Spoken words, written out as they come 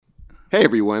Hey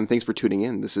everyone, thanks for tuning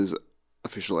in. This is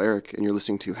Official Eric, and you're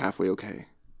listening to Halfway Okay.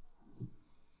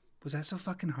 Was that so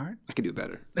fucking hard? I could do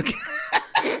better.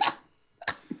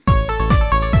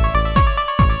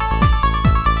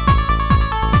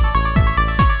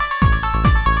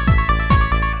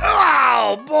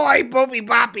 Oh boy, Boopy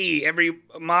Boppy, every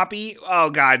moppy. Oh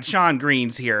god, Sean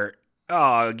Green's here.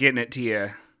 Oh, getting it to you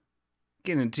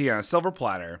on a silver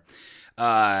platter.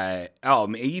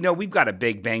 We've got a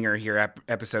big banger here.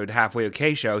 Episode Halfway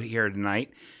Okay show here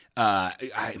tonight.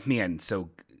 So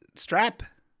strap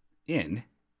in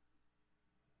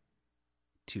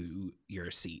to your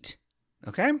seat.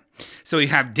 Okay, so we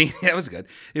have Danny. That was good.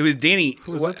 It was Danny.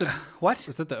 What?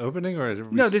 Was that the opening or?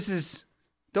 No, this is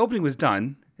the opening was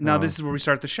done. Now this is where we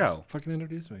start the show. Fucking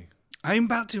introduce me. I'm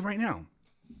about to right now.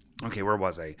 Okay, where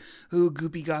was I? Ooh,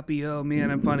 goopy goppy. Oh man,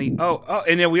 I'm funny. Oh,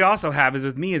 and then we also have is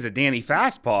with me is a Danny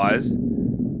Fast Pause.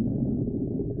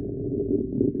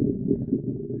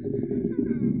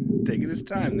 Taking his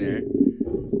time there.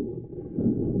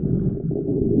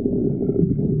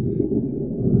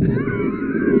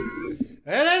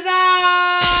 It is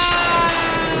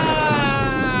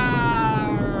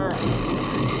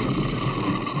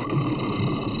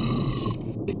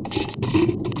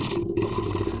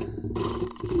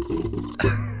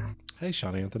Hey,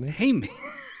 Sean Anthony. Hey man.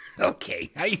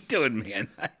 Okay, how you doing, man?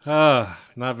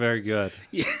 Not very good.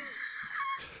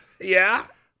 Yeah.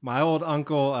 My old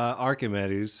uncle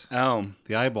Archimedes,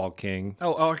 the Eyeball King,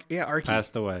 Archie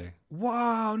passed away.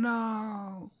 Whoa,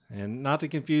 no. And not to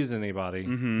confuse anybody,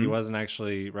 he wasn't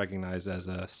actually recognized as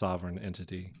a sovereign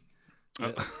entity.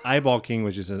 Eyeball King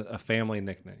was just a family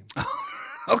nickname.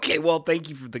 Okay, well, thank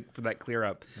you for that clear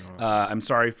up. I'm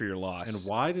sorry for your loss. And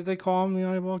why did they call him the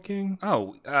Eyeball King?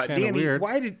 Danny, weird.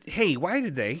 why did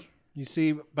they? You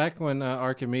see, back when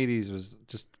Archimedes was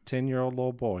just a 10-year-old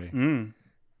little boy,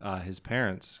 his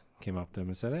parents came up to him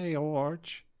and said, "Hey, old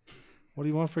Arch, what do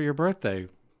you want for your birthday?"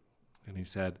 And he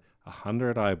said,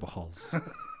 100 eyeballs.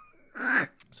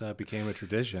 So it became a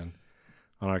tradition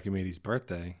on Archimedes'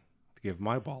 birthday to give him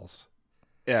eyeballs.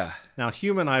 Yeah. Now,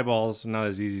 human eyeballs are not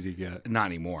as easy to get. Not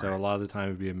anymore. So a lot of the time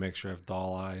it would be a mixture of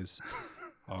doll eyes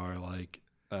or like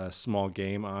small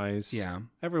game eyes. Yeah.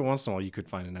 Every once in a while you could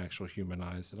find an actual human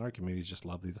eyes, and Archimedes just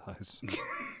loved these eyes.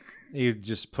 He'd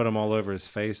just put them all over his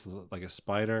face like a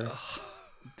spider.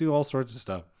 Do all sorts of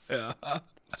stuff. Yeah.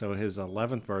 So his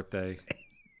 11th birthday,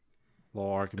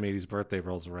 little Archimedes' birthday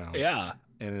rolls around. Yeah.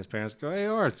 And his parents go, "Hey,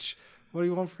 Arch, what do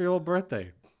you want for your little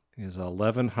birthday?" He has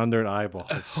 1,100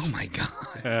 eyeballs. Oh, my God.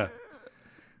 Yeah.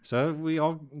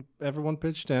 So everyone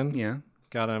pitched in. Yeah.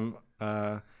 Got him.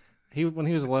 When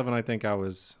he was 11, I think I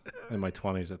was in my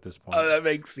 20s at this point. Oh, that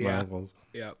makes, yeah.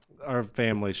 Yeah. Our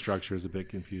family structure is a bit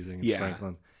confusing. It's Yeah.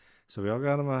 Franklin. So we all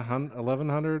got him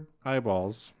 1,100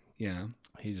 eyeballs. Yeah.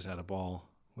 He just had a ball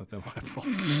with them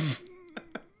eyeballs.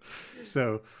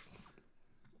 So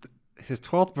his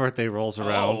 12th birthday rolls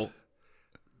around. Oh.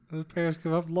 His parents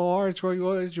come up, "Little Arch, what you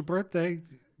want? It's your birthday."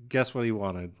 Guess what he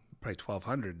wanted? Probably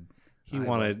 1,200. He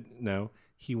wanted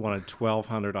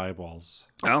 1,200 eyeballs.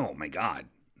 Oh, my God.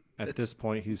 At this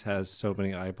point, he has so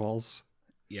many eyeballs.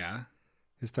 Yeah.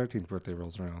 His 13th birthday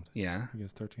rolls around. Yeah. He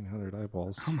has 1,300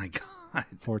 eyeballs. Oh, my God.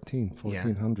 1,400,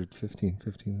 1,500, 17, 16,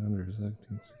 17, 1,800.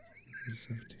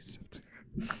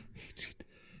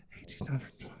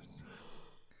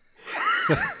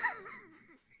 So,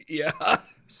 Yeah.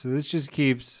 so this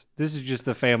is just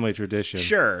the family tradition.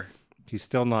 Sure. He's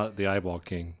still not the Eyeball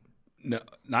King. No,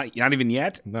 not even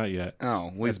yet? Not yet.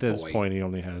 Oh, well, At this point, he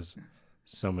only has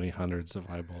so many hundreds of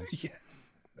eyeballs. Yeah.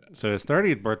 So his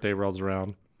 30th birthday rolls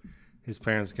around. His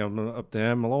parents come up to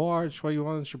him, "Hello, Arch, what do you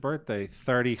want? It's your birthday."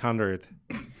 3,000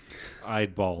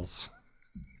 eyeballs.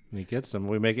 And he gets them.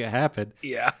 We make it happen.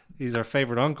 Yeah. He's our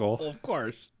favorite uncle. Well, of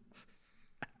course.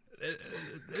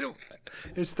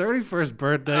 His 31st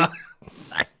birthday,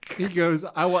 he goes,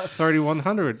 "I want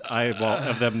 3,100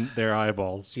 their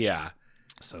eyeballs." Yeah.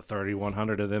 So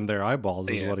 3,100 of them, their eyeballs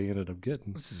is what he ended up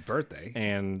getting. It's his birthday.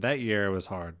 And that year it was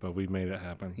hard, but we made it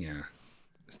happen. Yeah.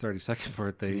 His 32nd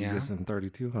birthday, he gets them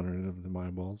 3,200 of them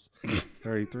eyeballs.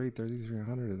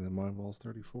 3,300 of them eyeballs.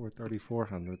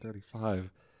 3,400,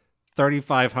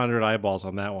 3,500 eyeballs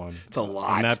on that one. It's a lot.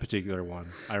 On that particular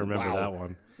one. I remember that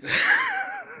one.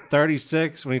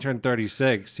 36, when he turned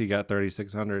 36, he got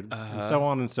 3,600, and so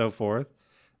on and so forth.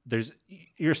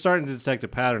 You're starting to detect a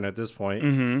pattern at this point.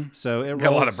 Mm-hmm. So it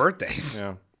got a lot of birthdays.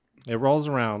 Yeah, it rolls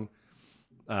around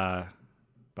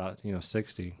about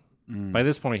 60. By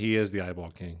this point, he is the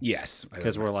Eyeball King. Yes,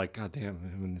 because we're like, God damn,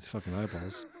 him and these fucking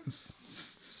eyeballs.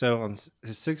 So on his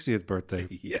 60th birthday,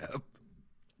 yep,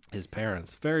 his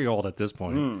parents, very old at this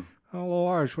point, Oh, little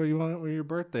Arch, what do you want for your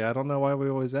birthday? I don't know why we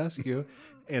always ask you.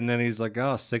 And then he's like,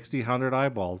 oh, 6,000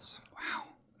 eyeballs. Wow.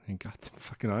 He got them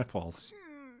fucking eyeballs.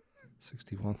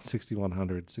 61,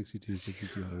 6,100, 62,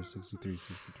 6,200, 63,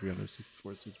 6,300,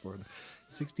 64, 6,400,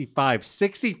 65,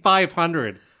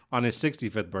 6,500 on his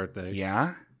 65th birthday.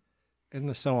 Yeah.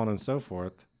 And so on and so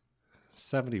forth.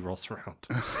 70 rolls around.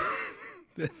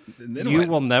 Then You what?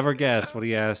 will never guess what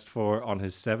he asked for on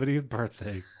his 70th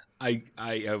birthday.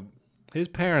 His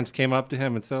parents came up to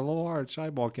him and said, little Arch,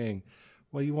 Eyeball King,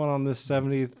 what do you want on this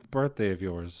 70th birthday of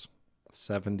yours?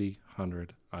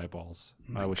 7,000 eyeballs.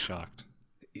 I was shocked.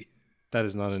 That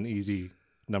is not an easy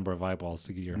number of eyeballs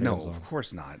to get your hands on. No, of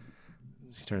course not.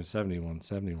 He turned 71,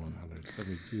 7,100,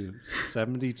 72,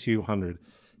 7,200,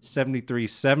 73,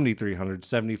 7,300,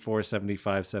 74,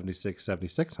 75, 76,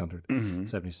 7,600,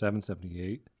 77,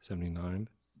 78, 79.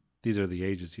 These are the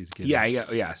ages he's getting.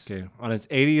 Yes. Okay. On his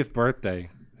 80th birthday,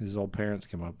 his old parents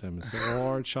came up to him and said, oh,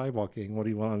 Arch Eyeball King, what do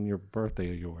you want on your birthday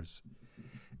of yours?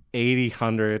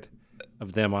 8,000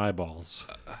 of them eyeballs.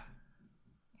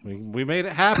 We made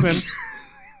it happen.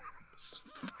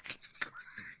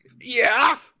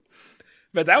 Yeah.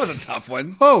 But that was a tough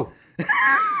one. Oh!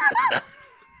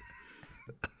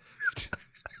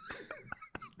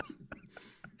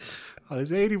 On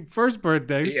his 81st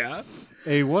birthday, Yeah.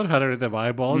 100 of them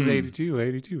eyeballs, 82,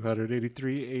 8,200,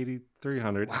 83,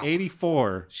 8,300, Wow.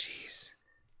 84. Jeez.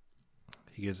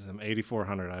 He gives them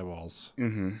 8,400 eyeballs.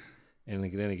 Mm-hmm. And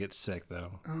then he gets sick,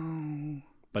 though. Oh.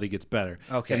 But he gets better.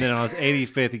 Okay. And then on his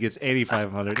 85th, he gets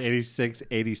 8,500, 86,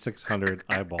 8,600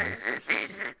 eyeballs.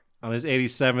 On his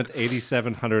 87th,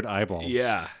 8,700 eyeballs.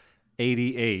 Yeah.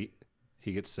 88,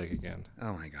 he gets sick again.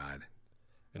 Oh my God.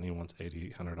 And he wants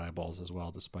 8,800 eyeballs as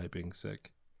well, despite being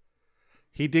sick.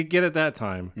 He did get it that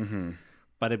time, Mm-hmm.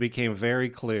 but it became very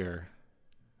clear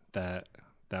that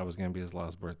that was going to be his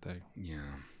last birthday. Yeah.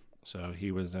 So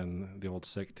he was in the old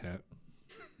sick tent,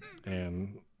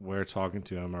 and we're talking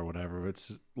to him or whatever.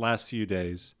 It's last few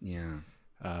days. Yeah.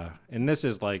 And this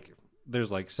is like,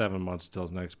 there's like 7 months till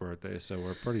his next birthday, so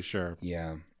we're pretty sure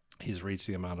Yeah. he's reached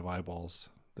the amount of eyeballs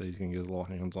that he's going to get his little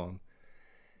hands on.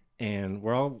 And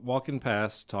we're all walking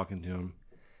past, talking to him,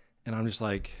 and I'm just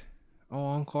like, oh,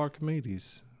 Uncle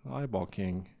Archimedes, Eyeball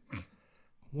King,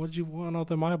 what'd you want all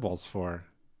them eyeballs for?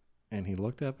 And he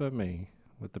looked up at me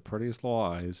with the prettiest little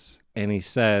eyes, and he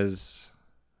says,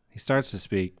 he starts to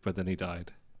speak, but then he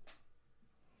died.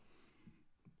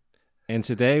 And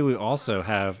today we also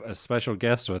have a special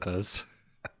guest with us.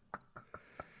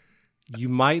 You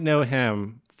might know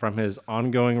him from his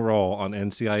ongoing role on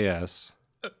NCIS.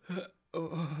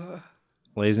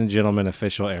 Ladies and gentlemen,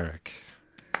 Official Eric.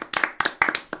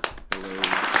 Hello.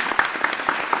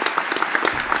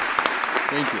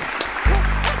 Thank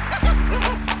you.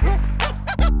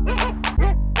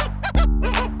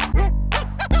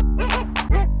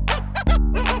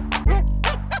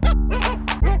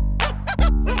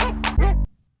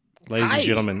 Ladies Hi. and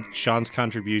gentlemen, Sean's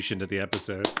contribution to the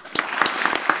episode.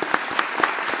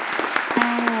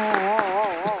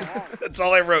 That's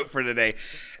all I wrote for today.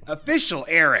 Official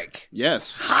Eric.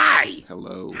 Yes. Hi.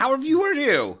 Hello. How have you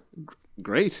you?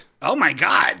 Great. Oh my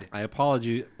God. I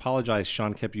apologize,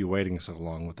 Sean kept you waiting so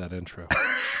long with that intro.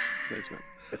 Thanks,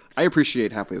 man. I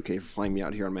appreciate Halfway Okay for flying me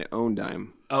out here on my own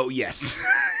dime. Oh yes.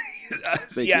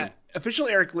 Thank yeah. you. Official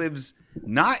Eric lives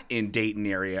not in Dayton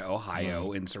area,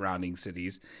 Ohio, and surrounding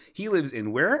cities. He lives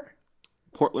in where?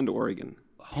 Portland, Oregon.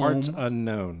 Parts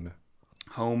unknown.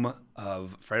 Home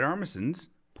of Fred Armisen's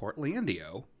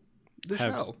Portlandio, the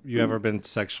Have show. you ever been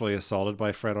sexually assaulted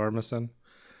by Fred Armisen?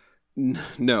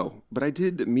 No, but I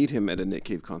did meet him at a Nick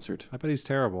Cave concert. I bet he's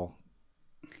terrible.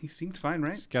 He seems fine,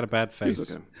 right? He's got a bad He was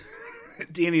face. okay.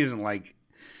 Danny doesn't like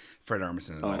Fred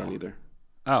Armisen at Oh, all. I don't either.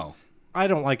 Oh. I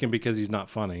don't like him because he's not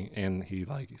funny and he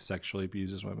like sexually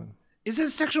abuses women. Is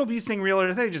this sexual abuse thing real, or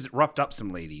did they just roughed up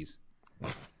some ladies?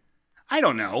 I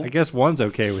don't know. I guess one's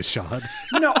okay with Sean.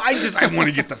 No, I want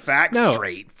to get the facts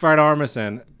straight. Fred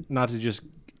Armisen, not to just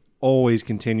always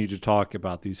continue to talk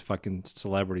about these fucking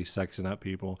celebrities sexing up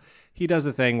people. He does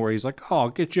a thing where he's like, "Oh, I'll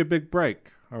get you a big break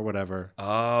or whatever.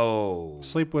 Oh.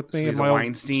 Sleep with So me he's and a my old,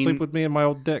 Weinstein? sleep with me and my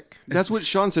old dick." That's what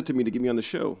Sean said to me to get me on the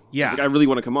show. Yeah. He's like, I really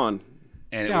want to come on.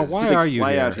 And Yeah, it was, why He's like, are you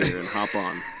fly here? out here and hop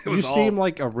on. You was all- seem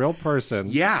like a real person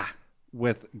Yeah.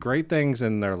 with great things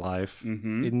in their life,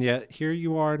 Mhm. and yet here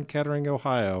you are in Kettering,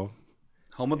 Ohio,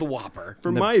 Home of the Whopper. For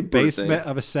in the my basement birthday.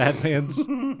 of a sad man's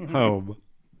home.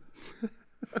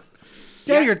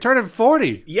 Yeah, you're turning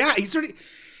 40. Yeah, he's turning.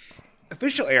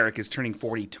 Official Eric is turning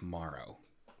 40 tomorrow.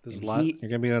 This is And a lot. he- You're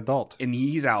gonna be an adult. And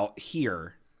he's out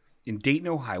here in Dayton,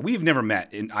 Ohio. We've never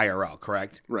met in IRL,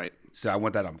 correct? Right. So I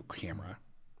want that on camera.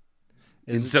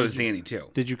 And so is Danny, too.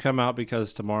 Did you come out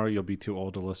because tomorrow you'll be too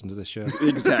old to listen to this show?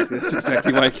 Exactly. That's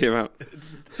exactly why I came out.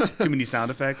 Too many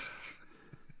sound effects?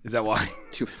 Is that why?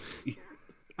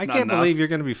 I can't believe you're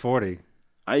going to be 40.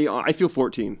 I feel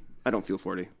 14. I don't feel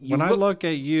 40. I look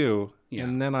at you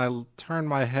and then I turn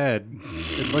my head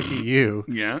and look at you.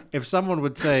 Yeah. If someone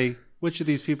would say, which of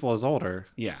these people is older?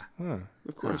 Yeah.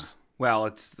 Of course. Well,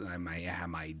 it's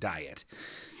my diet.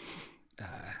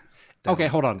 Okay,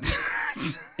 hold on.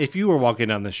 If you were walking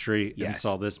down the street and Yes.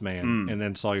 saw this man and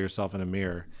then saw yourself in a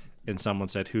mirror and someone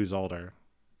said, who's older?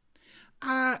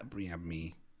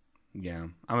 Me. Yeah,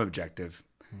 I'm objective.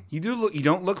 You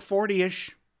don't look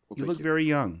 40-ish. You look very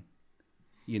young.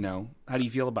 You know, how do you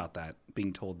feel about that,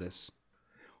 being told this?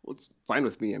 Well, it's fine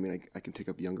with me. I mean, I can take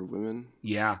up younger women.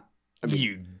 Yeah.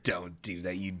 You don't do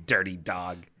that, you dirty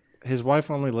dog. His wife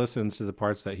only listens to the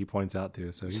parts that he points out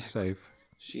to, so he's safe.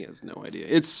 She has no idea.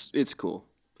 It's cool.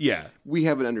 Yeah. We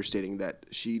have an understanding that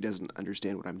she doesn't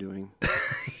understand what I'm doing.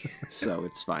 So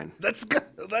it's fine. That's good.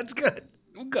 That's good.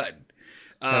 Good.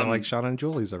 Kind of like Sean and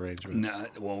Julie's arrangement. No,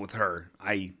 well, with her,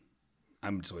 I'm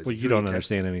just always. Well, you don't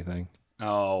understand anything.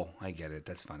 Oh, I get it.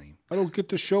 That's funny. I don't get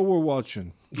the show we're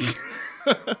watching.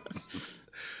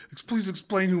 Please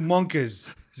explain who Monk is.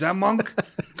 Is that Monk?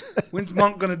 When's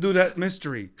Monk gonna do that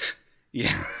mystery?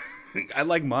 Yeah, I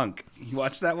like Monk. You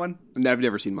watch that one? I've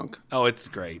never seen Monk. Oh, it's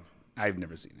great. I've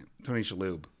never seen it. Tony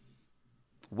Shalhoub.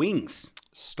 Wings.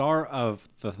 Star of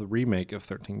the remake of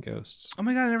 13 Ghosts. Oh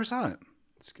my god, I never saw it.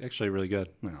 It's actually really good.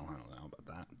 Well, I don't know about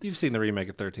that. You've seen the remake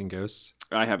of 13 Ghosts.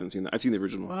 I haven't seen that. I've seen the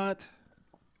original. What?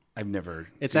 I've never.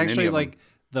 It's seen any actually of like them.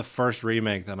 the first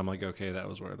remake that I'm like, okay, that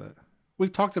was worth it.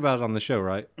 We've talked about it on the show,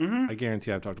 right? Mm-hmm. I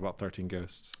guarantee I've talked about 13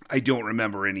 Ghosts. I don't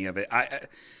remember any of it.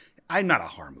 I'm not a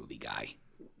horror movie guy.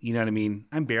 You know what I mean?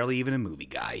 I'm barely even a movie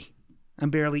guy. I'm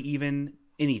barely even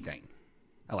anything.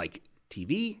 I like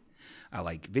TV. I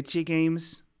like video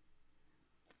games.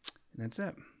 And that's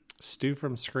it. Stu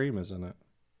from Scream is in it.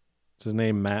 Is his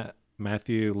name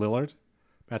Matthew Lillard?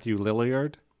 Matthew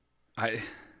Lillard?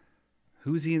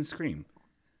 Who's he in Scream?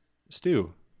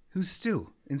 Stu. Who's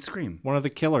Stu in Scream? One of the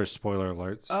killers, spoiler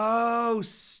alerts. Oh,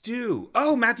 Stu.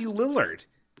 Oh, Matthew Lillard.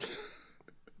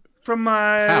 From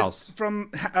House.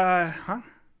 From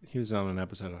He was on an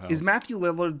episode of House. Is Matthew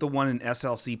Lillard the one in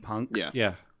SLC Punk? Yeah.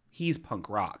 Yeah. He's punk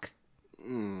rock.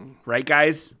 Right,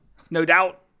 guys? No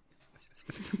doubt.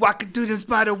 Walking through them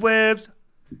spider webs.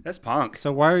 That's punk.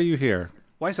 So why are you here?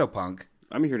 Why so punk?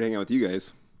 I'm here to hang out with you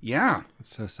guys. Yeah. It's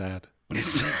so sad.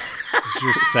 It's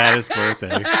your saddest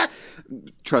birthday.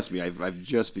 Trust me, I've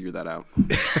just figured that out.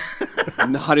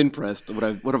 I'm not impressed. What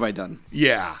have I done?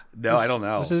 Yeah. No, I don't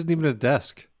know. This isn't even a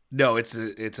desk. No, it's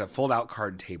a fold out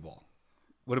card table.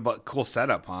 What about cool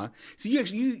setup, huh? So you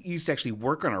used to actually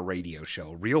work on a radio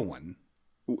show, a real one.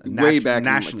 Way back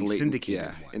nationally in like syndicated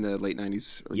yeah, one. in the late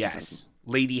 90s. Yes.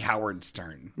 Lady Howard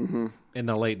Stern. Mm-hmm. In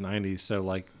the late 90s, so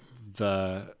like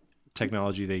the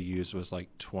technology they used was like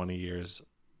 20 years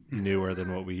newer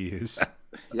than what we use.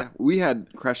 Yeah, we had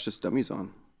Crash Test Dummies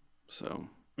on. So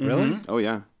Really? Oh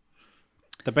yeah.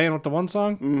 The band with the one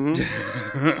song?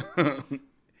 Mm-hmm.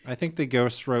 I think they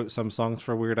ghost wrote some songs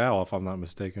for Weird Al, if I'm not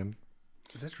mistaken.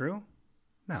 Is that true?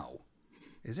 No.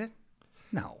 Is it?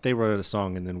 No. They wrote a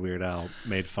song and then Weird Al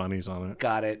made funnies on it.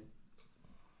 Got it.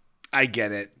 I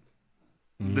get it.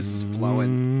 This is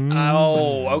flowing.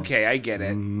 Oh, okay. I get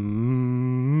it.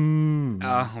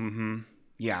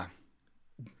 Yeah.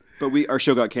 But our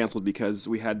show got canceled because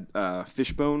we had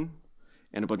Fishbone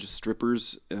and a bunch of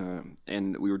strippers,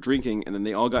 and we were drinking, and then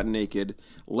they all got naked,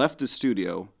 left the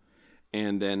studio,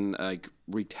 and then like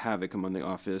wreaked havoc among the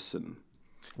office. And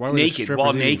Why were Naked, the strippers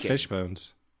while eating naked. fish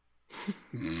bones?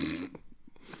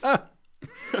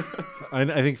 I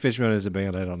think Fishbone is a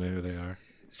band. I don't know who they are.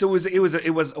 So it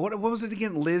was what was it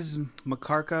again? Liz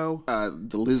McCarco?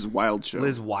 the Liz Wild show.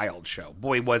 Liz Wild show.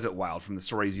 Boy, was it wild from the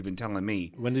stories you've been telling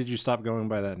me. When did you stop going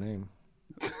by that name?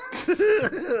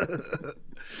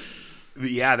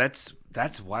 Yeah, that's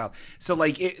wild. So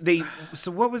like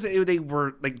what was it? They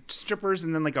were like strippers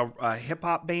and then like a hip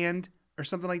hop band or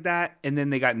something like that, and then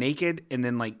they got naked and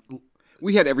then like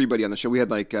We had everybody on the show. We had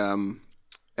like Ed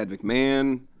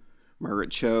McMahon,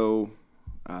 Margaret Cho.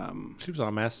 She was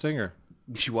on Masked Singer.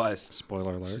 she was.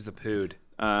 Spoiler alert. She's a pood.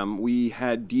 We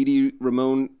had Dee Dee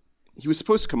Ramone. He was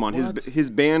supposed to come on. What? His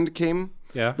band came,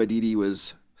 Yeah. but Dee Dee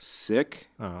was sick.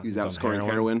 He was out on scoring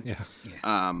heroin. Yeah.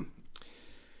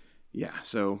 Yeah.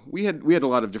 So we had a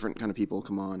lot of different kind of people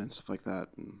come on and stuff like that.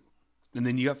 And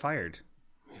then you got fired,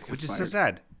 which is so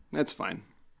sad. That's fine.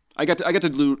 I got to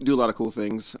do a lot of cool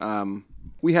things.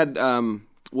 We had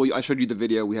I showed you the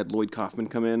video. We had Lloyd Kaufman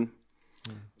come in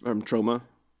from Trauma.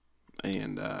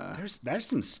 And There's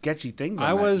some sketchy things on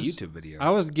I that was YouTube video. I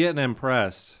was getting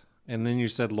impressed, and then you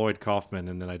said Lloyd Kaufman,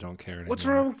 and then I don't care anymore. What's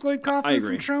wrong with Lloyd I Kaufman agree.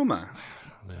 from Trauma?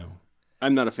 No.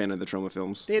 I'm not a fan of the Trauma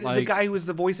films. They had the Like- guy who was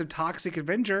the voice of Toxic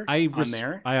Avenger on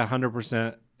there. I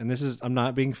 100%, and I'm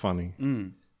not being funny.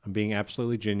 Mm. I'm being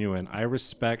absolutely genuine. I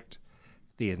respect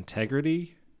the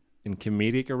integrity and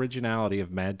comedic originality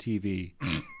of Mad TV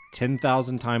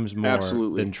 10,000 times more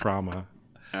Absolutely. than Trauma.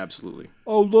 Absolutely.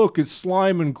 Oh, look, it's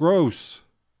slime and gross.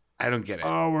 I don't get it.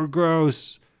 Oh, we're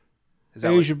gross. Is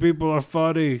that, Asian people are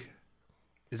funny.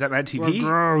 is that Mad We're TV?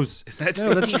 gross. Is that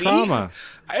No, that's TV? Trauma.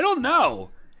 I don't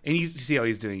know. And you see how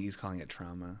he's doing. He's calling it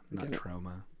Trauma, not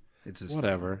Trauma. It's just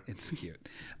Whatever. It's cute.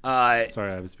 Sorry,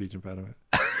 I have a speech impediment.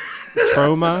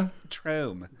 Trauma.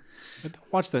 Trome. I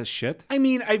don't watch that shit. I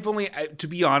mean, to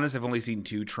be honest, I've only seen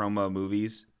 2 Trauma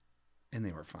movies, and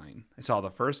they were fine. I saw the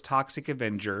first Toxic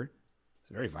Avenger.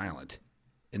 It's very violent.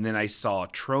 And then I saw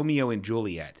Tromeo and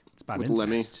Juliet. It's about With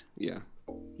incest. Lemmy. Yeah.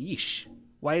 Yeesh.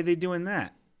 Why are they doing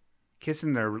that?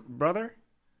 Kissing their brother?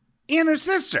 And their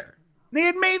sister. They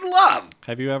had made love.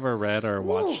 Have you ever read or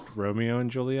watched Romeo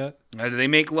and Juliet? Do they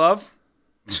make love?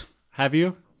 Have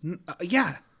you?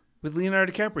 Yeah. With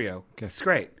Leonardo DiCaprio. Okay. It's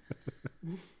great.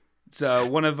 It's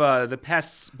one of the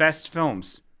best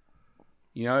films.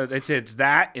 You know, it's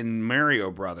that and Mario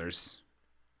Brothers.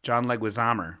 John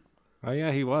Leguizamo. Oh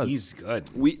yeah, he was. He's good.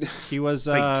 He was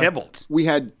Like Tybalt. We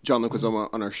had John Leguizamo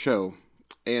on our show,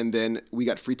 and then we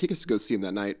got free tickets to go see him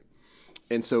that night.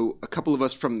 And so a couple of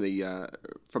us from the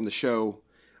show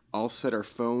all set our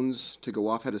phones to go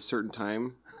off at a certain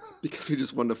time because we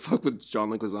just wanted to fuck with John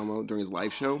Leguizamo during his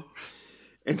live show.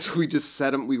 And so we just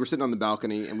set him. We were sitting on the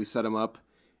balcony and we set him up,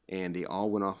 and they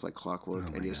all went off like clockwork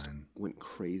and just went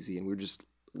crazy. And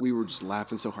we were just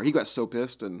laughing so hard. He got so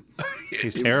pissed, and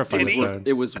He's terrified of phones.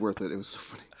 it was worth it. It was so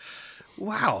funny.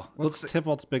 Wow. What's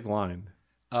Tybalt's big line?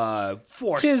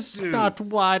 Forsooth. not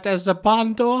white as a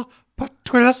bundle, but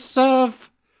will serve.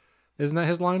 Isn't that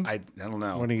his line? I don't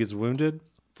know. When he gets wounded?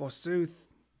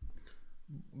 Forsooth.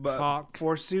 But Fuck.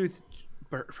 forsooth,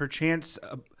 perchance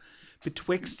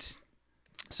betwixt.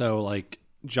 So, like,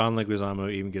 John Leguizamo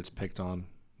even gets picked on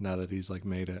now that he's, like,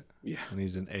 made it. Yeah. And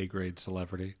he's an A-grade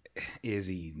celebrity. Is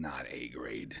he not A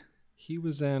grade? He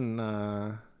was in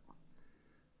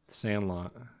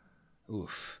Sandlot.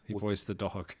 Oof. He voiced the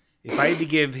dog. If I had to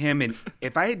give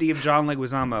John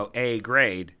Leguizamo A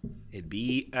grade, it'd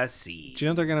be a C. Do you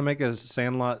know they're going to make a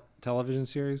Sandlot television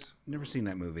series? Never seen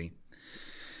that movie.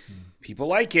 People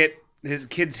like it. His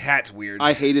kid's hat's weird.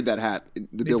 I hated that hat.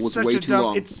 The bill was such way a too dumb.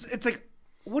 long. It's like,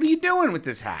 what are you doing with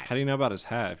this hat? How do you know about his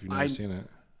hat if you've never seen it?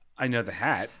 I know the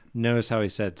hat. Notice how he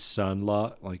said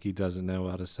Sunlot, like he doesn't know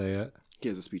how to say it. He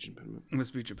has a speech impediment. I'm a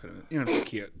speech impediment. You know, it's so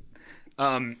cute.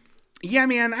 Yeah,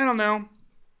 man. I don't know.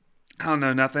 I don't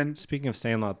know nothing. Speaking of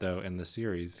Sandlot, though, in the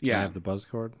series, can I Yeah. have the buzz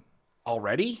cord?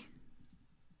 Already?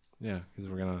 Yeah, because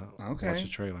we're going to Okay. watch the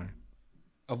trailer.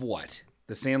 Of what?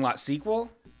 The Sandlot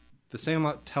sequel? The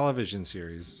Sandlot television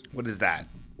series. What is that?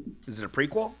 Is it a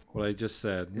prequel? What I just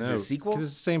said. Is it a sequel? 'Cause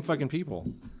it's the same fucking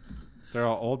people. They're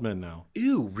all old men now.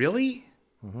 Ew, really?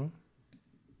 Mm-hmm.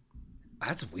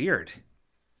 That's weird.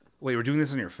 Wait, we're doing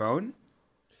this on your phone?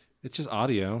 It's just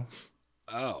audio.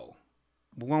 Oh.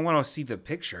 Well, I want to see the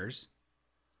pictures.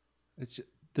 This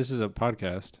is a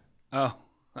podcast. Oh,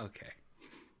 okay.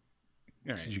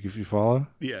 All right. Did you follow?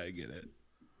 Yeah, I get it.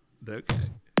 Okay.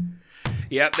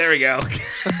 Yep, there we go.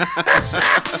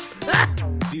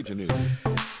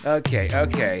 Okay.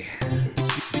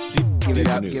 Give it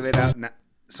up, give it up. No,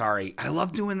 sorry. I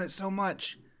love doing that so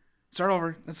much. Start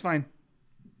over. That's fine.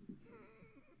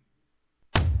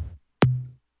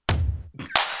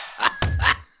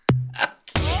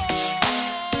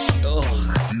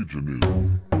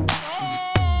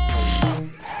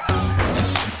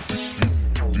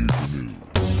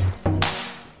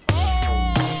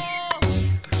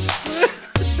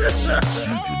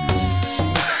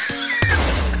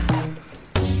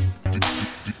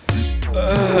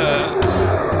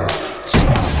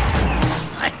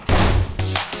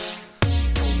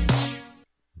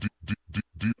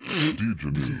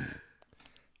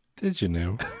 Did you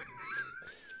know?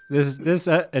 This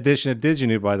edition of Did You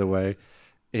Know, by the way,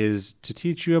 is to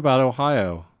teach you about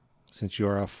Ohio, since you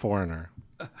are a foreigner.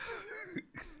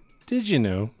 Did you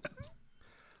know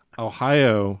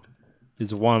Ohio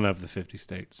is one of the 50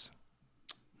 states?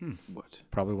 What?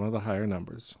 Probably one of the higher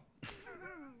numbers.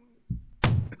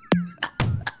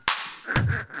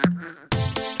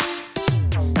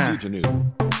 Did you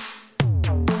know?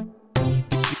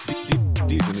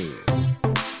 Did you know?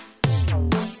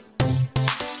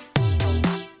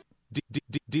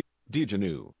 Did you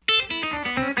know?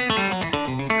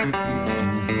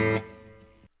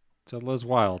 So Liz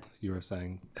Wild, you were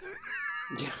saying.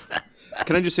 Yeah.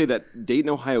 Can I just say that Dayton,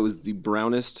 Ohio is the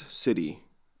brownest city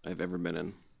I've ever been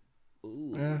in.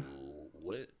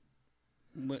 What?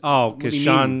 Oh, what do because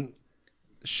you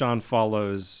Sean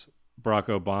follows Barack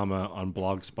Obama on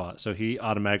Blogspot, so he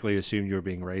automatically assumed you were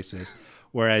being racist,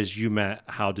 whereas you meant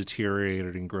how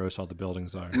deteriorated and gross all the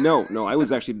buildings are. No, I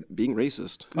was actually being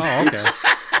racist. Oh, okay.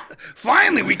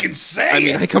 Finally, we can say I mean,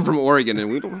 it. I come from Oregon, and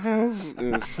we don't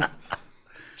have.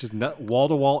 Just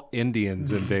wall-to-wall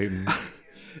Indians in Dayton.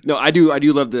 No, I do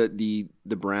love the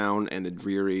brown and the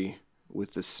dreary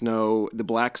with the snow, the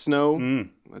black snow.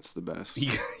 That's the best.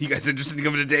 You guys interested in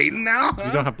coming to Dayton now?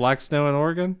 You don't have black snow in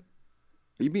Oregon?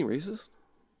 Are you being racist?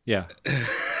 Yeah.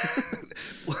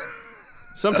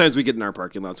 Sometimes we get in our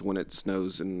parking lots when it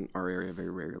snows in our area. Very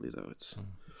rarely, though. It's.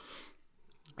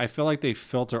 I feel like they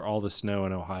filter all the snow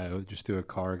in Ohio just through a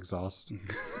car exhaust.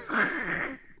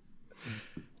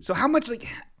 So how much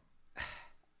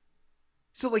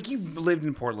So you've lived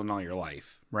in Portland all your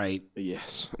life, right?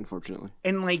 Yes, unfortunately.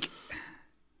 And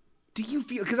do you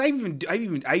feel? Because I've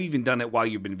even done it while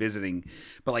you've been visiting,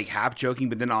 but half joking,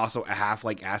 but then also half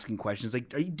asking questions.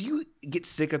 Do you get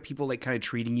sick of people kind of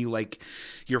treating you like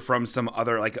you're from some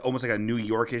other almost like a New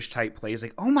Yorkish type place?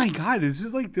 Oh my God, is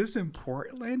this this in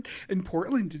Portland? In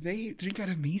Portland, do they drink out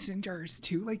of mason jars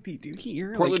too, like they do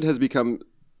here? Portland has become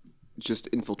just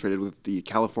infiltrated with the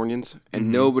Californians,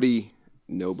 and nobody.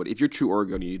 If you're true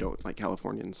Oregonian, you don't like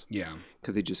Californians. Yeah,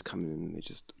 because they just come in and they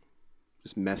just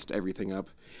messed everything up.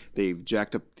 They've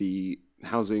jacked up the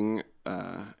housing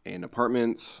and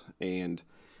apartments, and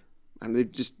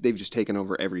they've just taken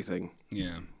over everything.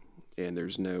 Yeah, and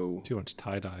there's no too much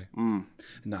tie-dye.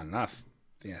 Not enough,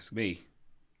 if you ask me.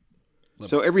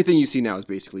 So everything you see now is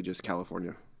basically just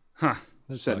California,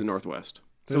 set in the Northwest.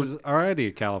 There's already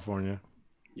California.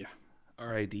 Yeah,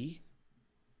 RID.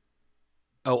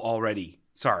 Oh, already.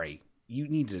 Sorry, you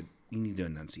need to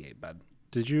enunciate, bud.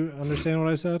 Did you understand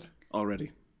what I said?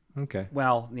 Already. Okay.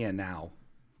 Well, yeah, now.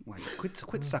 Quit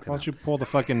sucking. Why don't you pull the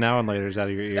fucking now and laters out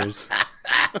of your ears?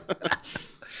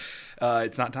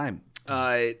 It's not time.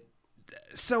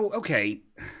 So, okay.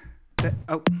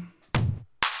 All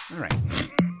right.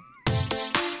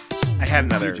 I had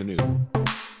another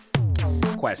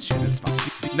question. It's fine.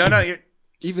 No,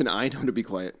 even I know to be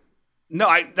quiet. No,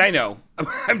 I know.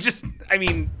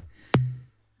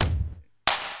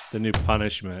 The new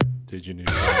punishment. Did you know?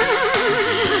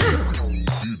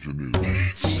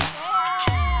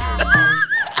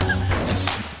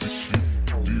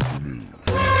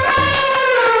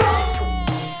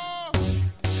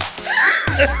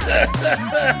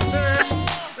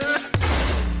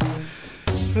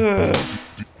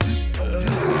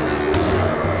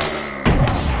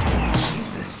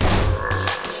 Jesus.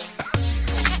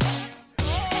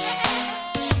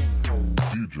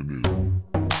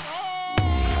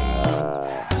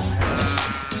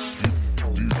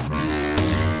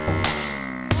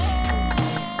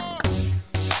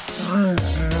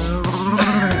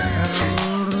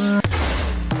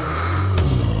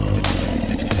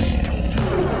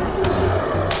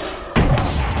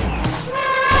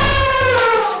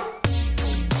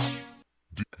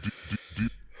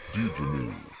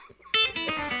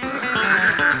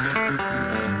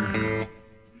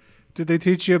 Did they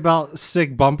teach you about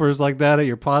sick bumpers like that at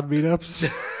your pod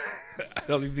meetups? I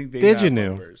don't even think they Did have you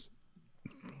know? bumpers.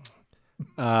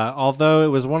 Although it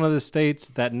was one of the states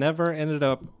that never ended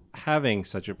up having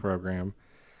such a program.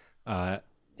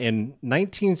 In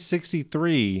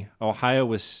 1963, Ohio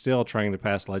was still trying to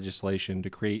pass legislation to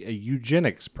create a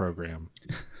eugenics program.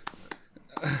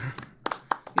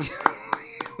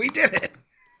 We did it.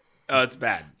 Oh, it's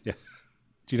bad. Yeah.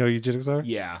 Do you know what eugenics are?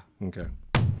 Yeah. Okay.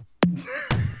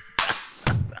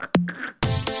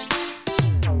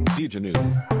 Did you know?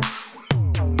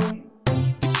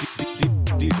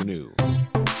 Did you know?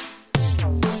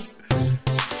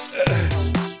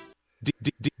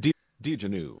 Did you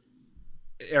know?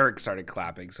 Eric started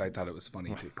clapping, so I thought it was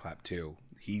funny to clap too.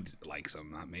 He likes them,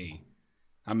 not me.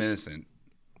 I'm innocent.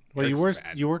 Well, Eric's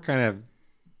bad. you were kind of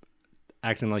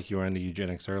acting like you were into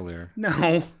eugenics earlier No.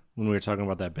 when we were talking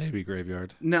about that baby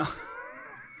graveyard. No.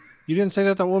 You didn't say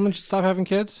that the woman should stop having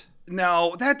kids?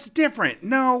 No, that's different.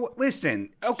 No, listen.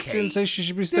 Okay. You didn't say she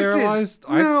should be This sterilized?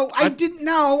 I didn't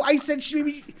know. I said she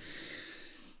maybe.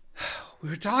 We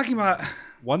were talking about.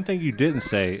 One thing you didn't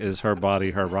say is her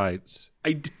body, her rights.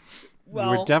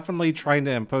 Well, you were definitely trying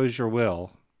to impose your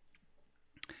will.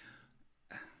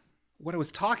 What I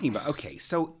was talking about. Okay,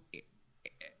 so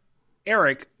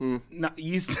Eric,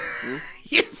 used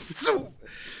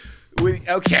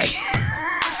okay.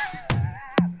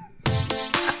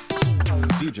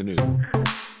 Dijanu.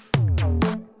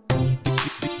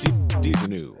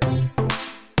 Dijanu.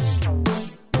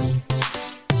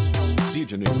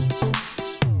 Dijanu.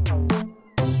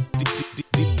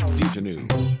 Dijanu.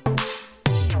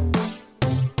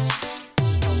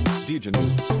 Dijanu.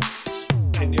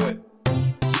 I knew it.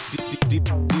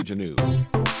 Dijanu. Dijanu.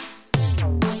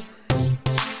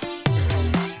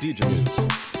 Dijanu.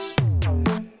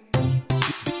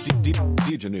 Dijanu.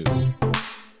 Dijanu.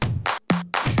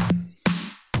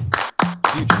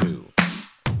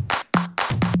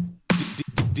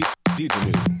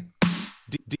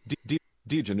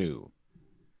 Dijanu.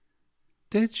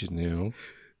 Did you know?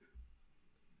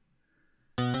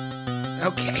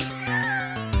 Okay.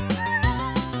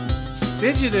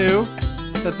 Did you know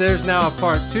that there's now a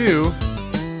part 2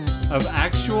 of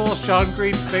actual Sean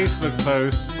Green Facebook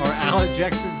posts or Alan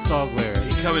Jackson song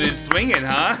lyrics? You coming in swinging,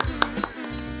 huh?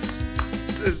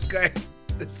 This is great.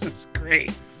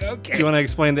 Okay. Do you want to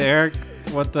explain to Eric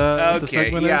what the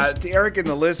segment is? To Eric and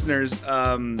the listeners,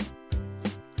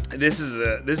 this is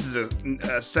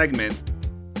a segment,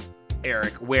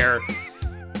 Eric, where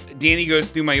Danny goes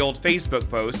through my old Facebook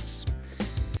posts.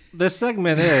 This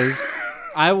segment is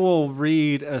I will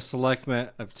read a selectment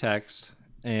of text,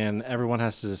 and everyone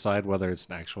has to decide whether it's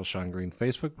an actual Sean Green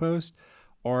Facebook post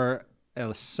or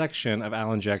a section of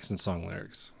Alan Jackson song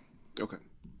lyrics. Okay.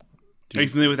 Are you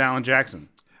familiar with Alan Jackson?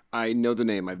 I know the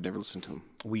name. I've never listened to him.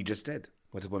 We just did.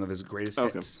 What's one of his greatest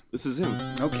Okay. hits? This is him.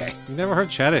 Okay. You never heard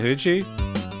Chattahoochee?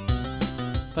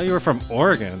 Thought you were from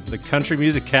Oregon, the country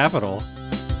music capital.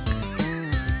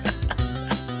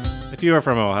 If you were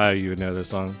from Ohio, you would know this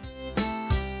song.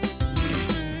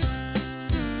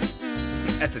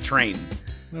 That's a train.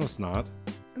 No, it's not.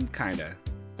 Kinda.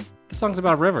 The song's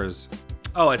about rivers.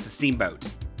 Oh, it's a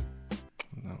steamboat.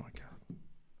 Oh my god.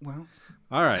 Well,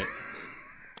 All right.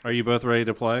 Are you both ready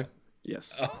to play?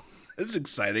 Yes. this is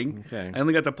exciting. Okay. I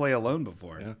only got to play alone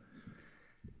before. Yeah.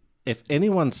 If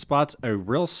anyone spots a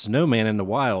real snowman in the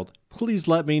wild, please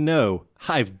let me know.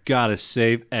 I've got to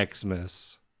save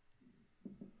Xmas.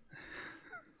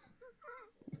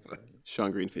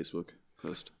 Sean Green Facebook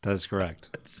post. That is correct.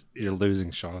 You're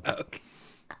losing, Sean.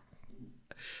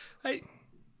 Okay.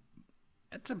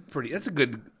 That's a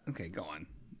good. Okay, go on.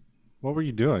 What were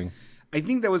you doing? I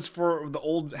think that was for the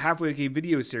old Halfway Okay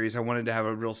video series. I wanted to have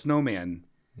a real snowman,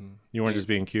 You weren't just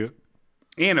being cute?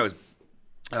 and I was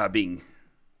being,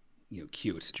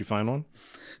 cute. Did you find one?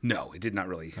 No, it did not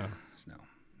really snow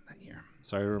that year.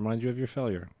 Sorry to remind you of your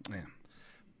failure. Yeah.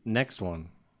 Next one.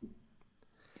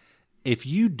 If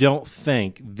you don't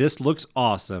think this looks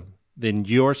awesome, then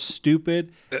you're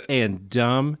stupid and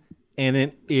dumb and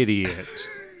an idiot.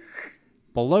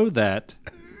 Below that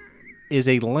is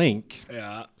a link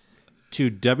Yeah. to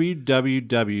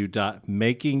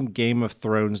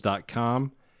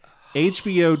www.makinggameofthrones.com.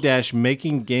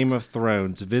 HBO-Making Game of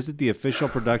Thrones. Visit the official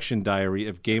production diary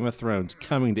of Game of Thrones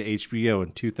coming to HBO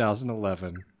in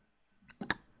 2011.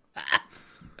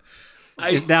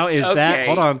 Is that,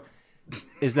 hold on,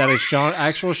 is that a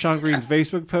actual Sean Green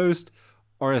Facebook post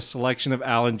or a selection of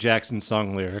Alan Jackson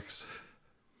song lyrics?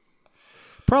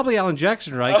 Probably Alan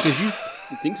Jackson, right?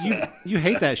 Because you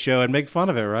hate that show and make fun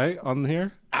of it, right? On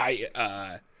here?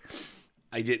 I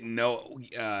didn't know.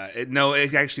 No,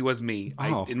 it actually was me.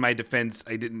 Oh. In my defense,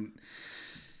 I didn't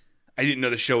know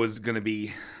the show was going to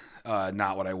be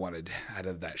not what I wanted out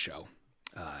of that show.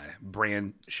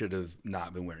 Bran should have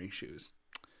not been wearing shoes.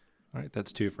 All right,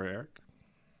 that's 2 for Eric.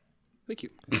 Thank you.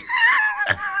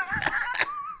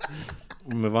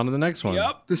 We'll move on to the next one.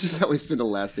 Yep. This is how we spent the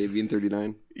last day being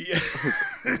 39. Yeah.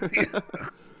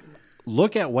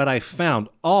 Look at what I found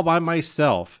all by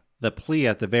myself. The plea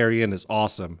at the very end is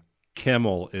awesome.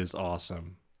 Kimmel is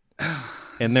awesome.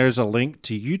 And there's a link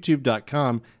to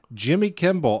youtube.com, Jimmy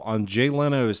Kimmel on Jay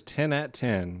Leno's 10 at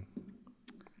 10.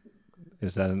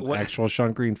 Is that an actual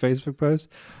Sean Green Facebook post?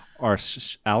 Or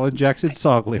Alan Jackson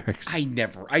song lyrics? I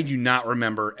do not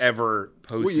remember ever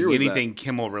What year posting was anything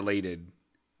Kimmel related.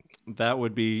 That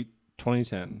would be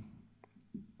 2010.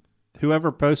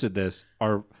 Whoever posted this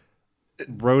or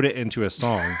wrote it into a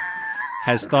song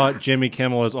has thought Jimmy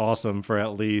Kimmel is awesome for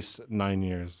at least 9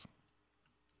 years.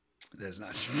 That's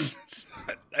not true.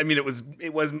 I mean, it was.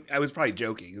 I was probably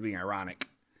joking. It was being ironic.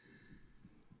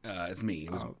 It's me.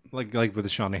 It was. Like with the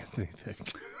Sean Anthony thing.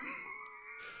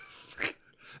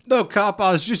 No, cop,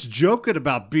 I was just joking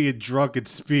about being drunk and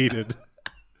speeding.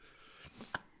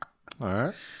 All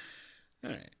right.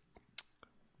 All right.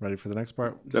 Ready for the next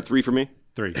part? Is that 3 for me?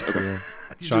 3.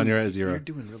 Sean, you're at 0. You're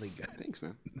doing really good. Thanks,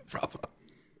 man. No problem.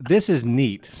 This is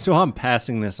neat, so I'm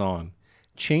passing this on.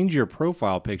 Change your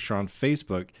profile picture on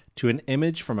Facebook to an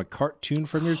image from a cartoon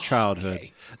from your childhood.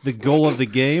 Okay. The goal of the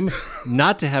game,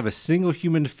 not to have a single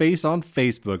human face on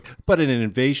Facebook, but an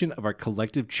invasion of our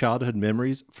collective childhood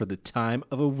memories for the time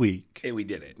of a week. Hey, we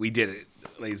did it. We did it,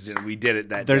 ladies and gentlemen. We did it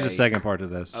that There's day. a second part to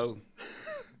this. Oh.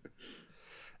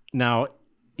 Now,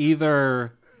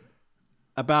 either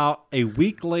about a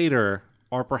week later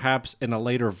or perhaps in a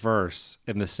later verse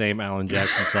in the same Alan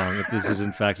Jackson song, if this is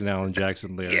in fact an Alan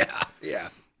Jackson lyric. Yeah.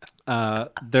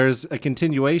 There's a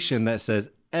continuation that says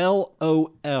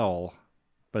LOL,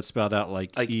 but spelled out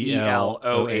like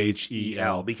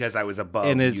ELOHEL, because I was above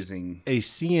and it's using a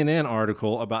CNN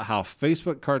article about how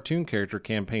Facebook cartoon character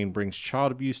campaign brings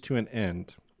child abuse to an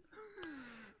end.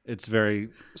 It's a very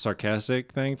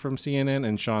sarcastic thing from CNN,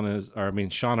 and Sean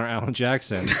or Alan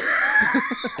Jackson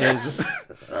is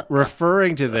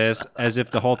referring to this as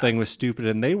if the whole thing was stupid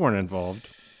and they weren't involved,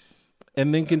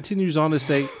 and then continues on to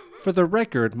say, for the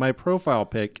record, my profile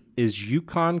pic is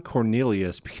Yukon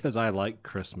Cornelius because I like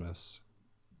Christmas.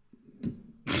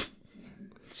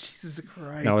 Jesus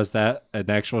Christ. Now, is that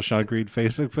an actual Sean Green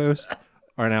Facebook post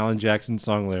or an Alan Jackson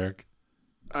song lyric?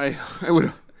 I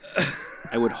would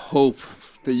hope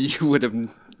that you would have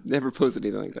never posted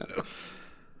anything like that.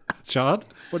 Sean,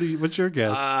 what's your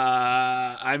guess?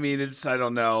 I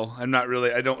don't know.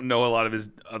 I don't know a lot of his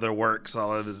other works, a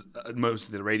lot of his most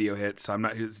of the radio hits. So I'm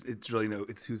not.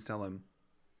 It's who's telling.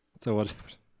 So what?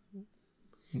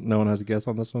 No one has a guess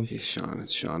on this one. It's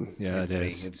Sean. Yeah,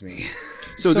 It's me.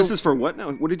 So this is for what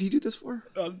now? What did he do this for?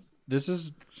 This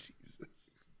is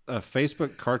a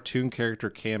Facebook cartoon character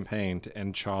campaign to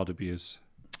end child abuse.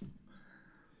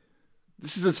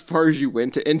 This is as far as you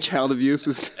went to end child abuse.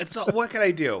 What can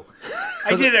I do?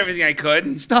 I did everything I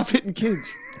could. Stop hitting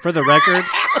kids. For the record,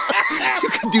 You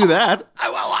could do that.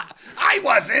 I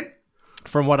wasn't.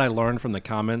 From what I learned from the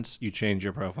comments, you changed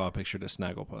your profile picture to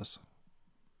Snagglepuss.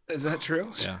 Is that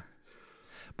true? Yeah.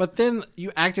 But then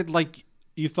you acted like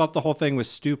you thought the whole thing was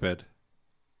stupid.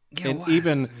 Yeah, and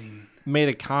even made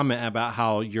a comment about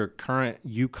how your current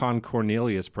Yukon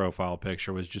Cornelius profile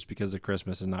picture was just because of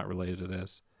Christmas and not related to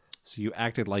this. So you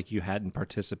acted like you hadn't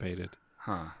participated.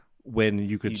 When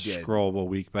you could scroll a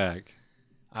week back.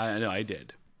 I know I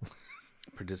did.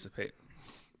 Participate.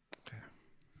 Okay.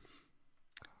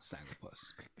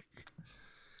 Snagglepuss.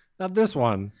 Now this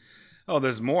one. Oh,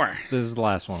 there's more. This is the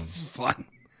last one. This is fun.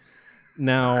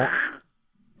 Now,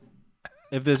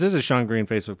 if this is a Sean Green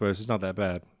Facebook post, it's not that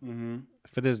bad. Mm-hmm.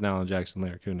 If it is an Alan Jackson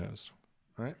lyric, who knows?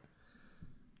 All right.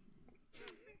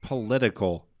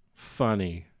 Political,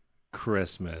 funny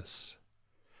Christmas.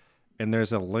 And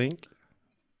there's a link.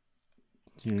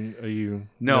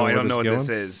 No, I don't know what this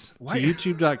is.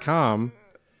 YouTube.com.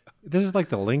 This is like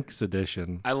the links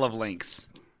edition. I love links.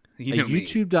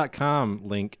 YouTube.com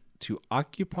link to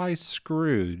Occupy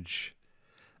Scrooge,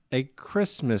 a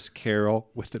Christmas carol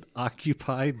with an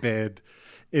occupied bed.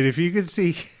 And if you could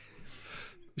see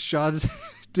Sean's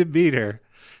demeanor,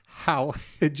 how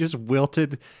it just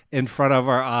wilted in front of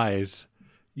our eyes,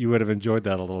 you would have enjoyed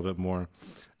that a little bit more.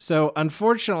 So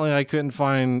unfortunately, I couldn't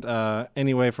find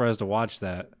any way for us to watch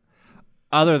that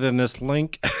other than this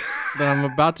link that I'm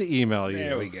about to email you.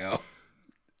 There we go.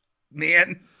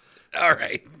 Man. All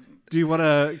right. Do you want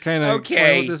to kind of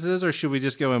explain what this is, or should we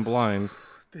just go in blind?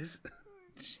 Jesus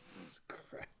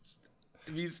Christ.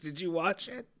 Did you watch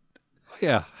it?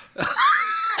 Yeah. Of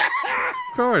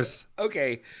course.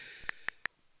 Okay.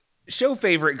 Show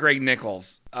favorite Greg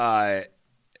Nichols.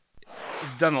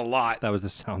 He's done a lot. That was the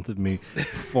sound of me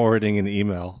forwarding an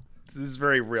email. This is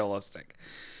very realistic.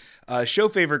 Show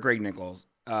favorite Greg Nichols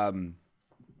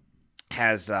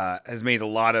has made a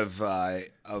lot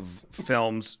of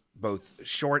films, both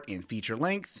short and feature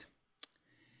length.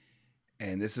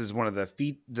 And this is one of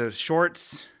the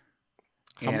shorts.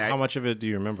 How much of it do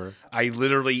you remember? I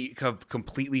literally have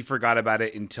completely forgot about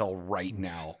it until right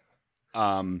now.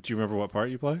 Do you remember what part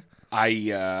you play?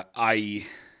 I'm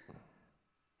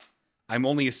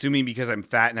only assuming because I'm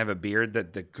fat and have a beard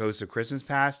that the Ghost of Christmas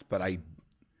Past, but I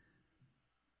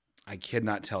could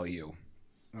not tell you.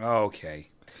 Okay.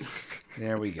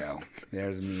 There we go.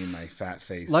 There's me and my fat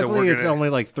face. Luckily, it's only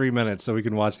like 3 minutes, so we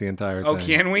can watch the entire thing. Oh,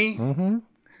 can we? Mm-hmm.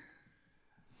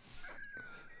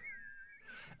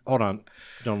 Hold on.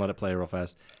 Don't let it play real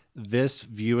fast. This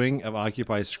viewing of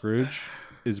Occupy Scrooge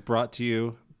is brought to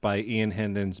you by Ian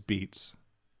Hendon's Beats.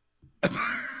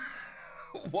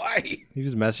 Why? He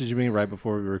just messaged me right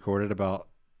before we recorded about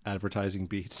advertising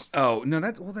Beats. Oh, no,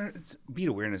 beat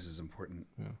awareness is important.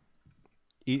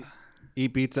 Yeah.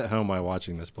 Eat Beats at home while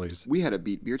watching this, please. We had a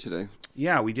beet beer today.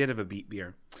 Yeah, we did have a beet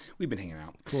beer. We've been hanging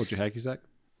out. Cool. Did you hacky sack?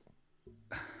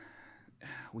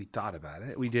 We thought about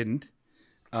it. We didn't.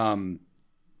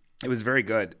 It was very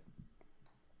good.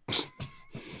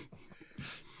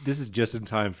 This is just in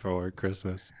time for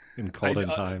Christmas in colden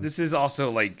times. This is also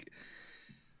like,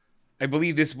 I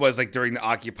believe this was like during the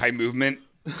Occupy movement.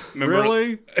 Remember?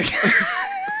 Really?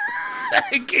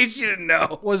 In case you didn't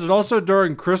know. Was it also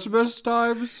during Christmas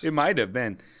times? It might have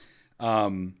been.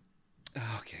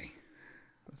 Okay.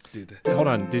 Let's do this. Hold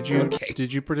on. Did Okay.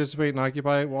 you participate in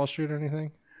Occupy Wall Street or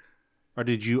anything? Or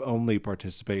did you only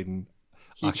participate in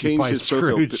He changed Occupy his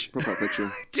Scrooge? profile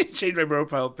picture. Did change my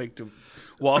profile pic to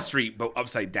Wall Street, but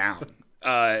upside down.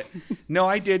 No,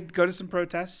 I did go to some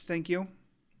protests. Thank you.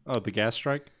 Oh, the gas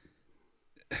strike?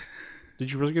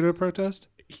 Did you really go to a protest?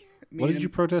 What did you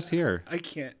protest here? I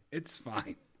can't. It's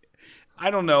fine. I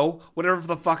don't know. Whatever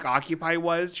the fuck Occupy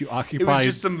was. You It occupy was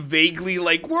just some vaguely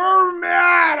like, we're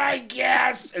mad, I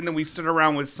guess. And then we stood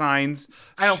around with signs.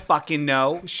 I don't fucking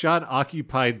know. Sean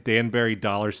occupied Danbury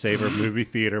Dollar Saver movie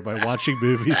theater by watching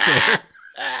movies there.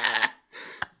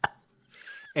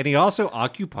 And he also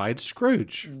occupied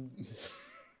Scrooge.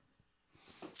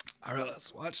 All right,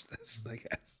 let's watch this, I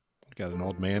guess. Got an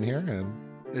old man here, and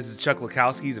This is Chuck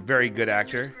Lukowski. He's a very good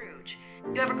actor. Scrooge,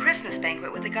 you have a Christmas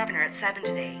banquet with the governor at 7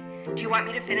 today. Do you want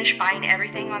me to finish buying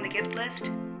everything on the gift list?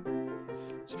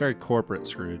 it's very corporate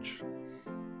Scrooge.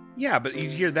 Yeah, but you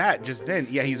hear that just then.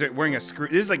 Yeah, he's wearing a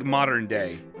Scrooge. This is like modern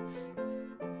day.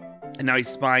 And now he's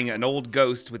spying an old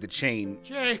ghost with a chain.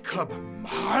 Jacob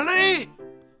Marley?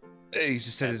 He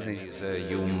just said his name.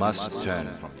 You must turn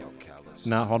from your callous.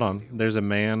 Now, hold on. There's a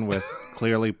man with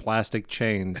clearly plastic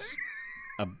chains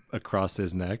across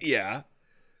his neck. Yeah.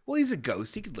 Well, he's a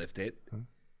ghost. He could lift it.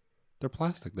 They're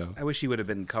plastic, though. I wish he would have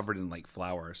been covered in like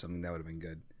flour or something. That would have been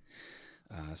good.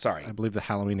 Sorry. I believe the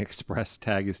Halloween Express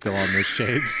tag is still on those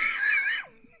chains.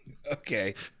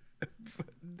 Okay.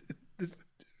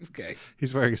 Okay.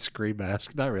 He's wearing a scream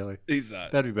mask. Not really. He's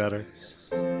not. That'd be better.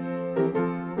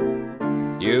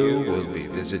 You will be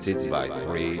visited by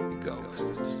 3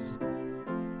 ghosts.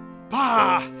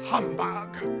 Bah,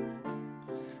 humbug.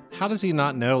 How does he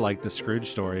not know, like, the Scrooge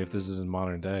story if this is in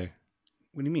modern day?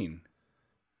 What do you mean?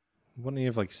 Wouldn't he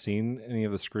have, like, seen any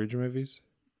of the Scrooge movies?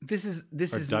 This is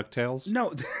Or DuckTales?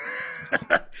 No.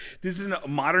 This is a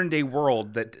modern day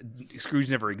world that Scrooge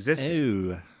never existed.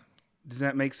 Ew. Does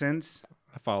that make sense?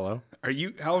 I follow.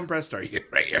 How impressed are you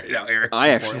right now, Eric? I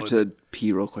actually have to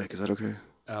pee real quick. Is that okay?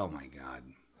 Oh my god.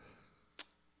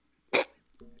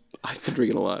 I've been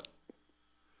drinking a lot.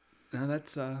 No,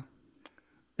 that's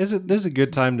This is a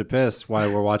good time to piss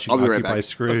while we're watching I'll be right Occupy back.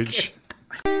 Scrooge.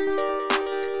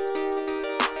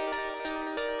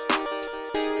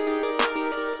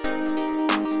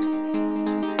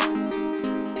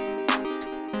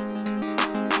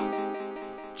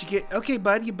 Did you get okay,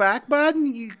 bud? You back, bud?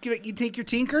 You take your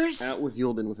tinkers? Out with the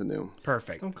old, in with the new.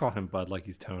 Perfect. Don't call him Bud like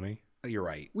he's Tony. You're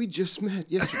right. We just met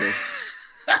yesterday.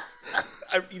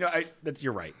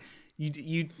 You're right. You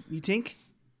tink,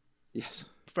 Yes.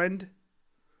 friend?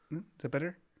 Is that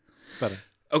better? Better.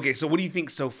 Okay, so what do you think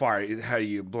so far? How are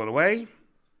you blown away?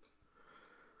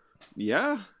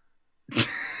 Yeah.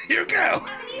 Here we go.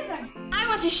 I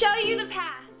want to show you the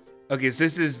past. Okay, so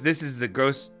this is the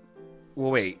ghost.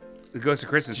 Well, wait, the ghost of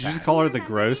Christmas Did you Past. just call her the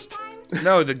Grost?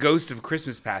 No, the ghost of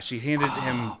Christmas Past. She handed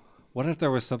him What if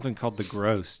there was something called the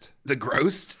Grost? the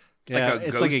grost, Yeah, like a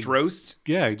it's ghost like a- roast.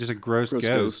 Yeah, just a gross Gross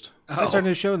ghost. ghost. That's our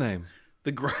new show name.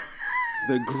 The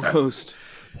The ghost.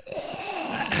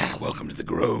 Welcome to the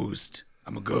groast.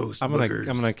 I'm a ghost. I'm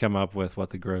gonna come up with what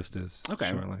the Grost is. Okay.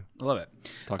 Shortly. I love it.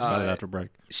 Talk about it after break.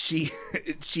 She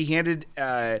handed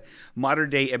modern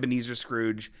day Ebenezer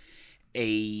Scrooge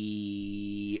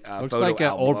a Looks photo like an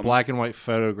album. old black and white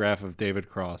photograph of David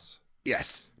Cross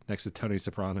Yes. next to Tony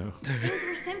Soprano. Things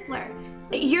were simpler.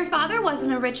 Your father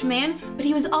wasn't a rich man, but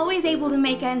he was always able to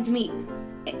make ends meet.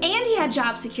 And he had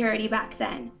job security back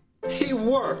then. He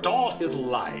worked all his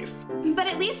life. But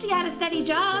at least he had a steady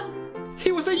job.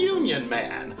 He was a union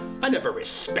man. I never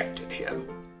respected him.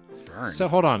 Burn. So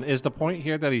hold on, is the point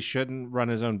here that he shouldn't run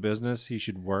his own business? He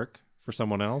should work for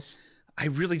someone else? I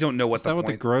really don't know what Is that what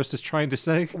the point. Grost is trying to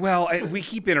say? Well, we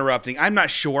keep interrupting. I'm not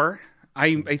sure.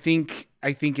 I think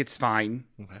it's fine.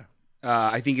 Okay.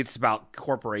 I think it's about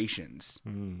corporations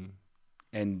and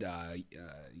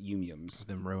unions.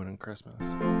 Them ruining Christmas.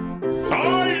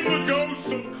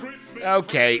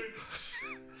 Okay.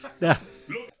 Yeah.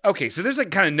 Okay. So there's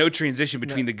like kind of no transition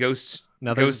between the ghosts.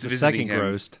 Now there's ghost the visiting second him.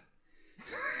 Grost.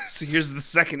 So here's the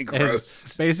second It's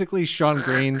gross. basically Sean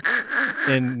Green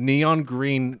in neon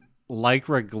green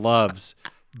lycra gloves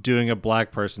doing a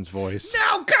black person's voice.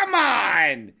 No, come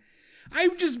on!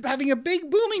 I'm just having a big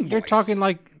booming voice. You're talking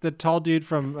like the tall dude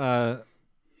from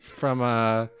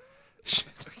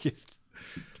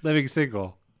Living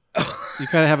Single. You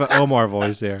kind of have an Omar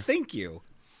voice there. Thank you.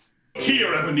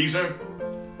 Here, Ebenezer.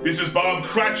 This is Bob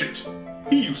Cratchit.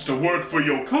 He used to work for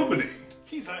your company.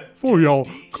 For your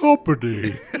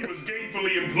company. He was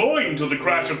gainfully employed until the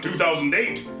crash of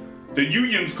 2008. The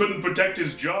unions couldn't protect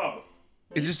his job.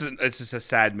 It's just a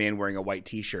sad man wearing a white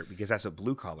T-shirt because that's what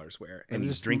blue collars wear, and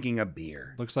he's just drinking a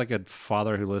beer. Looks like a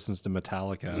father who listens to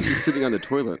Metallica. He's sitting on the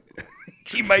toilet.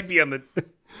 He might be on the.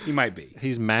 He might be.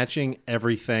 He's matching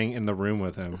everything in the room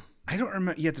with him. I don't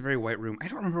remember. Yeah, it's a very white room. I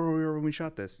don't remember where we were when we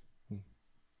shot this.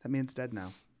 That man's dead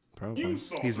now. Probably.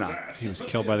 He's not. He was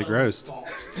killed by the ghost.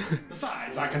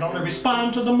 Besides, I can only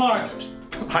respond to the market.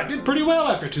 I did pretty well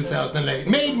after 2008.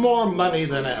 Made more money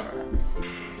than ever.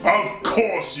 Of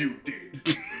course you did.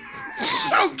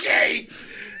 Okay.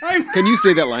 Can you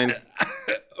say that line?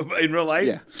 In real life?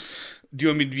 Yeah. Do you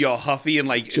want me to be all huffy and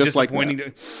like Just like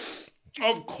disappointing?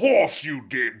 Of course you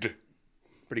did.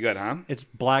 Pretty good, huh? It's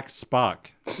Black Spock.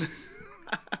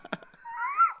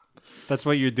 That's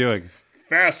what you're doing.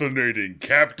 Fascinating,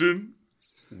 Captain.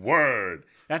 Word.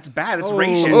 That's bad. That's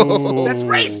racist. That's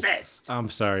racist. I'm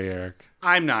sorry, Eric.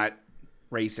 I'm not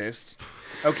racist.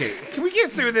 Okay, can we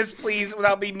get through this, please,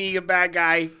 without me being a bad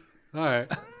guy? All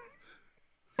right.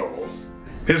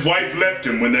 His wife left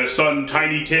him when their son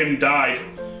Tiny Tim died.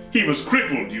 He was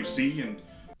crippled, you see, and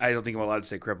I don't think I'm allowed to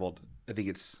say crippled. I think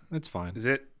it's fine. Is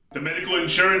it? the medical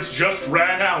insurance just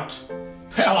ran out.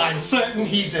 Well, I'm certain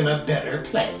he's in a better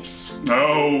place.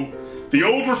 Oh, the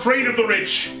old refrain of the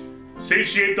rich.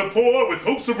 Satiate the poor with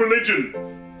hopes of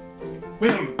religion.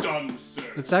 Well done, sir.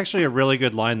 It's actually a really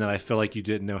good line that I feel like you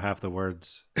didn't know half the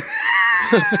words.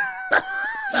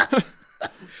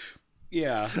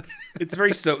 Yeah. It's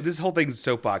very this whole thing's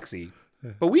soapboxy.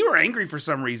 But we were angry for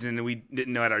some reason and we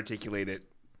didn't know how to articulate it.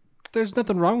 There's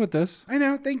nothing wrong with this, I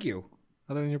know, thank you.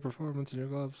 other than your performance and your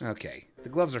gloves. Okay. The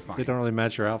gloves are fine. They don't really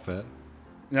match your outfit.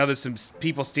 Now there's some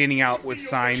people standing out with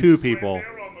signs. Two people.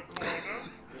 There on the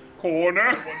corner.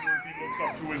 I wonder if he looks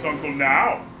up to his uncle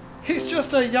now. He's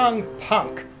just a young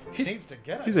punk. He needs to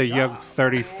get He's a young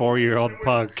 34-year-old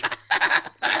punk.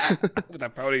 With a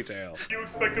ponytail. You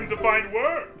expect him to find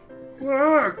work?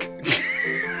 Work.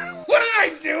 What am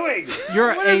I doing?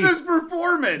 What is this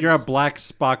performance? You're a Black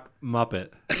Spock Muppet.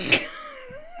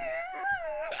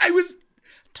 I was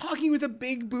talking with a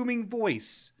big booming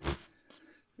voice.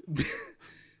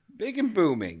 Big and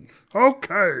booming.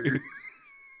 Okay.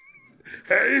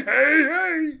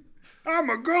 Hey. I'm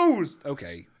a ghost.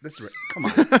 Okay, that's right. Come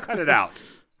on, cut it out.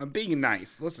 I'm being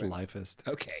nice. Listen. Lifeist.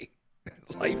 Okay.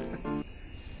 Life.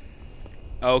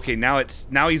 Okay, now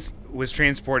he's was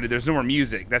transported. There's no more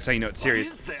music. That's how you know it's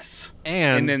serious. What is this?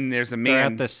 And then there's a they're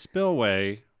man at the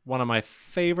spillway, one of my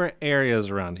favorite areas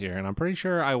around here, and I'm pretty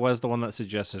sure I was the one that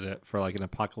suggested it for like an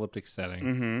apocalyptic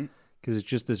setting. Because it's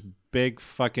just this big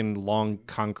fucking long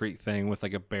concrete thing with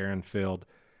like a barren field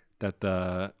that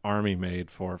the army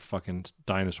made for fucking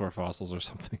dinosaur fossils or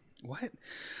something. What?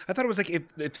 I thought it was like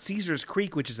if Caesar's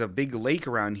Creek, which is a big lake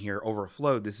around here,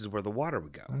 overflowed, this is where the water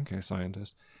would go. Okay,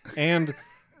 scientist. And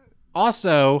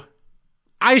also,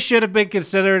 I should have been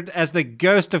considered as the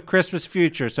ghost of Christmas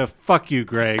future, so fuck you,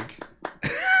 Greg.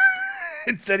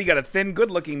 Instead, he got a thin,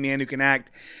 good-looking man who can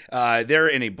act. They're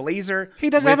in a blazer.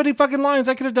 He doesn't have any fucking lines.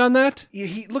 I could have done that.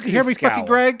 Look at You hear his me, scowl. fucking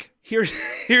Greg? Here's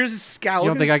his scowl. You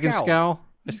don't Look think at I his can scowl?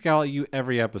 I scowl at you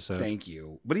every episode. Thank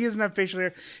you. But he doesn't have facial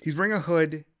hair. He's wearing a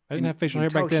hood. I didn't have facial hair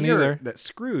tell back then here either. That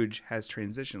Scrooge has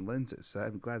transition lenses, so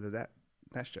I'm glad that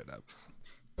showed up.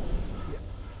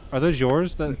 Are those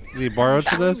yours that you borrowed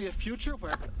for this? A future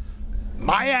where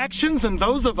my actions and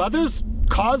those of others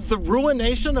cause the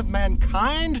ruination of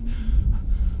mankind?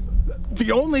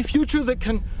 The only future that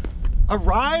can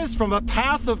arise from a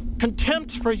path of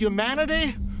contempt for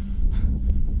humanity?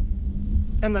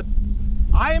 And that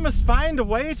I must find a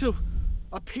way to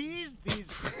appease these...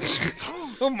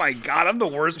 Oh my god, I'm the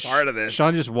worst part of this.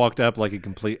 Sean just walked up like a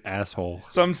complete asshole.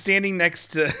 So I'm standing next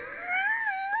to...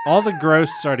 All the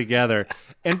ghosts are together.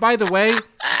 And by the way,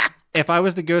 if I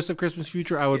was the ghost of Christmas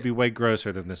future, I would be way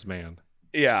grosser than this man.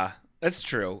 Yeah, that's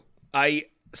true.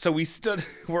 So we stood,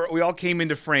 we all came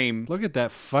into frame. Look at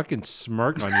that fucking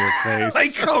smirk on your face. I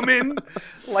come in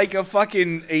like a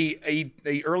fucking a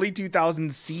early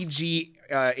 2000s CG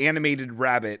animated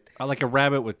rabbit. Like a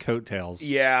rabbit with coattails.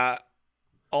 Yeah,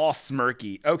 all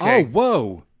smirky. Okay. Oh,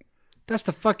 whoa. That's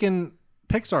the fucking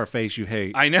Pixar face you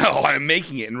hate. I know. I'm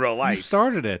making it in real life. You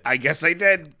started it. I guess I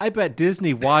did. I bet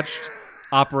Disney watched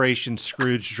Operation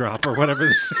Scrooge Drop or whatever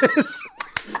this is.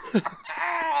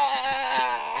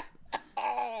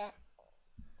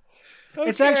 Okay.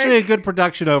 It's actually a good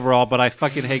production overall, but I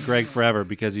fucking hate Greg forever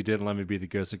because he didn't let me be the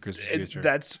ghost of Christmas future.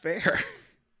 That's fair.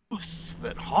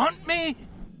 that haunt me?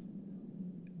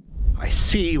 I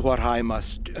see what I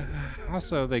must do.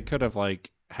 Also, they could have like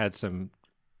had some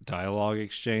dialogue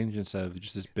exchange instead of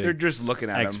just this big They're just looking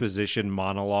at him. exposition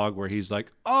monologue where he's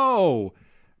like, "Oh,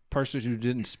 person who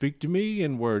didn't speak to me,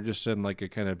 and we're just in like a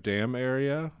kind of dam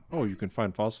area. Oh, you can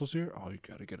find fossils here. Oh, you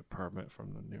got to get a permit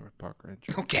from the nearest park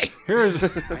ranger. Okay. Here's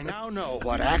I now know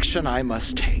what action I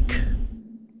must take.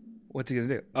 What's he gonna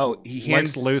do? Oh, he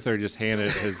hands. Lex Luthor just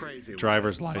handed his Crazy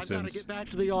driver's world. I've got license. to get back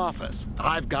to the office.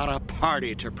 I've got a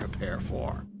party to prepare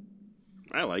for.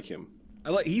 I like him.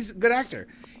 He's a good actor.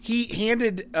 He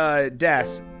handed Death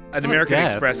an not American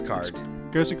Death. Express card.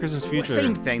 Ghost of Christmas Well, Future.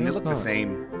 same thing. They No, look it's the not.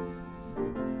 same.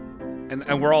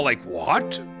 And we're all like,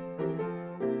 what?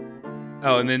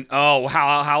 Oh, and then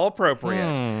how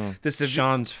appropriate. This is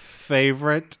Sean's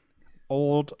favorite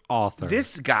old author.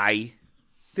 this guy,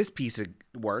 this piece of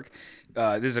work.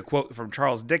 There's a quote from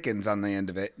Charles Dickens on the end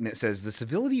of it, and it says, "The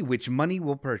civility which money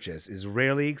will purchase is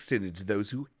rarely extended to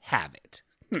those who have it."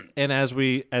 And as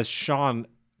Sean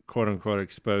quote unquote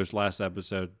exposed last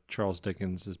episode, Charles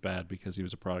Dickens is bad because he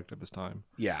was a product of his time.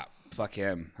 Yeah, fuck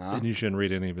him, huh? And you shouldn't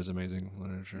read any of his amazing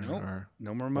literature. Nope. Or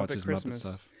No more watch Muppet his Christmas.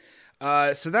 stuff.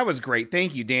 So that was great.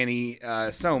 Thank you, Danny,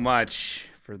 so much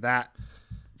for that.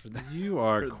 You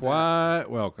are quite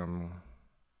welcome.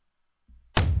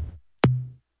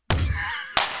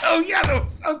 Oh yeah, that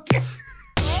was okay.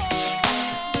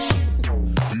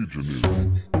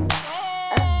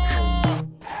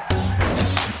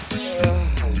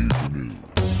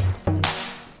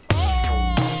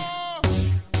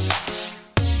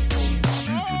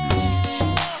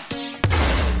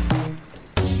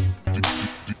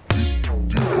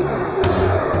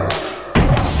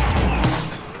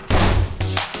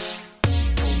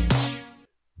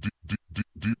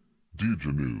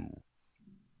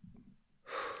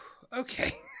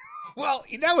 Okay. Well,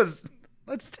 that was.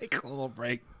 Let's take a little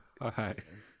break. All right.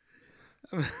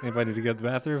 Anybody need to go to the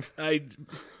bathroom?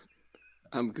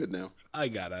 I'm good now. I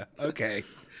gotta. Okay.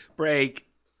 Break.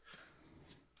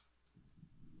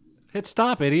 Hit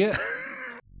stop, idiot.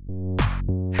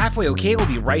 Halfway okay, we'll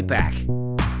be right back.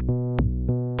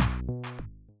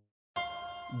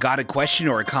 Got a question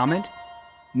or a comment?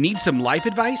 Need some life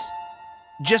advice?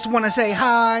 Just want to say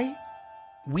hi?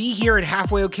 We here at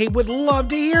Halfway Okay would love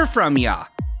to hear from ya.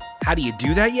 How do you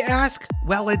do that, you ask?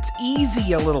 Well, it's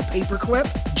easy, a little paperclip.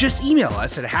 Just email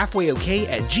us at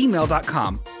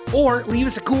halfwayok@gmail.com or leave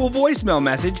us a cool voicemail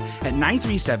message at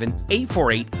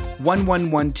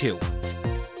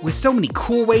 937-848-1112. With so many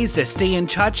cool ways to stay in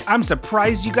touch, I'm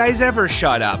surprised you guys ever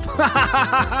shut up.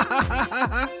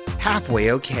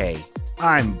 Halfway Okay.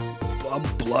 I'm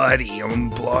bloody.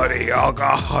 I'm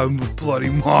a bloody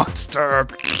monster.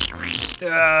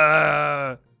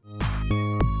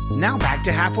 Now back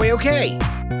to Halfway Okay.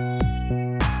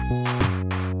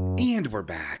 And we're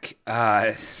back.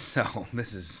 So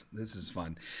this is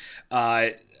fun.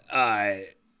 Hi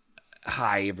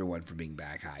everyone for being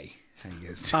back. Hi. How you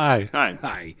guys doing? Hi.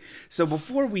 Hi. So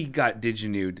before we got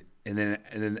Diginude, and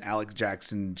then Alex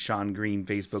Jackson, Sean Green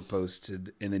Facebook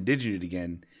posted, and then Diginude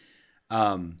again,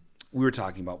 we were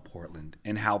talking about Portland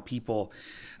and how people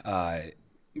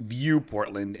view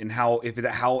Portland and how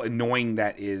annoying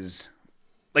that is.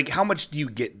 Like, how much do you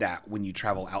get that when you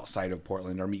travel outside of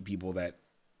Portland or meet people that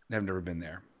have never been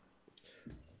there?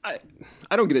 I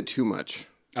don't get it too much.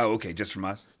 Oh, okay, just from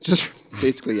us? Just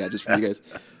basically, yeah, just from you guys.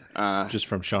 Just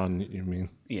from Sean, you mean?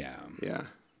 Yeah. Yeah.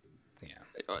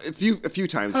 A few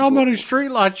times. How many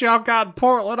streetlights y'all got in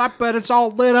Portland? I bet it's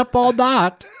all lit up all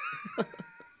night.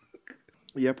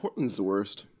 Yeah, Portland's the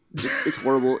worst. It's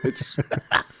horrible.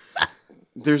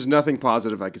 There's nothing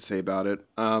positive I could say about it.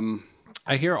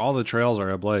 I hear all the trails are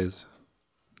ablaze.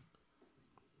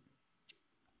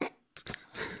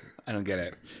 I don't get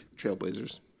it.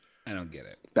 Trailblazers. I don't get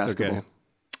it. Basketball. okay.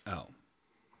 Oh.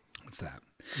 What's that?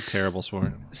 Terrible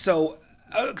sport. So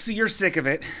you're sick of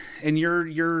it, and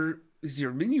you've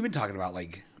been talking about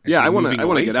like Yeah, I want moving to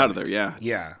away get from out of it. there. Yeah.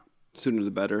 Yeah. Sooner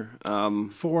the better.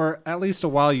 For at least a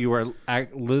while, you were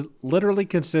literally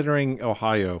considering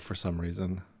Ohio for some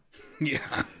reason.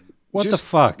 Yeah. What the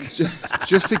fuck?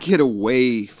 Just to get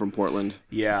away from Portland.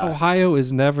 Yeah. Ohio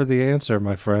is never the answer,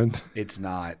 my friend. It's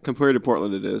not. Compared to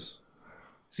Portland, it is.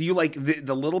 So you like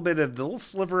the little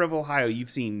sliver of Ohio you've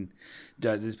seen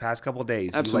this past couple of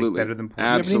days. Absolutely. You like better than Portland.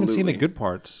 You haven't even seen the Absolutely. good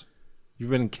parts. You've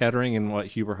been in Kettering and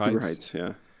Huber Heights? Huber Heights,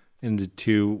 yeah. Into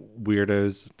two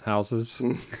weirdos' houses.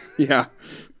 Yeah.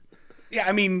 Yeah,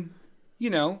 I mean,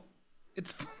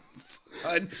 it's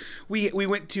fun. We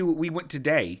went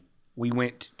today. We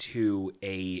went to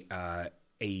a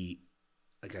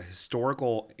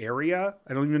historical area.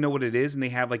 I don't even know what it is, and they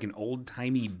have like an old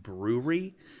timey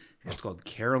brewery It's called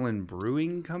Carolyn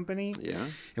Brewing Company. Yeah.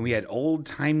 And we had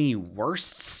old-timey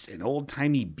wursts and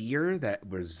old-timey beer that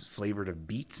was flavored of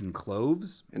beets and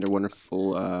cloves. And our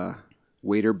wonderful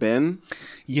waiter, Ben.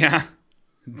 Yeah.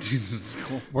 Dude, it was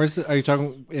cool. Where's it? Are you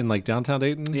talking in like downtown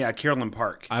Dayton? Yeah, Carolyn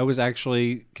Park. I was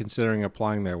actually considering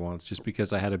applying there once just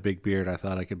because I had a big beard. I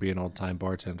thought I could be an old time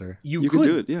bartender. You could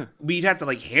do it, yeah. We'd have to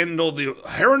like handle the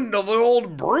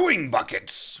old brewing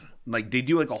buckets. Like they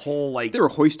do like a whole like They were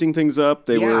hoisting things up.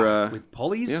 They were with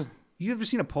pulleys. yeah. You ever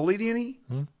seen a pulley, Danny?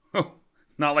 Oh,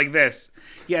 not like this.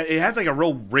 Yeah, it has like a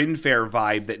real Ren Fair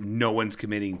vibe that no one's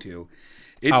committing to.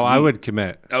 It's I neat. would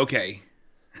commit. Okay.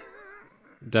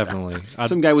 Definitely.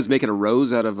 some guy was making a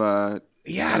rose out of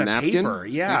Yeah, a out of napkin. paper.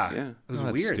 Yeah. Yeah. It was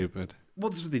That's weird. stupid.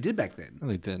 Well, that's what they did back then. No,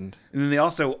 they didn't. And then they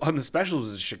also on the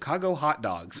specials was Chicago hot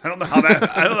dogs. I don't know how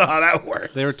that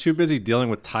works. They were too busy dealing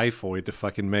with typhoid to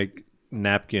fucking make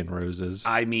napkin roses.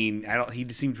 I mean, he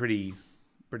just seemed pretty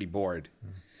bored.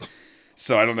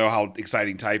 So I don't know how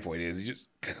exciting typhoid is. You just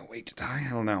gonna wait to die?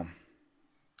 I don't know.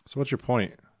 So what's your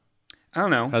point? I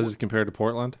don't know. How does it compare to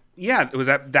Portland? Yeah, it was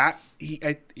that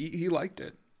he liked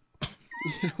it.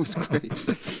 It was great.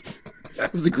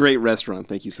 It was a great restaurant.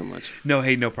 Thank you so much. No,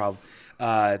 hey, no problem.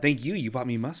 Thank you. You bought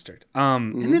me mustard.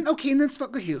 And then okay.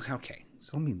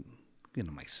 So let me get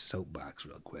into my soapbox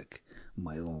real quick.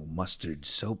 My little mustard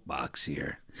soapbox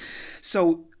here.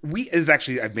 So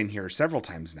I've been here several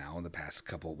times now in the past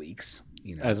couple of weeks.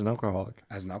 You know, As an alcoholic.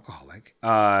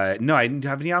 No, I didn't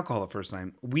have any alcohol the first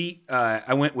time.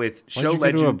 I went with Why'd Show you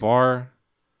Legend go to a bar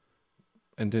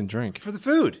and didn't drink? for the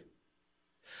food.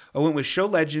 I went with Show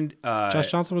Legend.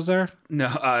 Josh Johnson was there?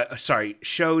 No, sorry,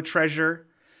 Show Treasure.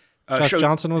 Josh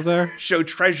Johnson was there? Show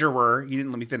Treasurer. You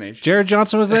didn't let me finish. Jared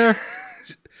Johnson was there?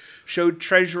 Show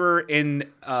Treasurer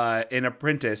in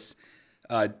Apprentice.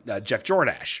 Jeff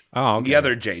Jordash. Oh, okay. The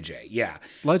other JJ. Yeah.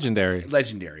 Legendary.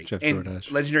 Jeff Jordash.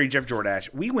 Legendary Jeff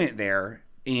Jordash. We went there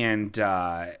and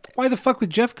Why the fuck would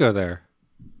Jeff go there?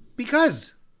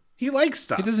 because he likes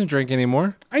stuff. He doesn't drink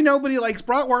anymore. I know, but he likes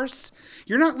bratwursts.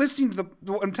 You're not listening to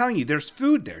what I'm telling you. There's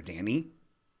food there, Danny.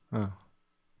 Oh.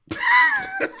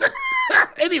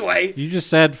 Anyway. You just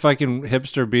said fucking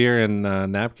hipster beer and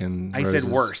napkin. I said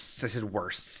roses.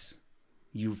 worsts.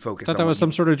 You focus I on thought that was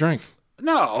some sort of drink.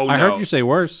 No, I heard you say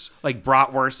worse. like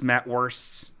bratwurst,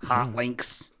 metwursts, hot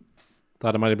links.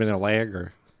 Thought it might have been a lag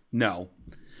or. No.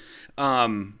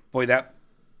 Boy, that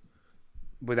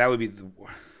would be the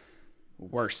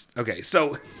worst. Okay,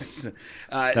 so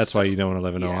That's why you don't want to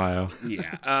live in Ohio.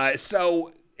 Yeah.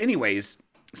 So anyways,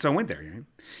 so I went there, right?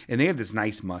 And they have this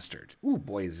nice mustard. Ooh,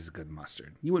 boy, is this a good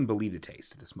mustard. You wouldn't believe the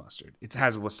taste of this mustard. It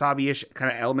has wasabi-ish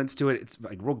kind of elements to it. It's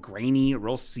like real grainy,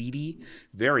 real seedy.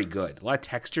 Very good. A lot of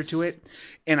texture to it.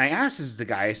 And I asked the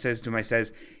guy,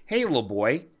 says, hey, little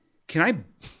boy, can I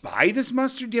buy this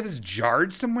mustard? Do you have this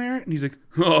jarred somewhere? And he's like,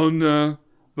 oh, no.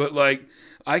 But like,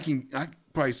 I can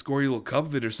probably score you a little cup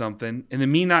of it or something. And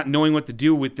then me not knowing what to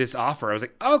do with this offer, I was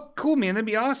like, oh, cool, man. That'd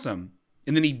be awesome.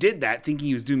 And then he did that, thinking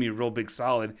he was doing me a real big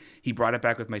solid. He brought it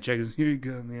back with my check. He goes, here you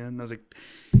go, man. And I was like,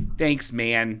 thanks,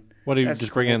 man. What do you That's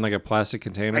just bring cool. in like a plastic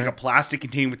container? Like a plastic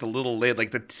container with a little lid, like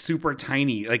the super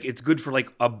tiny. Like it's good for like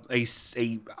a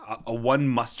one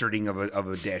mustarding of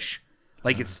a dish.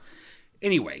 Like it's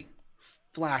anyway.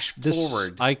 Flash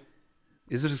forward.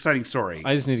 Is this an exciting story?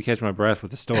 I just need to catch my breath with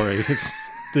the story.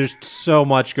 There's so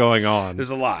much going on.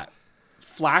 There's a lot.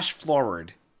 Flash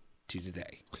forward to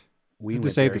today. We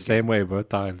to say it the same way both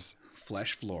times.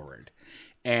 Flash forward.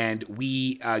 And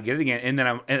we get it again. And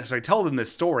then so I tell them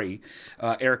this story.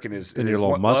 Eric and his, Then your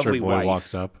little mustard boy wife,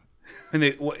 walks up. And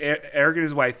Eric and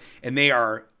his wife, and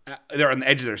they're on the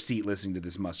edge of their seat listening to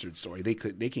this mustard story. They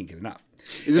can't get enough.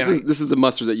 This is the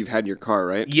mustard that you've had in your car,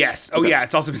 right? Yes. Oh, yeah.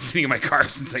 It's also been sitting in my car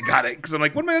since I got it. Because I'm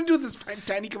like, what am I going to do with this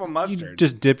tiny cup of mustard? You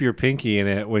just dip your pinky in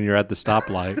it when you're at the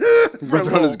stoplight. Rub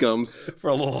it on his gums. For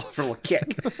a little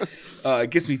kick.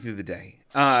 It gets me through the day.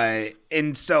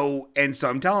 And so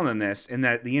I'm telling them this. And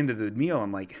at the end of the meal,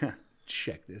 I'm like,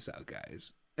 check this out,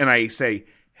 guys. And I say,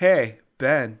 hey,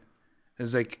 Ben. I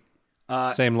was like,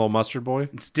 same little mustard boy?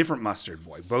 It's different mustard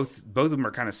boy. Both of them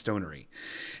are kind of stonery.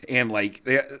 And like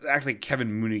they act like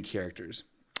Kevin Mooney characters.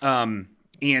 And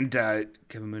Kevin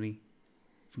Mooney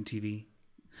from TV.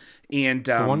 And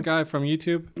the one guy from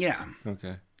YouTube? Yeah.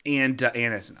 Okay. And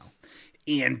SNL.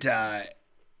 And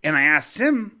I asked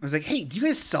him, I was like, hey, do you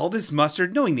guys sell this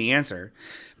mustard? Knowing the answer,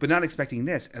 but not expecting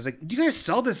this. I was like, do you guys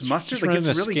sell this mustard? Like, it's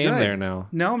really good. There now.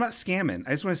 No, I'm not scamming.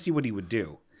 I just want to see what he would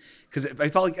do. Because I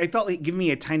felt like giving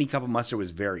me a tiny cup of mustard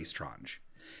was very strange.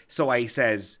 So I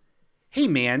says, hey,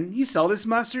 man, you sell this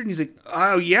mustard? And he's like,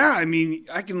 oh, yeah. I mean,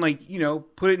 I can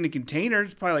put it in a container.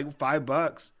 It's probably like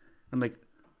 $5. I'm like,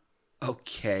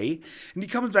 okay. And he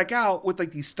comes back out with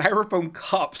like these styrofoam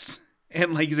cups.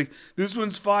 And like he's like, this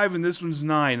one's 5 and this one's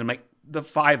 9. I'm like, the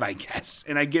 5, I guess.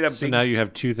 And I get a So big, now you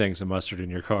have 2 things of mustard in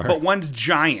your car. but one's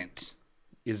giant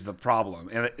is the problem.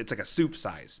 And it's like a soup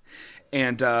size.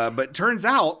 And but turns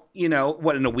out, in a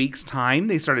week's time,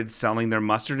 they started selling their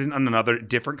mustard in another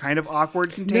different kind of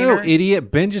awkward container. No,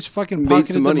 idiot. Ben just fucking Made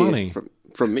pocketed some the money, money.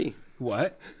 From me.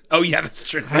 What? Oh yeah, that's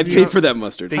true. I paid for that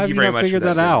mustard. Thank How have you you very not much for figured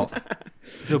that, that out?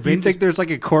 So You Ben think there's like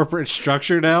a corporate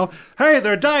structure now? Hey,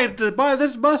 they're dying to buy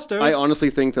this mustard. I honestly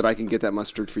think that I can get that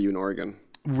mustard for you in Oregon.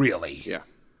 really? Yeah.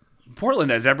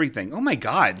 Portland has everything. Oh my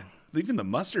god, even the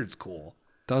mustard's cool.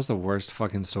 That was the worst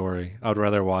fucking story. I would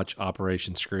rather watch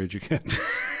Operation Scrooge again.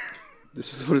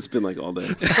 This is what it's been like all day.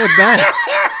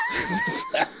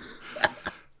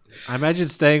 I imagine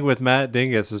staying with Matt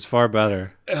Dingus is far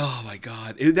better. Oh my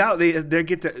god! Now they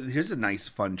get to. Here's a nice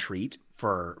fun treat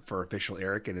for official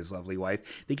Eric and his lovely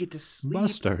wife. They get to sleep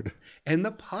Mustard. in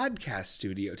the podcast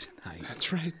studio tonight.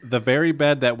 That's right. The very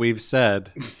bed that we've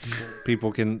said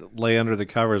people can lay under the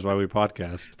covers while we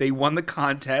podcast. They won the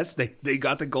contest. They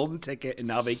got the golden ticket, and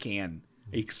now they can.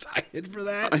 Are you excited for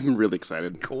that? I'm really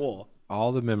excited. Cool.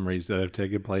 All the memories that have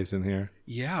taken place in here.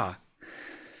 Yeah.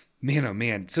 Man, oh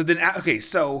man. So then, okay,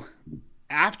 so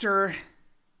after.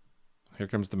 Here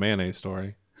comes the mayonnaise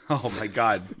story. Oh my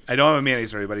god. I don't have a mayonnaise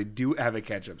story, but I do have a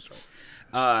ketchup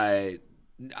story.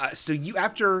 So you,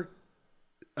 after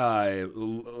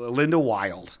Linda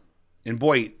Wild, and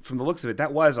boy, from the looks of it,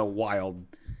 that was a wild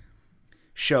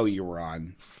show you were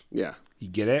on. Yeah. You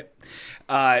get it?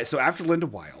 So after Linda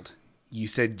Wild, you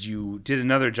said you did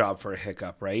another job for a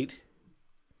hiccup, right?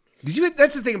 Did you?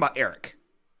 That's the thing about Eric.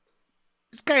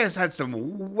 This guy has had some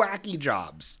wacky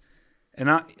jobs, and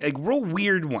like real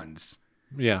weird ones.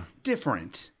 Yeah.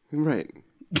 Different. Right.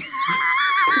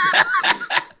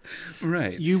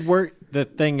 Right. You work. The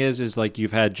thing is like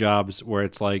you've had jobs where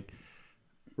it's like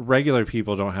regular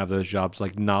people don't have those jobs.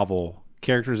 Like novel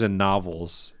characters in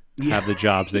novels have the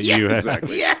jobs that you have.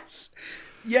 Exactly. Yes.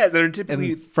 Yeah, they're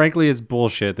typically. And frankly, it's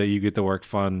bullshit that you get to work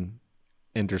fun,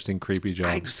 interesting, creepy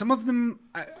jobs. Some of them,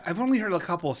 I've only heard a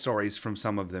couple of stories from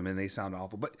some of them, and they sound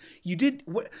awful. But you did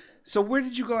what? So where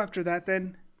did you go after that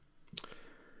then?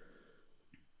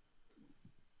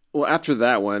 Well, after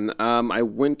that one, I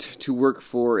went to work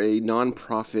for a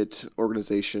nonprofit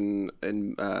organization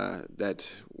and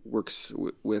that works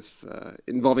with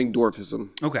involving dwarfism.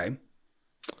 Okay,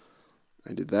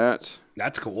 I did that.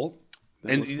 that's cool.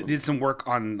 That And was you fun. did some work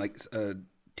on like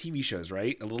TV shows,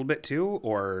 right? A little bit too,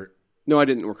 or No, I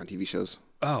didn't work on TV shows.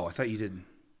 oh, I thought you did.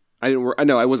 I didn't work.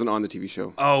 No, I wasn't on the TV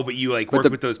show. Oh, but you like But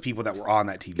worked with those people that were on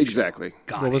that TV show. Exactly.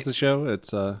 Got What it. was the show?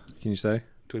 It's can you say?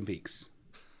 Twin Peaks.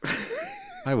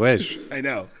 I wish. I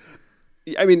know.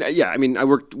 I mean, yeah. I mean, I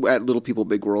worked at Little People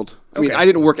Big World. I mean, Okay. I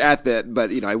didn't work at that,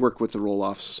 but I worked with the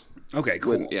roll-offs. Okay,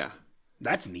 cool. Yeah.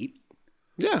 That's neat.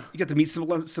 Yeah. You got to meet some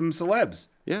celebs.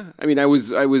 Yeah. I mean, I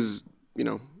was.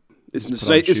 It's Just put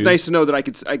on it's shoes. nice to know that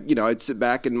I'd sit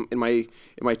back in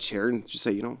my chair and just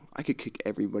say, I could kick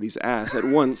everybody's ass at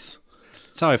once.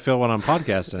 That's how I feel when I'm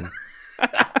podcasting.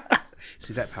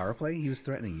 See that power play? He was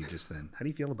threatening you just then. How do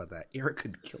you feel about that? Eric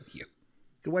could kill you.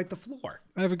 Could wipe the floor.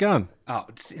 I have a gun. Oh,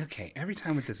 okay. Every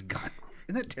time with this gun.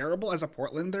 Isn't that terrible as a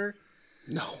Portlander?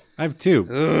 No. I have 2.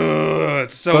 Ugh,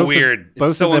 it's so Both weird. Of, both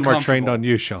it's so of them are trained uncomfortable. on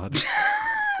you, Sean.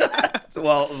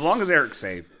 Well, as long as Eric's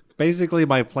safe. Basically,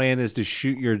 my plan is to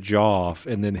shoot your jaw off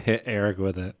and then hit Eric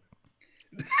with it.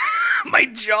 My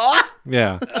jaw?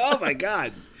 Yeah. Oh my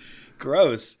god.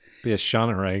 Gross. Be a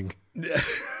Shonarang.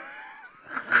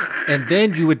 And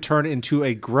then you would turn into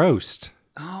a ghost.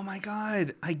 Oh my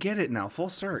god. I get it now. Full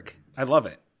circ. I love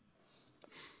it.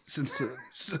 Since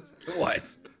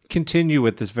what? Continue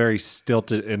with this very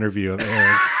stilted interview of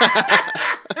Eric.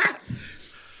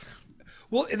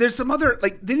 Well, there's some other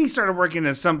then he started working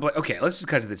as some okay, let's just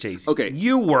cut to the chase. Okay.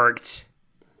 You worked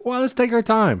Well, let's take our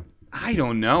time. I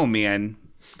don't know, man.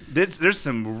 There's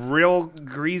some real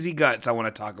greasy guts I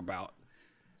want to talk about.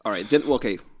 All right. Then,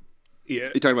 okay. Yeah.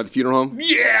 You talking about the funeral home?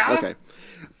 Yeah. Okay.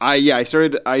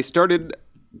 I started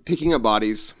picking up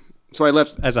bodies. So I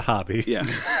left. As a hobby. Yeah.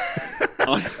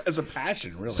 As a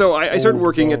passion, really. So I started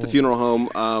working at the funeral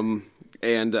home,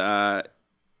 and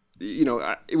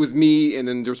it was me, and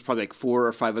then there was probably like 4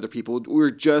 or 5 other people. We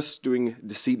were just doing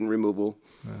decedent removal.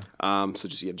 So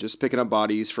just picking up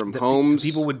bodies from homes. So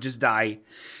people would just die,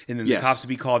 and then Yes. the cops would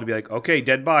be called to be like, "Okay,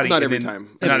 dead body." Not and every then-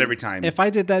 time. Not every time. If I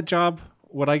did that job,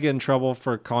 would I get in trouble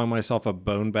for calling myself a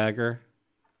bone bagger?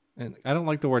 And I don't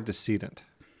like the word decedent.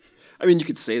 I mean, you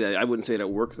could say that. I wouldn't say it at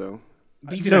work though.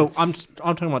 But you could No, have- I'm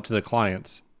talking about to the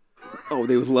clients. Oh,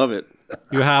 they would love it.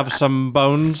 You have some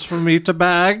bones for me to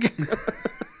bag?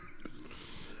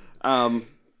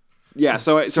 Yeah,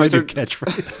 so I Your started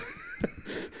catchphrase.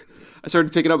 I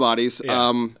started picking up bodies. Yeah.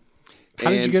 How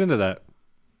did you and get into that?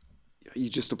 You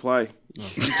just apply.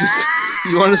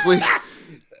 You honestly.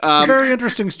 It's a very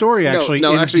interesting story, actually.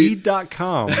 no, actually-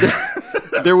 Indeed.com.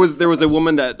 There was a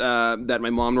woman that that my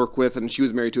mom worked with, and she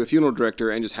was married to a funeral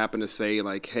director, and just happened to say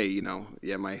like, "Hey,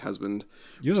 my husband."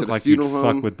 You was look at a like you'd funeral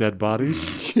home. fuck with dead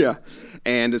bodies. Yeah,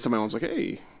 and so my mom's like,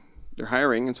 "Hey, they're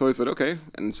hiring," and so I said, "Okay,"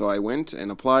 and so I went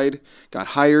and applied, got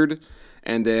hired,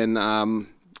 and then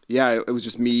it was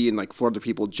just me and like 4 other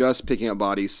people just picking up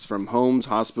bodies from homes,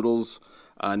 hospitals,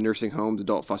 nursing homes,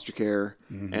 adult foster care,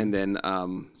 and then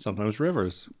Sometimes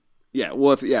rivers. yeah,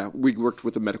 well, we worked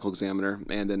with a medical examiner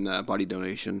and then body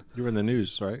donation. You were in the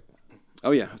news, right?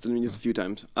 Oh yeah, I've been used a few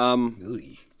times.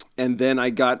 And then I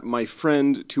got my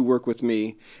friend to work with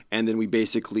me, and then we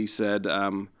basically said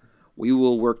we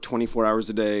will work 24 hours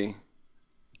a day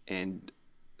and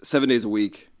 7 days a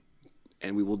week,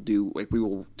 and we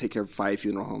will take care of 5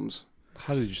 funeral homes.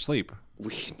 How did you sleep?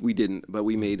 We didn't, but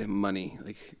we made money,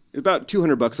 like about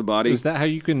 $200 a body. Is that how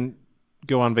you can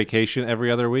go on vacation every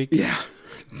other week? Yeah.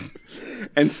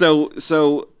 And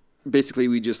so basically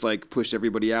we just like pushed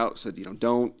everybody out, said,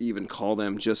 don't even call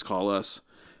them, just call us,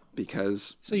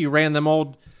 because So you ran them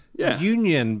old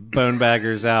union bone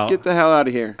baggers out. get the hell out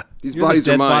of here. These You're bodies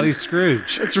the are dead mine. body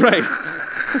Scrooge. That's right.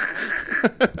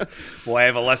 Well, I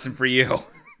have a lesson for you.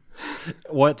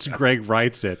 What's Greg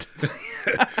writes it?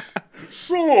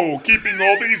 So, keeping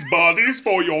all these bodies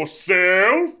for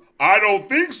yourself? I don't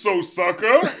think so,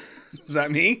 sucker. Is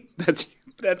that me?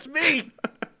 That's me.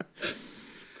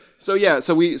 So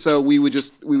we would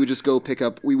just go pick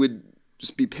up. We would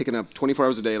just be picking up 24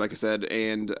 hours a day, like I said.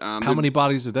 And How many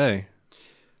bodies a day?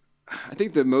 I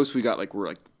think the most we got were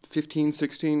like 15,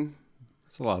 16.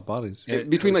 That's a lot of bodies.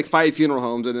 Between like 5 funeral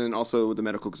homes and then also the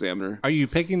medical examiner. Are you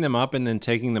picking them up and then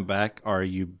taking them back, or are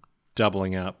you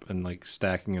doubling up and like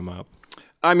stacking them up?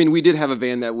 I mean, we did have a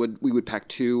van that we would pack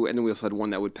 2, and then we also had one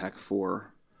that would pack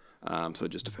 4. So it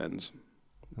just depends.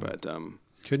 But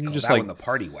Couldn't you just that like one, the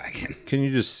party wagon. Can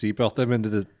you just seatbelt them into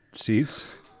the seats?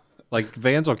 Like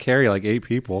vans will carry like 8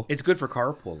 people. It's good for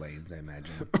carpool lanes, I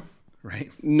imagine.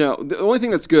 Right? no, the only thing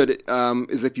that's good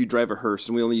is if you drive a hearse,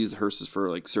 and we only use the hearses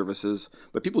for like services.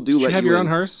 But people do Did let you have you your in.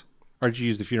 own hearse, or did you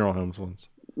use the funeral homes ones?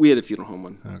 We had a funeral home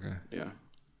one. Okay. Yeah.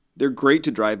 They're great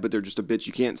to drive, but they're just a bitch.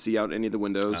 You can't see out any of the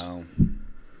windows. Oh.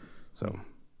 So.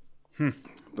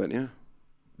 But yeah.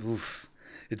 Oof.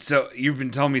 It's so you've been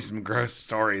telling me some gross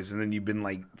stories, and then you've been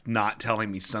like not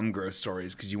telling me some gross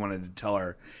stories because you wanted to tell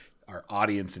our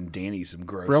audience and Danny some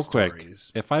gross Real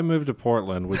stories. quick, if I moved to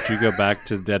Portland, would you go back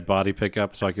to dead body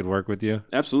pickup so I could work with you?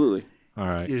 Absolutely. All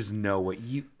right. There's no way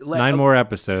you 9 more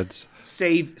episodes.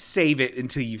 save it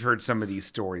until you've heard some of these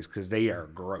stories because they are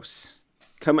gross.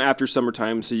 Come after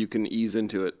summertime so you can ease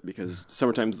into it because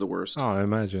summertime's the worst. Oh, I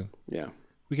imagine. Yeah.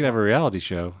 We could have a reality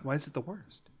show. Why is it the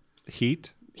worst?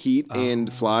 Heat? Heat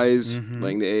and flies,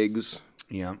 laying the eggs.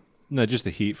 Yeah. No, just the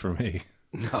heat for me.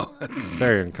 No.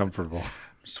 Very uncomfortable.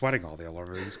 I'm sweating all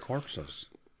over these corpses.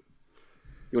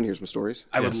 You want to hear some stories?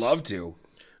 I would love to.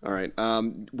 All right.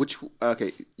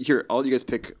 Okay. Here, all you guys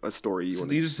pick a story. You So want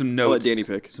these are some I'll let notes. Danny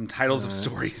pick. Some titles of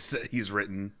stories that he's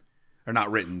written. Or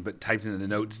not written, but typed in the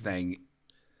notes thing.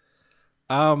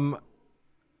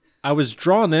 I was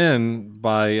drawn in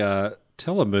by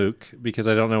Tillamook because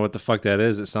I don't know what the fuck that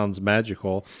is. It sounds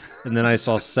magical. And then I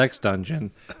saw Sex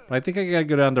Dungeon. But I think I gotta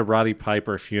go down to Roddy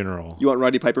Piper funeral. You want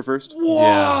Roddy Piper first?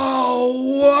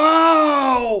 Whoa!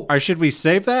 Or should we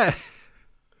save that?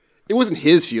 It wasn't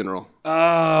his funeral.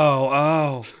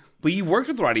 Oh. But you worked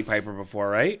with Roddy Piper before,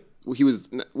 right? Well, he was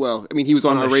on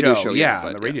our the radio show. Yeah, but,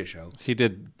 on the radio show. He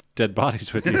did Dead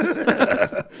Bodies with you.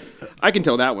 I can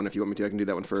tell that one if you want me to. I can do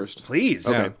that one first. Please.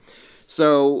 Okay.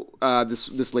 So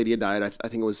this lady had died. I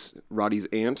think it was Roddy's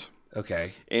aunt.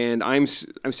 Okay. And I'm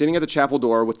standing at the chapel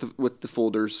door with the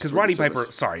folders. Because for Roddy the service.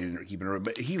 Piper, sorry, I didn't keep it,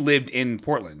 but he lived in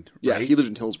Portland, Yeah, right? he lived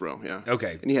in Hillsborough. Yeah.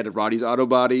 Okay. And he had a Roddy's Auto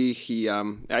Body. He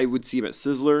I would see him at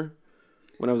Sizzler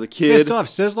when I was a You guys kid. still have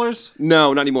Sizzlers?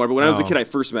 No, not anymore. But when I was a Oh. kid, I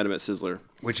first met him at Sizzler.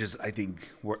 Which is, I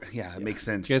think, it makes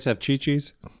sense. You guys have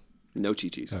Chi-Chi's? No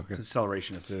Chi-Chi's. Okay.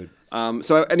 Acceleration of food.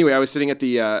 So anyway, I was sitting at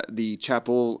the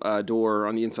chapel door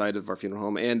on the inside of our funeral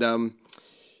home, and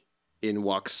in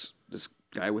walks this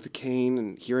guy with a cane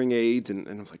and hearing aids, and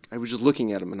I was like, I was just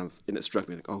looking at him, and it struck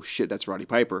me like, oh shit, that's Roddy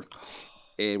Piper,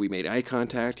 and we made eye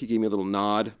contact. He gave me a little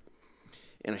nod,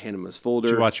 and I handed him his folder.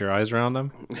 Did you watch your eyes around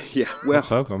him? Yeah, well,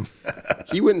 Poke him.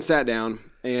 he went and sat down,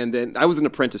 and then I was an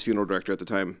apprentice funeral director at the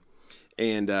time,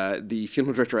 And the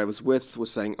funeral director I was with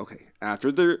was saying, okay,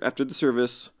 after the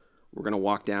service, we're going to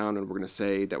walk down and we're going to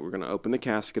say that we're going to open the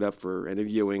casket up for end of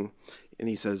viewing. And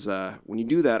he says, when you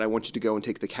do that, I want you to go and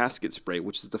take the casket spray,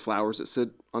 which is the flowers that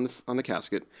sit on the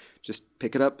casket. Just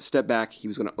pick it up, step back. He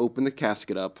was going to open the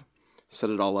casket up, set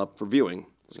it all up for viewing.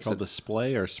 It's called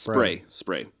display or spray?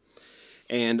 Spray.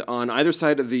 And on either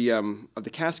side of the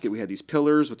casket, we had these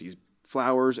pillars with these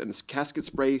flowers, and this casket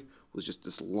spray was just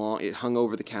this long. It hung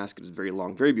over the casket. It was very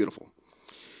long, very beautiful.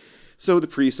 So the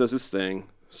priest does his thing.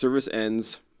 Service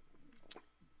ends.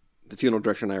 The funeral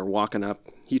director and I are walking up.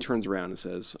 He turns around and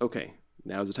says, "Okay,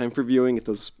 now's the time for viewing.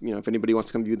 If anybody wants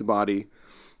to come view the body,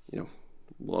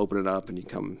 we'll open it up and you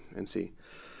come and see."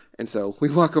 And so we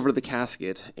walk over to the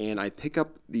casket, and I pick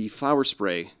up the flower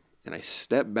spray and I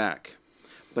step back.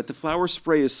 But the flower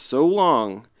spray is so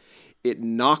long, it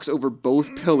knocks over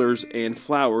both pillars and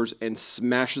flowers and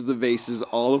smashes the vases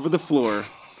all over the floor.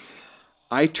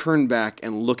 I turn back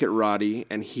and look at Roddy,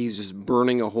 and he's just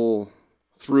burning a hole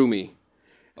through me.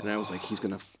 And I was like, he's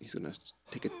gonna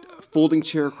take a folding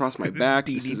chair across my back.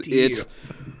 This is it.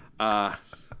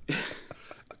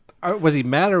 Was he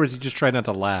mad or was he just trying not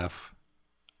to laugh?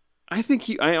 I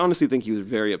honestly think he was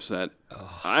very upset.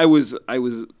 Oh.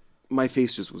 My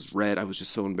face just was red. I was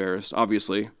just so embarrassed,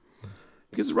 obviously,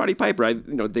 because Roddy Piper.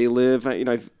 They live.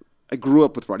 I grew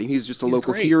up with Roddy. He's just he's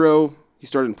local hero. He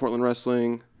started in Portland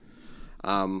wrestling.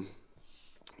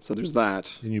 So there's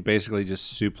that. And you basically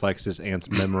just suplexed his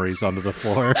aunt's memories onto the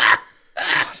floor.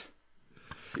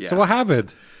 Yeah. So what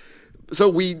happened? So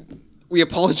we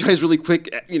apologized really quick.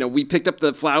 We picked up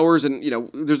the flowers, and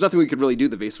there's nothing we could really do.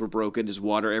 The vases were broken, just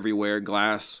water everywhere,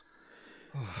 glass.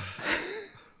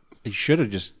 You should have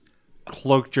just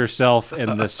cloaked yourself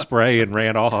in the spray and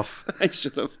ran off. I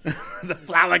should have. The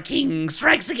Flower King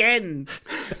strikes again.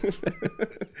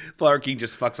 Flower King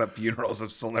just fucks up funerals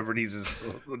of celebrities'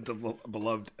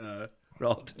 beloved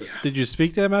relatives. Did you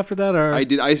speak to him after that? Or I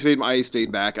did. I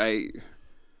stayed back. What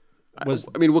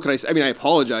can I say? I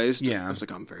apologized. Yeah. I was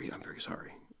like, I'm very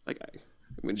sorry.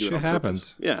 Shit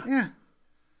happens. Yeah.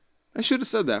 I should have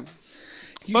said that.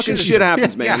 Fucking shit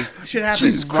happens, man. Yeah, shit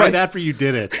happens. Right after you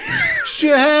did it.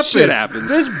 Shit happens. Shit happens.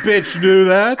 This bitch knew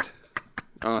that.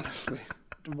 Honestly.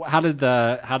 How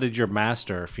did your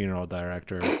master funeral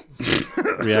director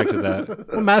react to that?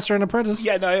 Well, master and apprentice.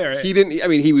 Yeah, no, you're right. He didn't.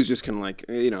 He was just kind of like,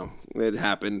 it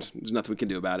happened. There's nothing we can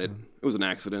do about it. It was an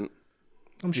accident.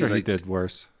 I'm sure he did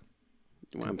worse.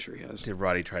 Well, I'm sure he has. Did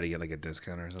Roddy try to get a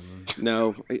discount or something?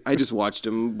 No, I just watched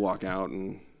him walk out,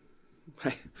 and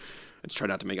I just tried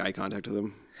not to make eye contact with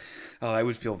him. Oh, I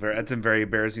would feel that's a very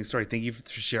embarrassing story. Thank you for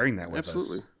sharing that with us.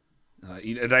 Absolutely.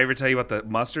 Did I ever tell you about the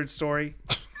mustard story?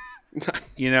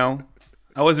 I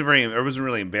wasn't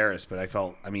really embarrassed, but I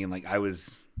felt, I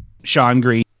was Sean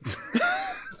Green.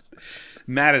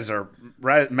 Matt is a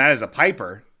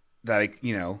piper that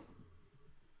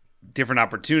different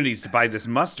opportunities to buy this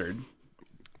mustard.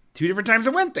 2 different times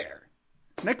I went there.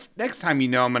 Next time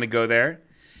I'm going to go there,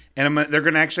 and they're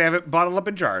going to actually have it bottled up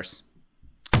in jars.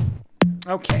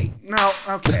 Okay. No.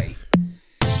 Okay.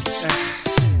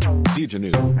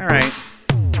 Dijanu. All right.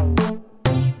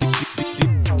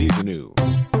 Dijanu.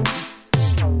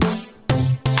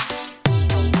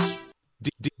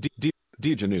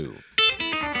 Dijanu.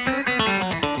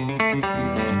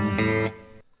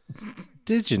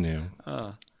 Did you know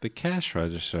the cash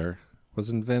register was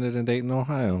invented in Dayton,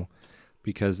 Ohio,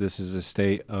 because this is a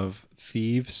state of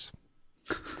thieves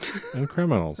and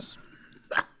criminals.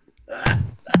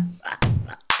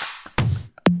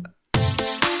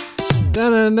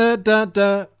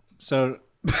 Da-da-da-da-da. So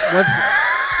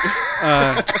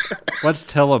what's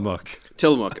Tillamook?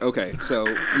 Tillamook. Okay, so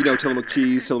Tillamook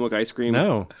cheese, Tillamook ice cream.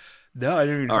 No, I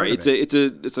didn't even. All right, this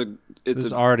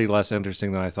is already less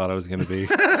interesting than I thought it was going to be.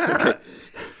 Okay.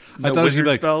 I thought it was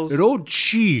like an old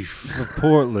chief of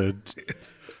Portland.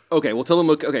 Okay, well,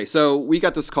 Tillamook. Okay, so we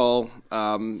got this call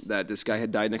that this guy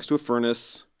had died next to a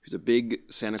furnace. He's a big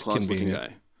Santa Claus looking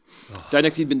guy. Died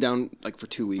next. He'd been down for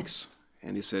 2 weeks,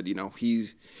 and they said,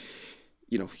 he's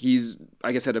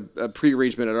I guess had a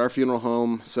pre-arrangement at our funeral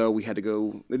home, so we had to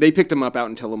go. They picked him up out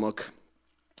in Tillamook,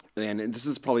 and this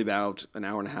is probably about an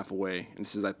hour and a half away, and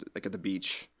this is at the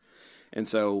beach, and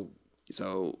so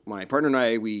my partner and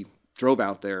I, we drove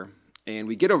out there, and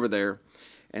we get over there,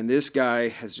 and this guy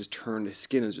has just his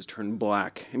skin has just turned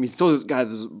black. He's still this guy has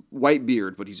this white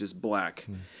beard, but he's just black.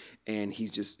 And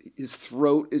his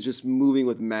throat is just moving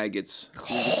with maggots.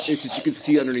 It's just you can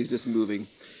see underneath just moving.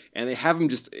 And they have him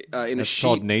just in a sheet. It's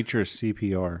called nature's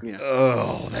CPR. Yeah.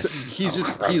 Oh, that's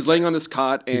he's laying on this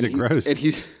cot, and gross. And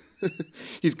he's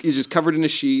he's just covered in a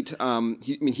sheet.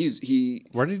 He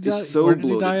Where did he die? so Where did he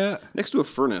bloated. die at? Next to a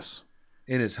furnace.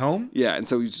 In his home? Yeah, and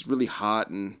so he's just really hot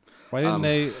and. Why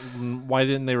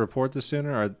didn't they report this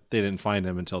sooner, or they didn't find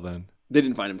him until then? They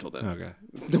didn't find him till then. Okay.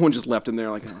 No one just left him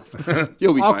there like, oh,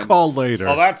 you'll be I'll fine. call later.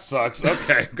 Oh, that sucks.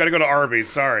 Okay. Got to go to Arby's.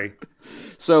 Sorry.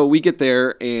 So we get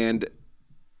there, and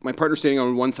my partner's standing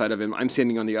on one side of him. I'm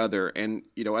standing on the other. And,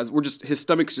 as his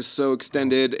stomach's just so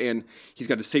extended, and he's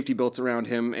got his safety belts around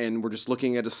him, and we're just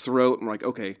looking at his throat, and we're like,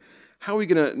 okay, how are we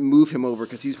going to move him over?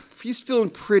 Because he's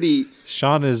feeling pretty...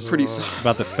 Sean is pretty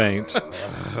about to faint.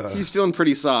 He's feeling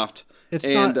pretty soft. It's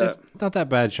not that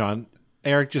bad, Sean.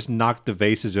 Eric just knocked the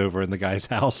vases over in the guy's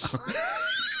house.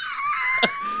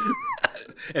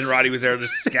 And Roddy was there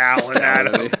just scowling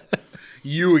at him.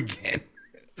 You again.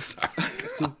 Sorry.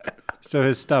 So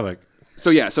his stomach.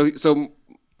 So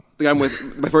the guy I'm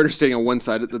with, my partner's standing on one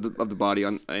side of the body,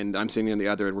 and I'm standing on the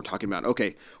other, and we're talking about,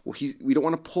 okay, well, we don't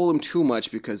want to pull him too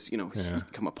much because, he'd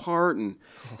come apart, and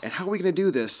how are we going to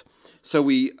do this? So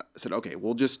we said, okay,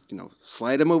 we'll just,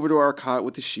 slide him over to our cot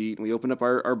with the sheet, and we opened up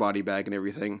our body bag and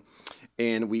everything,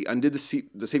 and we undid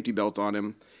the safety belts on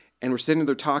him, and we're standing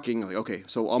there talking, like, okay,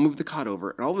 so I'll move the cot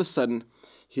over, and all of a sudden,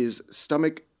 his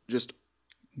stomach just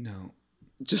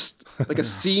like a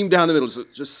seam down the middle,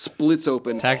 just splits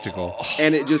open. Tactical.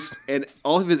 And and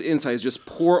all of his insides just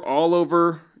pour all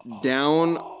over,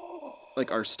 down,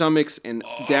 like our stomachs, and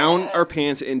down our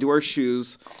pants, into our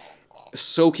shoes.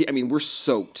 Soaking, we're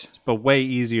soaked. But way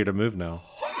easier to move now.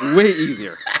 Way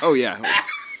easier. Oh, yeah.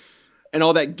 And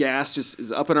all that gas just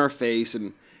is up in our face,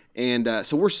 and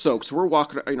so we're soaked. So we're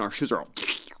walking, our shoes are all...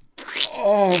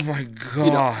 Oh, my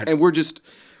God. And we're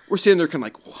sitting there kind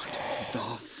of like, what the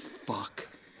fuck?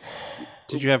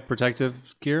 Did you have protective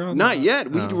gear on? Not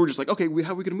yet. We were just like, okay,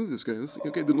 how are we going to move this guy?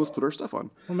 Okay, then let's put our stuff on.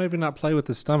 Well, maybe not play with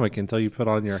the stomach until you put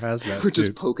on your hazmat We're suit.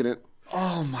 just poking it.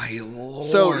 Oh, my Lord.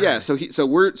 So, yeah, so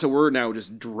we're now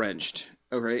just drenched,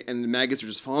 okay? And the maggots are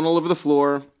just falling all over the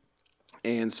floor.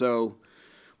 And so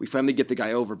we finally get the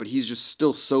guy over, but he's just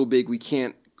still so big we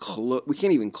can't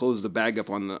even close the bag up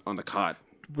on the cot.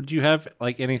 Would you have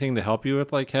anything to help you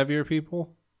with heavier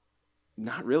people?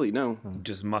 Not really, no.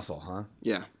 Just muscle, huh?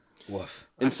 Yeah. Woof.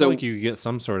 And I feel like you could get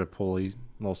some sort of pulley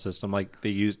little system, like they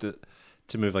used it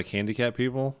to move handicapped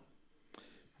people,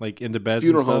 into beds.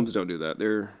 Funeral and stuff. homes don't do that.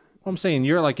 They're. I'm saying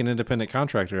you're an independent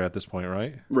contractor at this point,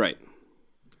 right? Right.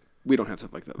 We don't have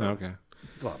stuff like that, though. Okay.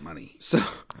 It's a lot of money. So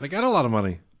they got a lot of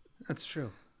money. That's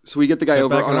true. So we get the guy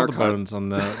over back on our the cot. bones on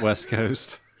the West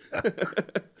Coast.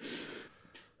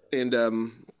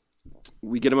 And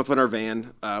we get him up in our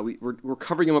van. We're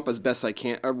covering him up as best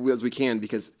as we can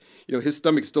because his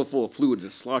stomach's still full of fluid,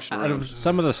 just sloshing around. Out of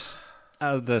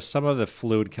some of the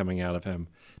fluid coming out of him,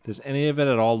 does any of it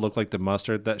at all look like the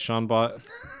mustard that Sean bought?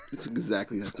 It's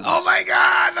exactly that. Oh my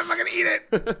God! I'm not gonna eat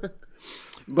it.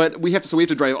 But we have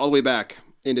to drive all the way back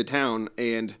into town,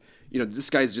 and this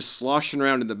guy's just sloshing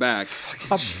around in the back,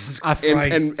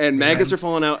 and maggots are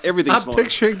falling out. Everything's falling. I'm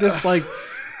picturing this like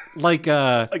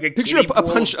a picture an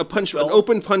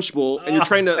open punch bowl, and you're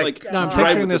trying to I'm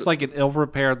picturing this like an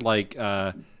ill-prepared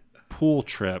pool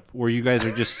trip where you guys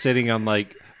are just sitting on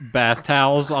bath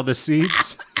towels on the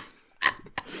seats.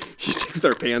 You take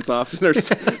our pants off,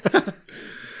 because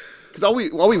all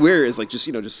we wear is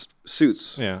just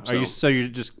suits. Yeah. So you're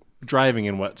just driving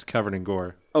in what's covered in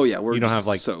gore? Oh yeah, you don't have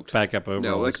soaked. backup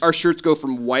overalls. No, our shirts go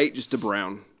from white just to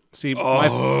brown. See,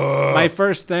 my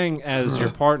first thing as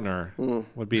your partner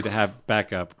would be to have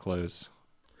backup clothes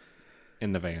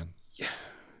in the van. Yeah,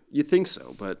 you think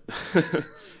so, but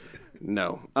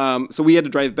no. So we had to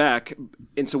drive back,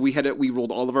 and so we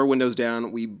rolled all of our windows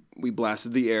down. We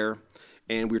blasted the air,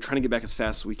 and we were trying to get back as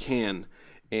fast as we can.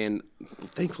 And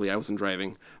thankfully, I wasn't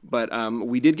driving, but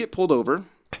we did get pulled over.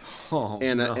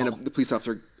 And the police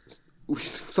officer. We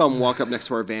saw him walk up next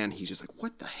to our van. He's just like,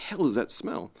 what the hell is that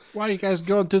smell? Why are you guys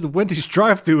going through the Wendy's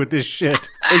drive-thru with this shit?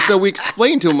 And so we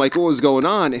explained to him what was going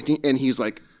on. And he's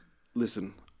like,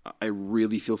 listen, I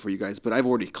really feel for you guys, but I've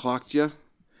already clocked you.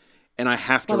 And I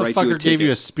have to write you a ticket. Motherfucker gave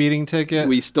you a speeding ticket?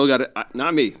 We still got it.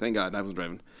 Not me. Thank God. I was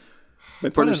driving. My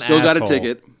partner still got a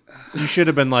ticket. You should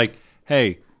have been like,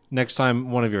 hey, next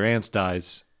time one of your aunts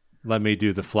dies, let me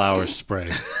do the flower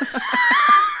spray.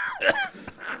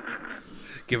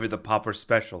 Give her the popper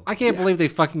special. I can't believe they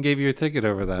fucking gave you a ticket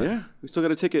over that. Yeah, we still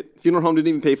got a ticket. Funeral home didn't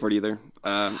even pay for it either.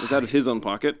 It was out of his own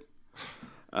pocket.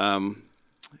 But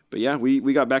yeah,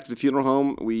 we got back to the funeral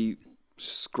home. We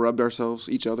scrubbed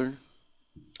each other.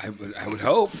 I would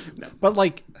hope. No.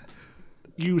 But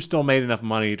you still made enough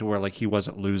money to where he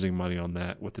wasn't losing money on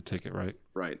that with the ticket, right?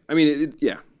 Right. I mean,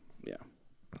 yeah.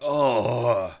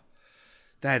 Oh,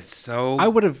 that's so. I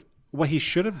would have what he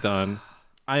should have done,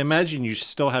 I imagine you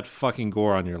still had fucking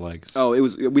gore on your legs. Oh,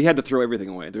 we had to throw everything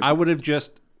away. I would have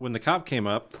just, when the cop came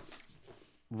up,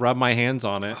 rubbed my hands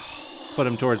on it, put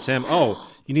them towards him. Oh,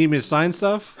 you need me to sign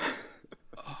stuff?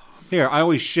 Here, I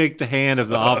always shake the hand of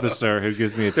the officer who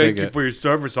gives me a ticket. Thank you for your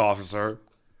service, officer.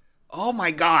 Oh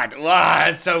my God.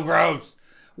 That's so gross.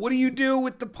 What do you do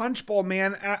with the punch bowl,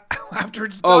 man, after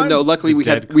it's done? Oh no! Luckily, we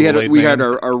had Kool-Aid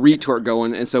our retort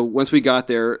going, and so once we got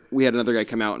there, we had another guy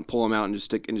come out and pull him out and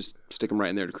just stick him right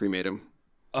in there to cremate him.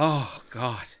 Oh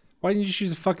God! Why didn't you just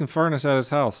use a fucking furnace at his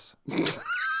house?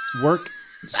 Work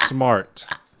smart.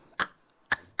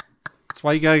 That's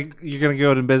why you're gonna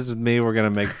go into business with me. We're gonna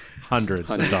make hundreds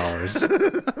of dollars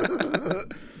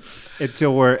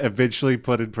until we're eventually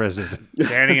put in prison.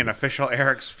 Banning an official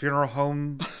Eric's funeral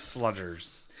home sludgers.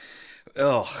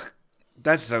 Ugh,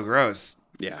 that's so gross.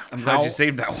 Yeah, I'm glad you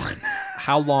saved that one.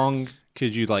 How long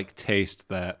could you taste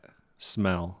that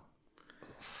smell?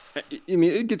 I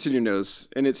mean, it gets in your nose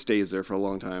and it stays there for a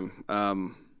long time.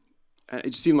 It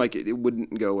just seemed like it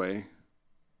wouldn't go away.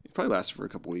 It probably lasted for a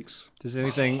couple weeks. Does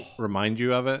anything remind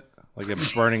you of it? Like a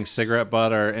burning cigarette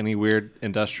butt or any weird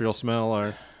industrial smell?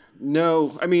 Or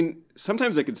no, I mean,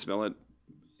 sometimes I can smell it.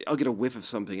 I'll get a whiff of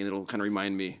something and it'll kind of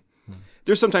remind me.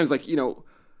 There's sometimes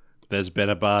there's been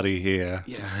a body here.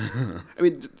 Yeah. I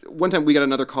mean, one time we got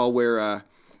another call where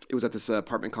it was at this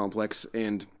apartment complex,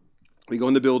 and we go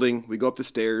in the building, we go up the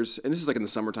stairs, and this is in the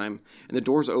summertime, and the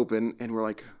doors open, and we're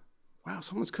like, wow,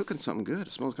 someone's cooking something good.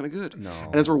 It smells kind of good. No.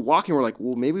 And as we're walking, we're like,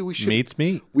 well, maybe we should. Meat's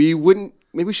meat. Maybe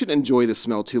we shouldn't enjoy the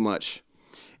smell too much.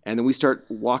 And then we start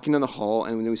walking down the hall,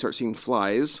 and then we start seeing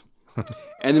flies.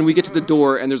 And then we get to the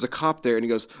door, and there's a cop there, and he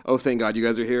goes, oh, thank God you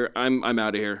guys are here. I'm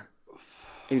out of here.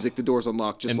 And he's like, the door's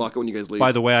unlocked. Just lock it when you guys leave.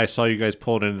 By the way, I saw you guys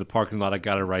pulled into the parking lot. I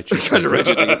got to write you.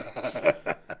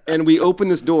 And we open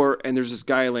this door, and there's this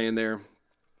guy laying there.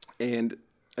 And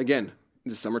again,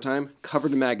 it's summertime,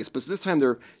 covered in maggots. But this time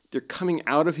they're coming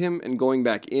out of him and going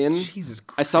back in. Jesus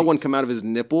Christ. I saw one come out of his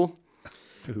nipple.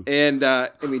 Ooh. And I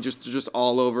mean, just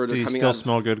all over. Did he still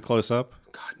smell good close up?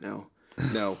 God,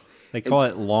 no. They call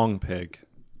it long pig.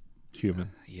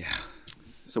 Human. Yeah.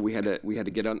 So we had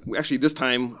to get on. Actually, this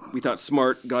time we thought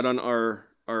smart. Got on our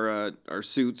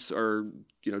suits, our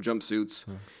jumpsuits,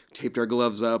 taped our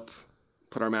gloves up,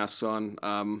 put our masks on.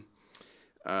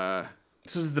 So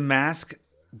does the mask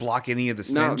block any of the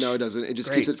stench? No, it doesn't. It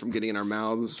just keeps it from getting in our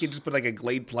mouths. You just put a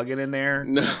Glade plug-in in there.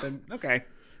 No. Nothing? Okay.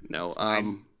 No.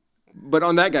 But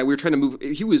on that guy, we were trying to move.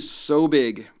 He was so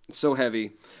big, so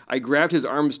heavy. I grabbed his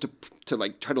arms to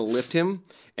try to lift him,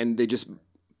 and they just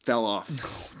fell off.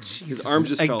 Oh, his arms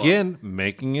just fell off. Again,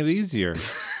 making it easier.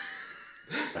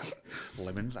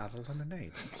 Lemons out of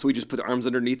lemonade. So we just put the arms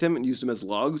underneath him and used them as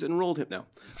logs and rolled him. No.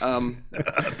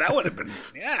 That would have been,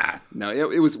 yeah. No,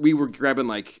 it was, we were grabbing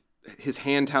his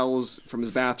hand towels from his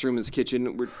bathroom, his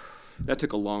kitchen. That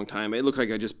took a long time. It looked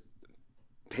like I just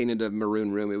painted a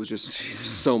maroon room. It was just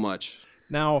so much.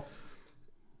 Now,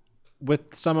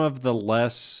 with some of the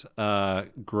less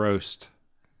grossed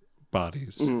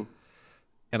bodies,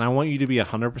 and I want you to be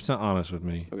 100% honest with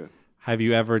me. Okay. Have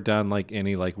you ever done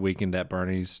any Weekend at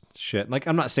Bernie's shit?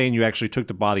 I'm not saying you actually took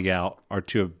the body out or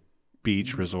to a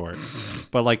beach resort,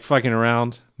 but fucking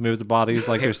around, move the bodies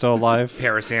like they're still alive,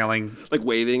 parasailing,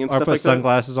 waving and or stuff put like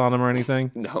sunglasses on them or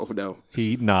anything. No.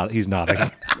 He's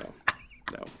nodding.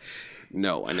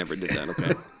 No, I never did that.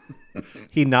 Okay.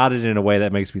 He nodded in a way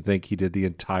that makes me think he did the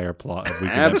entire plot of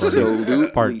Weekend at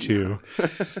Bernie's Part 2.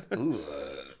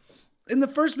 In the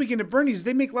first Weekend at Bernie's,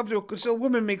 they make love to a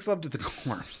woman makes love to the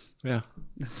corpse. Yeah.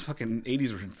 That's fucking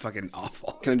 80s were fucking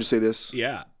awful. Can I just say this?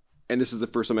 Yeah. And this is the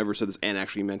first time I ever said this and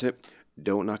actually meant it.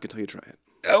 Don't knock it till you try it.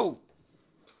 Oh.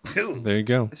 There you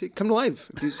go. I say, come to life.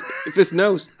 If this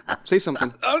knows, say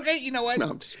something. Okay, you know what?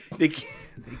 No. They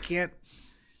can't.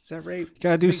 Is that right? You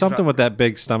gotta do something with that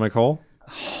big stomach hole.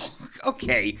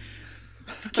 Okay.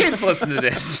 Kids listen to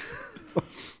this.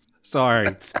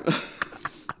 Sorry.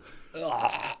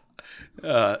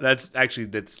 That's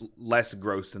less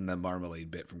gross than the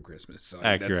marmalade bit from Christmas. So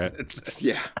accurate.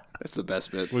 That's the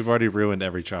best bit. We've already ruined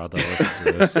every child that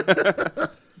listens to this.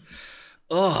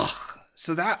 Ugh.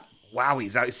 So that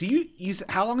wowie. So you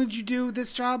how long did you do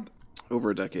this job?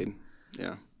 Over a decade.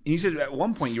 Yeah. And you said at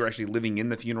one point you were actually living in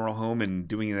the funeral home and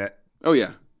doing that. Oh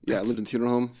yeah. Yeah, I lived in the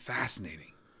funeral home.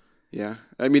 Fascinating. Yeah.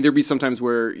 I mean, there'd be some times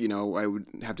where, I would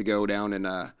have to go down and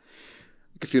a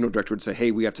funeral director would say, "Hey,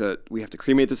 we have to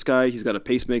cremate this guy. He's got a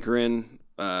pacemaker in.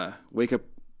 Wake up,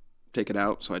 take it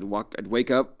out." So I'd wake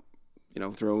up,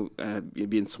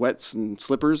 be in sweats and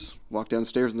slippers, walk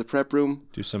downstairs in the prep room,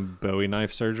 do some Bowie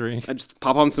knife surgery. I'd just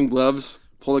pop on some gloves,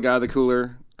 pull the guy out of the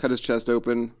cooler, cut his chest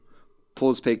open, pull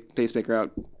his pacemaker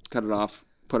out, cut it off,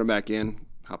 put him back in,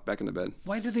 hop back into bed.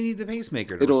 Why do they need the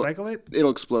pacemaker to recycle it?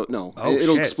 It'll explode. No, Oh,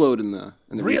 it'll shit. explode in the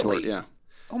Really? retort. Yeah.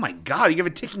 Oh my God! You have a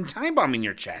ticking time bomb in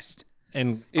your chest.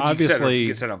 And If you obviously,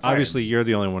 get set on fire. obviously, you're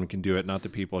the only one who can do it, not the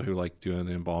people who like doing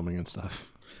the embalming and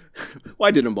stuff. Well,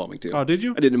 I did embalming too. Oh, did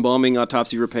you? I did embalming,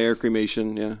 autopsy, repair,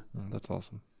 cremation. Yeah. Oh, that's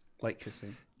awesome. Like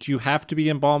kissing. Do you have to be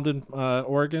embalmed in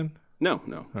Oregon? No.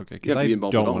 Okay, You because have to I be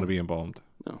embalmed don't at all. want to be embalmed.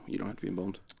 No, you don't have to be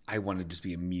embalmed. I want to just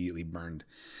be immediately burned.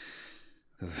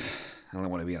 I don't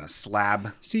want to be on a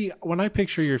slab. See, when I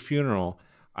picture your funeral,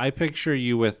 I picture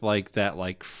you with like that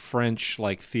like French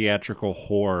like theatrical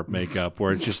whore makeup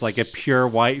where it's just like a pure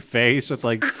white face with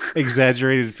like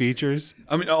exaggerated features.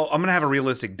 I mean, I'm gonna have a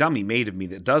realistic dummy made of me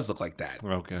that does look like that.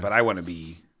 Okay. But I want to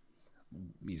be,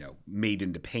 made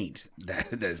into paint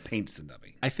that paints the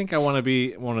dummy. I think I want to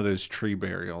be one of those tree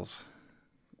burials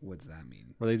What's that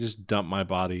mean? where they just dump my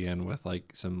body in with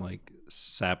like some like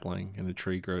sapling and a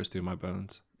tree grows through my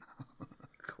bones.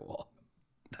 Cool.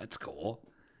 That's cool.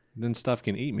 Then stuff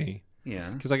can eat me.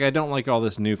 Yeah. Because like I don't like all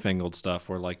this newfangled stuff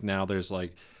where like now there's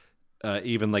like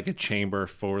even like a chamber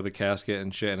for the casket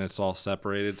and shit and it's all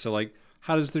separated. So like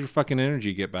how does their fucking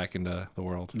energy get back into the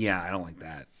world? Yeah, I don't like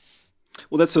that.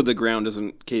 Well, that's so the ground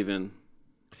doesn't cave in.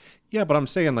 Yeah, but I'm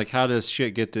saying like how does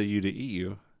shit get to you to eat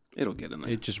you? It'll get in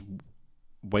there. It just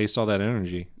wastes all that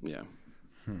energy. Yeah.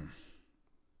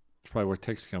 It's probably where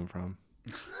ticks come from.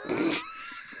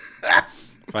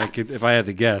 If I had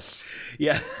to guess.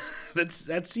 Yeah,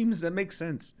 that makes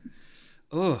sense.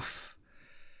 Oof.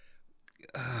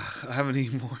 I have any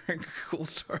more cool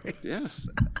stories? Yeah.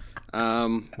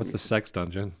 What's the sex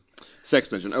dungeon? Sex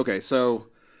dungeon. Okay, so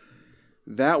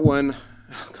that one.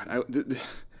 Oh God,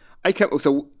 I kept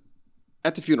so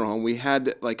at the funeral home we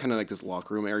had like kind of like this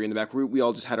locker room area in the back where we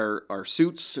all just had our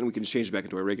suits and we can change back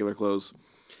into our regular clothes.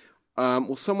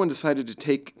 Well, someone decided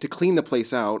to clean the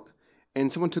place out. And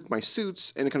someone took my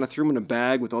suits and kind of threw them in a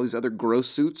bag with all these other gross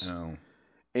suits. Oh.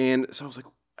 And so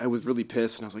I was really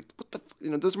pissed. And I was like, what the,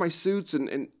 those are my suits.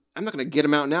 And I'm not going to get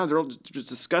them out now. They're all just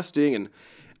disgusting.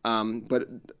 And, but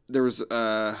there was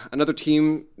another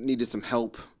team needed some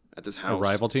help at this house. A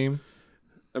rival team?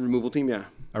 A removal team, yeah.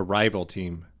 A rival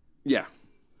team. Yeah.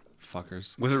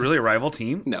 Fuckers. Was it really a rival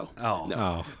team? No.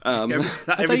 Oh. Oh.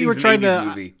 I thought you were trying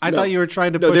to. I thought you were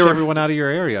trying to push everyone out of your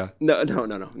area. No.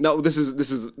 No, this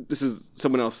is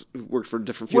someone else who worked for a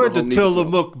different funeral We're the home.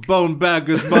 Tillamook bone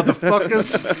baggers,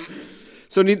 motherfuckers.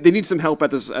 So they need some help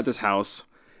at this house,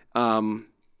 because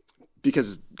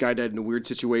this guy died in a weird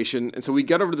situation, and so we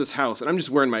got over to this house, and I'm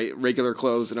just wearing my regular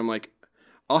clothes, and I'm like,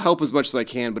 I'll help as much as I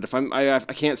can, but if I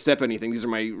can't step anything, these are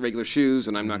my regular shoes,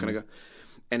 and I'm not gonna go.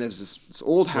 And it was this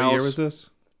old house. What year was this?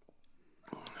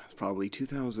 It's probably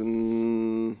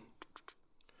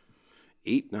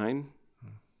 2008, 9.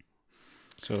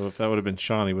 So if that would have been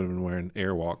Sean, he would have been wearing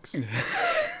Airwalks.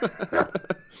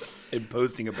 And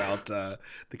posting about the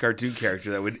cartoon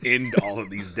character that would end all of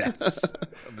these deaths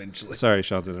eventually. Sorry,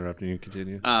 Sean's interrupting you.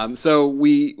 Continue. So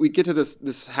we get to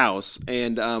this house,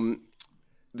 and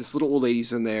this little old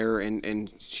lady's in there, and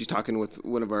she's talking with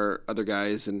one of our other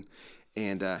guys, and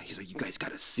he's like, you guys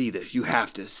got to see this. You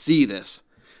have to see this.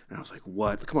 And I was like,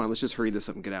 what? Come on, let's just hurry this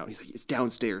up and get out. He's like, it's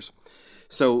downstairs.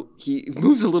 So he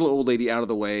moves the little old lady out of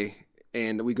the way,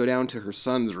 and we go down to her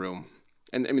son's room.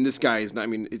 And I mean, this guy is not, I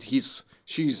mean,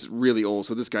 she's really old.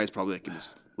 So this guy's probably like in his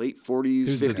late 40s,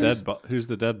 Who's 50s. Who's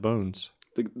the dead bones?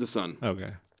 The son.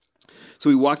 Okay. So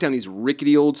we walk down these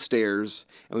rickety old stairs,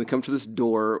 and we come to this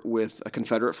door with a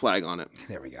Confederate flag on it.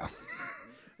 There we go.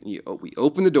 And we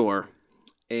open the door,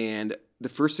 and the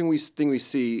first thing we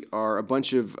see are a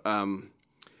bunch of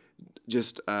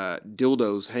just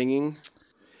dildos hanging,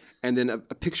 and then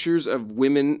pictures of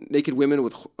naked women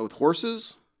with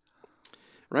horses,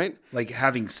 right? Like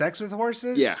having sex with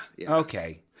horses? Yeah.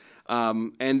 Okay.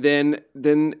 And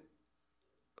then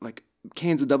like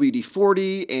cans of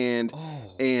WD-40 and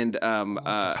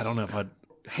I don't know if I'd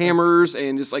hammers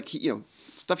and just like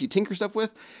stuff you tinker stuff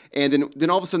with, and then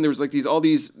all of a sudden there was like all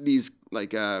these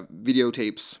like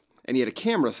videotapes, and he had a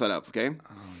camera set up. Okay. Oh no.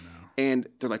 And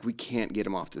they're like, we can't get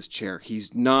him off this chair.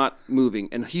 He's not moving,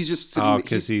 and he's just sitting.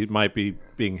 Because he might be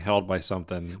being held by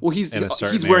something. Well, he's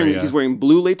wearing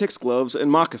blue latex gloves and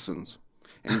moccasins,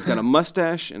 and he's got a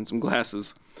mustache and some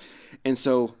glasses, and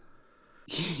so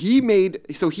he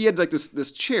had like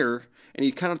this chair, and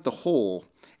he cut out the hole,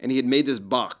 and he had made this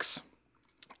box,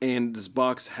 and this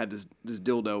box had this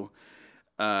dildo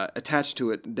attached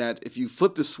to it that if you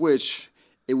flipped the switch,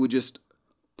 it would just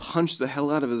punch the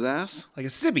hell out of his ass. Like a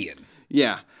Sibian.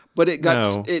 Yeah. But it got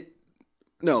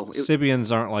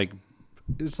Sibians aren't like,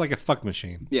 it's like a fuck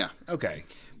machine. Yeah. Okay.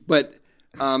 But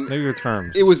Know your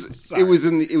terms. It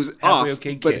was off.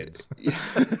 okay, but kids.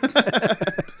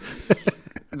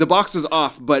 The box was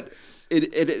off, but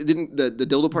it didn't. The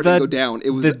dildo part didn't go down.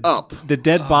 It was up. The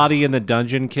dead body in the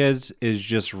dungeon, kids, is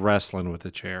just wrestling with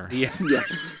the chair. Yeah. Yeah.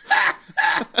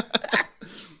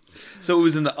 So it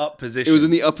was in the up position. It was in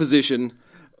the up position,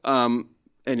 and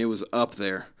it was up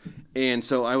there. And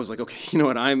so I was like, okay, you know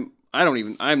what? I'm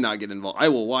not getting involved. I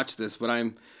will watch this,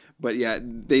 but yeah,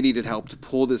 they needed help to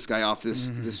pull this guy off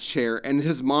this chair. And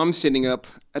his mom standing up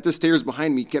at the stairs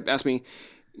behind me kept asking me,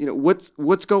 you know,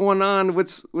 what's going on?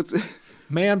 What's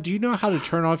Ma'am, do you know how to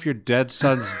turn off your dead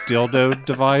son's dildo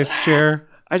device chair?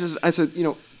 I said, you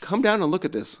know, come down and look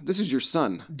at this. This is your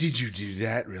son. Did you do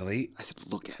that, really? I said,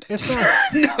 look at it. It's not.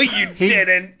 No, you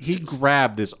didn't. He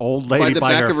grabbed this old lady the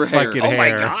by back her of her hair. fucking Oh, my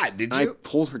hair. God. Did I you?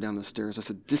 pulled her down the stairs. I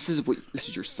said, this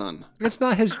is your son. It's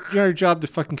not your job to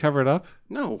fucking cover it up.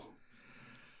 No.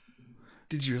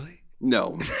 Did you really?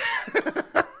 No.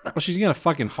 Well, she's gonna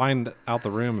fucking find out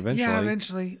the room eventually. Yeah,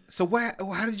 eventually. So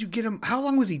how did you get him? How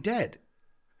long was he dead?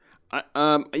 I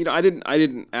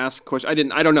didn't ask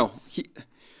questions. I don't know.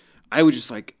 I was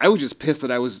just pissed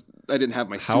that I didn't have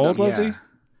my suit How old on. was he?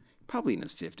 Probably in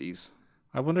his 50s.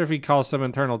 I wonder if he caused some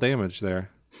internal damage there.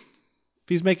 If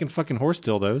he's making fucking horse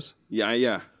dildos.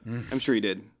 Yeah. I'm sure he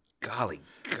did. Golly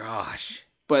gosh.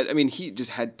 But I mean, he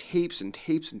just had tapes and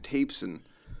tapes and tapes and.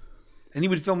 And he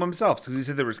would film himself because he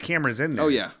said there was cameras in there. Oh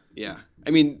yeah. I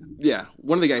mean, yeah.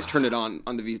 One of the guys turned it on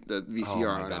the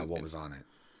VCR. Oh my God, on what was on it?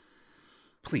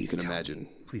 Please You can tell imagine. me.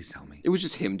 Please tell me. It was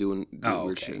just him doing weird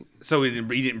okay. shit. So he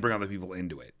didn't bring other people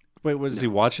into it. Wait, was he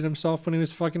watching himself when he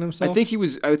was fucking himself? I think he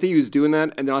was doing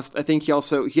that, and then I think he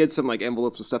had some like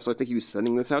envelopes and stuff. So I think he was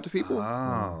sending this out to people.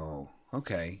 Oh,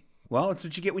 okay. Well, that's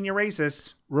what you get when you're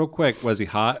racist. Real quick, was he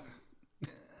hot?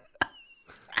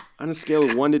 On a scale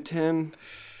of 1 to 10,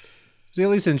 Is he at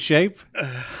least in shape?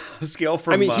 A scale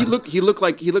from. I mean, he looked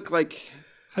like.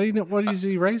 How do you know? What is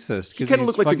he racist? Because kinda he's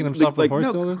looked like fucking the- himself like- with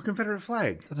horse no dildo? Confederate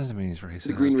flag. That doesn't mean he's racist.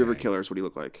 The Green River Killer is what he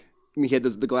looked like. I mean, he had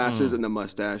the glasses and the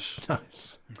mustache.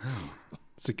 Nice.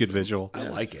 It's a good visual. I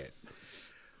like it.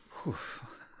 Whew.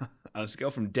 On a scale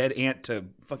from dead ant to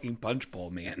fucking punch bowl,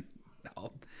 man.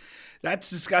 No, that's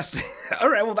disgusting. All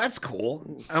right, well that's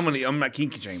cool. I'm not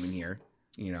kinky shaming here.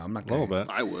 You know, I'm not A gonna, little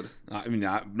bit. I would. I mean,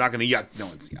 I'm not gonna yuck no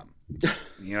one's yum.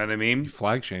 You know what I mean? You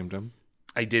flag shamed him.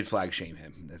 I did flag shame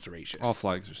him. That's racist. All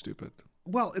flags are stupid.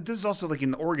 Well, this is also like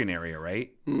in the Oregon area,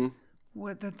 right? Mm-hmm.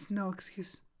 What? That's no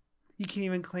excuse. You can't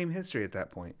even claim history at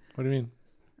that point. What do you mean?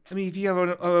 I mean, if you have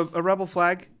a rebel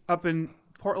flag up in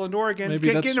Portland, Oregon,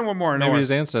 Maybe get no more. Maybe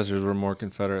his ancestors were more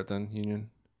Confederate than Union.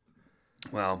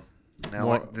 Well, now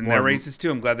More- then more- they're racist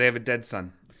too. I'm glad they have a dead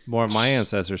son. More of my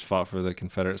ancestors fought for the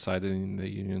Confederate side than the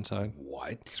Union side.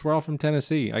 What? We're all from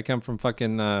Tennessee. I come from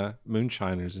fucking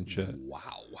moonshiners and shit.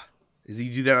 Wow. Does he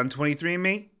do that on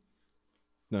 23andMe?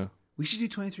 No. We should do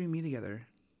 23andMe together. Are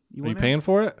you wanna? paying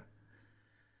for it?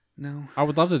 No. I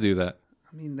would love to do that.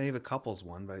 I mean, they have a couples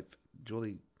one, but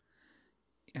Julie.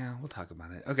 Yeah, we'll talk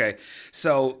about it. Okay,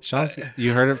 so Sean's,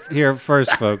 you heard it here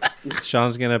first, folks.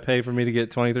 Sean's gonna pay for me to get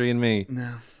 23andMe.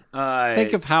 no.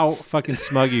 Think of how fucking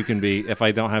smug you can be if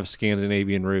I don't have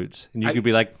Scandinavian roots, and you could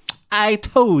be like, "I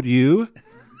told you."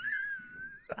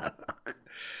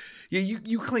 Yeah,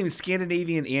 you claim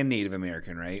Scandinavian and Native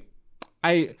American, right?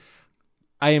 I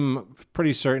am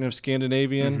pretty certain of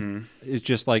Scandinavian. It's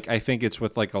just like I think it's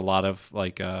with like a lot of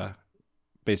like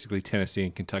basically Tennessee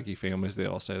and Kentucky families. They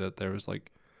all say that there was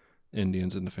like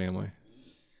Indians in the family.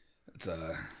 It's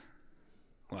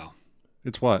well,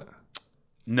 It's what?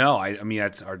 no, I mean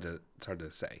it's hard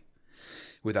to say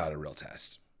without a real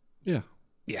test. Yeah,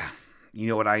 Yeah, you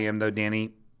know what I am though,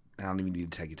 Danny. I don't even need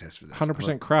to take a test for this.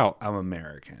 100% kraut. I'm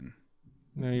American.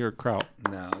 No, you're a kraut.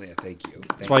 No, yeah, thank you.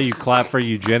 That's why you clap for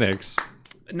eugenics.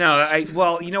 No,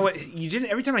 well, you know what?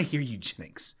 Every time I hear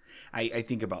eugenics, I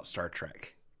think about Star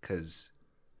Trek because,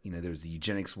 you know, there was the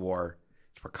eugenics war.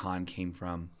 It's where Khan came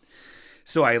from.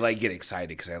 So I like get excited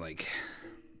because I like.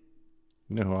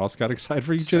 You know who else got excited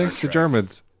for eugenics? The Trek.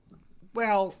 Germans.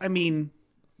 Well, I mean,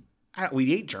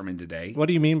 we ate German today. What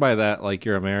do you mean by that? Like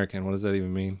you're American? What does that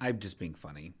even mean? I'm just being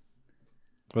funny.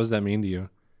 What does that mean to you?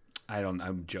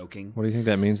 I'm joking. What do you think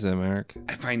that means to America? You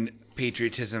I find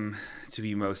patriotism to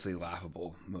be mostly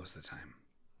laughable most of the time.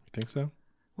 think so?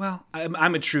 Well,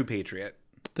 I'm a true patriot.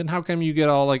 Then how come you get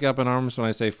all like up in arms when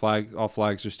I say all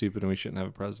flags are stupid and we shouldn't have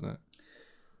a president?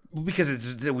 Because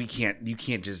you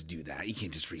can't just do that. You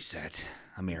can't just reset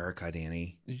America,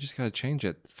 Danny. You just got to change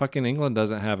it. Fucking England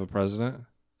doesn't have a president.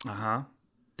 Uh-huh.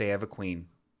 They have a queen.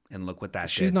 And look what that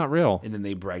She's did. not real. And then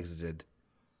they Brexited.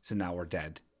 So now we're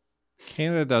dead.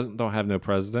 Canada don't have no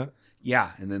president.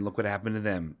 Yeah, and then look what happened to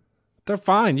them. They're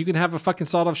fine. You can have a fucking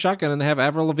sawed-off shotgun and they have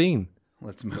Avril Lavigne.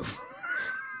 Let's move.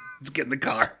 Let's get in the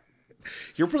car.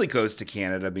 You're pretty close to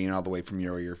Canada, being all the way from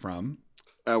where you're from.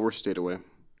 We're stayed away.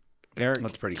 Eric,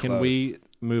 That's pretty can close. we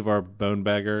move our bone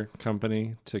bagger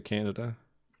company to Canada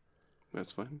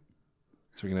That's fine.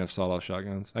 so we can have sawed-off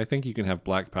shotguns? I think you can have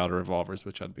black powder revolvers,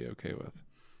 which I'd be okay with.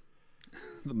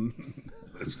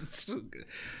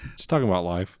 Just talking about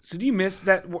life. So do you miss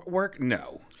that work?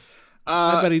 No.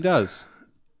 I bet he does.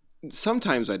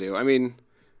 Sometimes I do. I mean,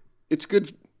 it's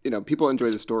good. People enjoy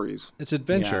the stories. It's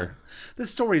adventure. Yeah. The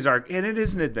stories are, and it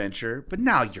is an adventure, but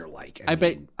now you're like, I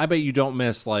bet you don't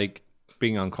miss like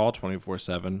being on call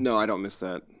 24/7. No, I don't miss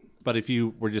that. But if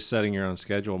you were just setting your own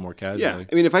schedule more casually. Yeah,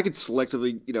 I mean, if I could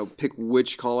selectively, pick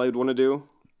which call I'd want to do.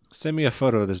 Send me a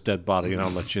photo of this dead body and I'll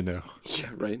let you know. Yeah,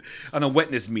 right. On a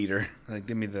wetness meter, like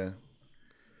give me the.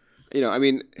 I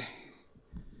mean,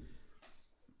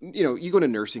 you go to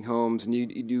nursing homes and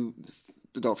you do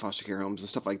adult foster care homes and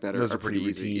stuff like that. Those are pretty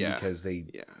easy. routine Yeah. because they.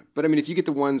 Yeah, but I mean, if you get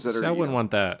the ones that See, are, I wouldn't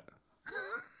want that.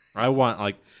 I want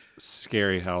like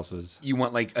scary houses. You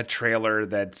want like a trailer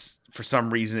that's for some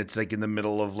reason it's like in the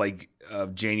middle of like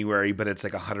January, but it's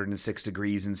like 106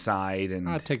 degrees inside, and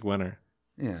I'd take winter.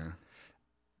 Yeah.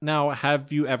 Now,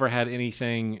 have you ever had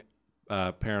anything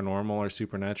paranormal or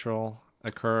supernatural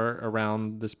occur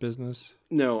around this business?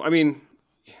 No, I mean,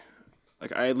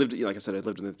 like I lived, like I said, I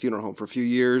lived in the funeral home for a few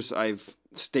years. I've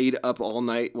stayed up all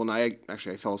night. Well, I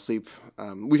fell asleep.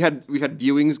 We've had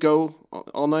viewings go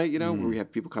all night, where we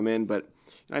have people come in, but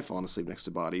I've fallen asleep next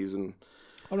to bodies. And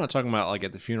I'm not talking about like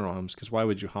at the funeral homes, because why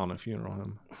would you haunt a funeral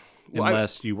home Well,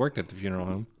 unless you worked at the funeral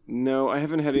home? No, I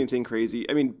haven't had anything crazy.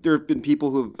 I mean, there have been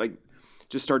people who've like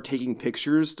just start taking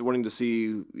pictures, wanting to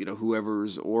see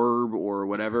whoever's orb or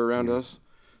whatever around us.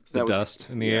 So The dust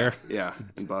in the air. Yeah,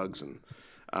 and bugs and.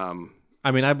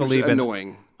 I mean, I believe in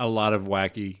annoying. a lot of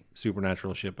wacky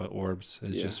supernatural shit, but orbs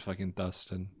is just fucking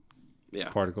dust and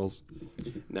particles.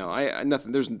 No, I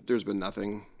nothing. There's been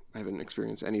nothing. I haven't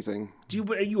experienced anything. Do you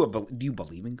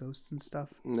believe in ghosts and stuff?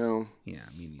 No. Yeah,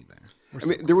 me neither. I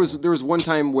mean, there was one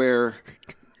time where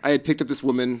I had picked up this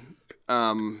woman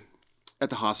at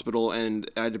the hospital, and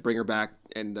I had to bring her back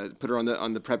and put her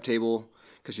on the prep table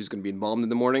because she was going to be embalmed in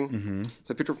the morning. Mm-hmm.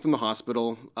 So I picked her up from the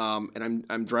hospital, and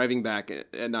I'm driving back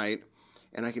at night,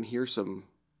 and I can hear someone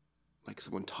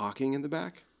talking in the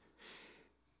back,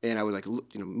 and I would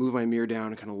move my mirror down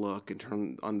and kind of look and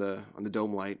turn on the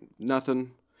dome light,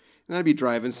 nothing, and I'd be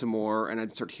driving some more, and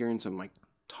I'd start hearing some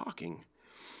talking,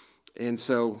 and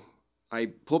so I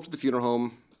pull up to the funeral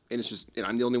home, and it's just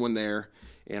I'm the only one there,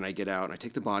 and I get out and I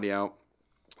take the body out.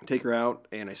 Take her out,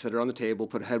 and I set her on the table,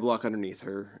 put a head block underneath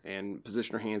her, and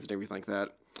position her hands and everything like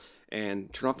that,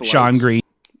 and turn off the lights. Sean Green.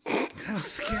 That was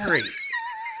scary.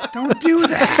 Don't do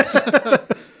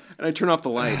that. And I turn off the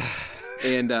light,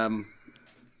 and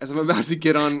as I'm about to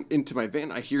get on into my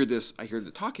van, I hear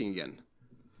the talking again.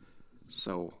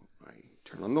 So I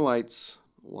turn on the lights,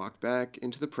 walk back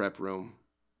into the prep room,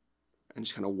 and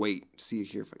just kind of wait to see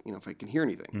if I can hear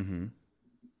anything. Mm-hmm.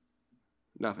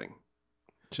 Nothing.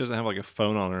 She doesn't have like a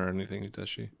phone on her or anything, does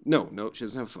she? No, she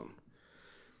doesn't have a phone.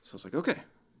 So I was like, okay.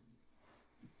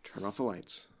 Turn off the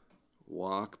lights.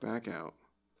 Walk back out.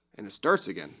 And it starts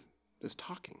again. This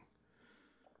talking.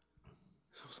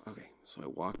 So I was okay. So I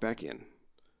walk back in.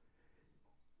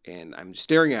 And I'm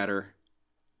staring at her.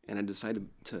 And I decided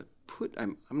to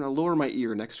I'm going to lower my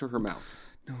ear next to her mouth.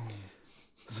 No.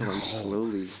 So I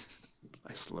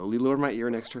slowly lower my ear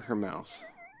next to her mouth.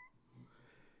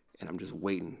 And I'm just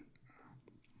waiting.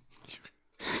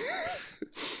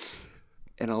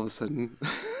 And all of a sudden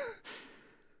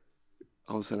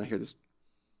I hear this,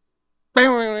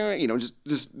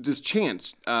 just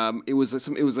chant. It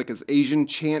was like this Asian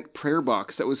chant prayer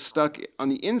box that was stuck on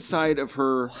the inside of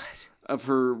her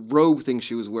robe thing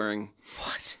she was wearing.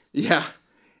 What? Yeah,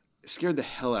 it scared the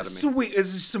hell out of me. So wait,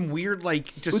 is this some weird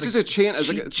It was just a chant,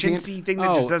 chintzy thing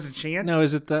that just does a chant? No,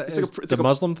 is it the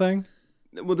Muslim thing?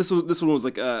 Well, this one was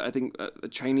like I think a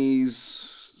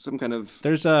Chinese. Some kind of...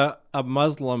 There's a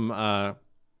Muslim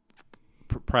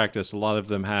practice. A lot of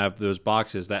them have those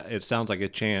boxes that it sounds like a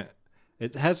chant.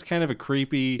 It has kind of a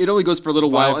creepy... It only goes for a little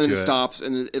while and then it stops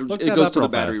and it goes till the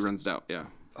battery runs out. Yeah.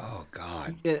 Oh,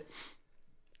 God.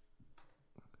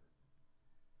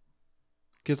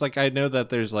 Because I know that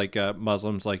there's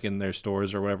Muslims in their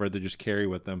stores or whatever they just carry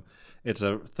with them. It's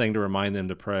a thing to remind them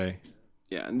to pray.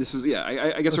 Yeah, and this is... Yeah,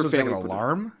 I guess her family... Like an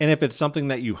alarm? And if it's something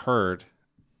that you heard...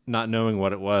 Not knowing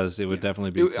what it was, it would definitely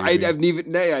be. I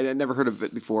never heard of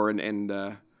it before,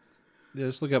 and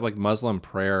just look up Muslim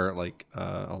prayer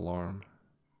alarm.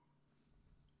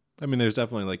 I mean, there's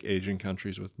definitely like Asian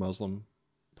countries with Muslim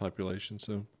population,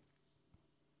 so.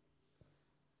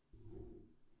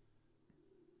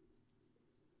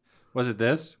 Was it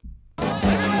this?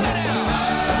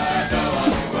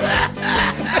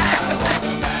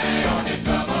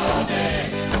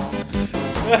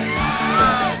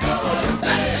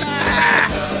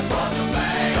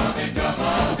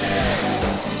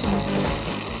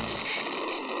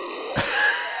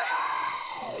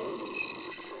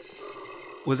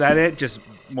 Was that it? Just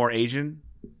more Asian?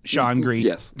 Sean Green.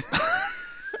 Yes.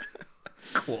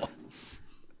 Cool.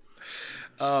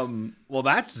 Well,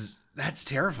 that's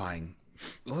terrifying.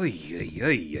 Oy, oy,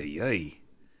 oy, oy, oy.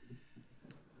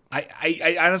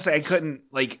 I honestly, I couldn't,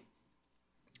 like,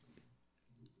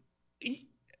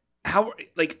 how,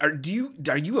 like, are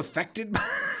you affected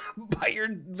by your,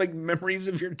 like, memories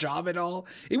of your job at all?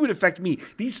 It would affect me.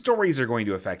 These stories are going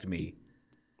to affect me.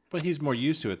 But he's more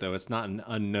used to it, though. It's not an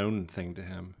unknown thing to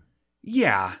him.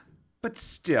 Yeah, but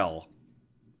still,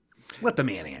 let the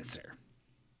man answer.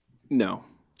 No.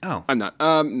 Oh, I'm not.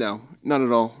 No, not at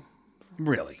all.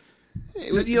 really?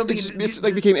 It, it's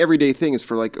like became everyday things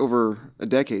for like over a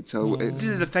decade. So Did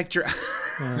it affect your?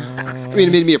 I mean,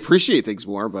 it made me appreciate things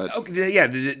more. But Okay, yeah,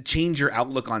 did it change your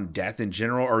outlook on death in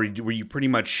general, or were you pretty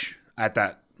much at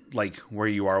that, like, where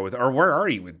you are with, or where are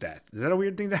you with death? Is that a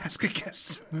weird thing to ask a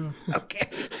guest? Okay.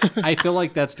 I feel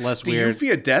like that's less Do weird. you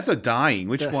fear death or dying?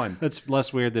 Which one? That's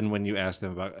less weird than when you ask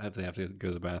them about if they have to go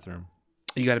to the bathroom.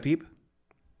 You got a peep?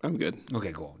 I'm good.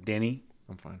 Okay, cool. Danny,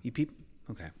 I'm fine. you peep?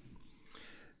 Okay.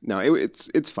 No,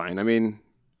 it's fine. I mean,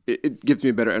 it gives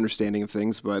me a better understanding of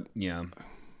things. But Yeah.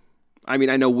 I mean,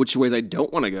 I know which ways I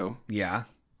don't want to go. Yeah.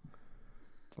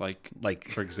 Like, Like,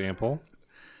 for example,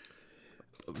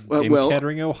 Well, in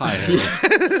Kettering, Ohio.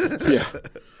 yeah.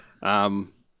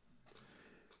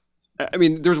 I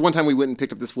mean, there was one time we went and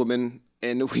picked up this woman,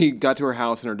 and we got to her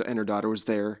house, and her daughter was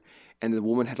there, and the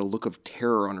woman had a look of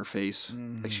terror on her face,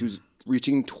 like she was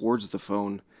reaching towards the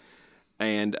phone,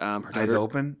 and her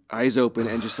daughter, eyes open,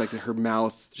 and just like her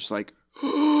mouth, just like,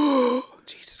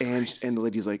 Jesus Christ. And the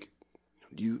lady's like,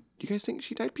 "Do you guys think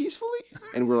she died peacefully?"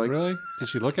 And we're like, Really? Did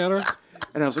she look at her?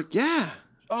 And I was like, "Yeah,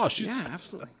 Oh, she's. yeah,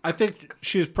 absolutely." I think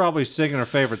she's probably singing her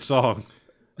favorite song.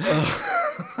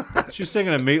 She's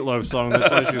singing a Meatloaf song.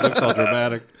 That's why she looks all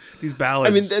dramatic. These ballads.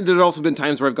 I mean, there's also been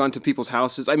times where I've gone to people's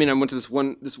houses. I mean, I went to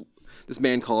this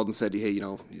man called and said, "Hey, you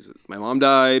know, my mom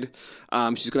died.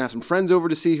 She's gonna have some friends over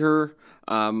to see her.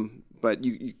 But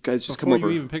you guys just Before come over."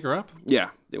 you even pick her up? Yeah,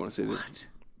 they want to say what?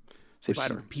 say Was bye she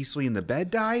to her. peacefully in the bed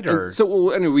died, or? And so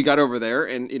well, anyway, we got over there,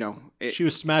 and you know, She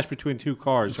was smashed between two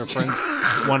cars. Her friends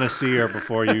want to see her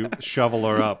before you shovel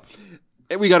her up.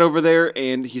 and we got over there,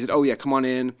 and he said, "Oh yeah, come on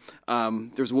in."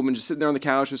 There was a woman just sitting there on the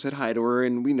couch who said hi to her,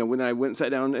 and we know when I went and sat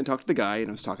down and talked to the guy, and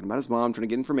I was talking about his mom, trying to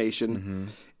get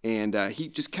information, and he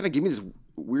just kind of gave me this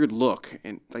weird look,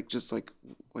 and just like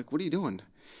what are you doing?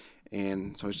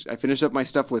 And so I finished up my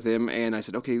stuff with him, and I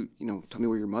said, "Okay, you know, tell me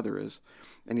where your mother is."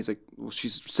 And he's like, "Well,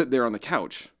 she's sitting there on the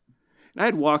couch." And I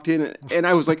had walked in, and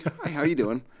I was like, "Hi, how you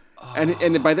doing?" And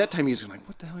then by that time, he was like,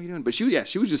 "What the hell are you doing?" But she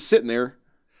was just sitting there,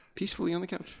 peacefully on the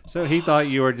couch. So he thought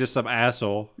you were just some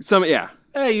asshole. Yeah.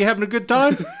 Hey, you having a good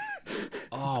time?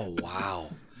 Oh, wow.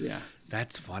 Yeah.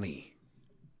 That's funny.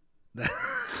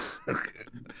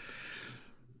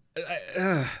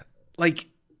 Like,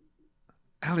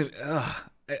 I don't even,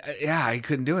 yeah, I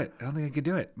couldn't do it. I don't think I could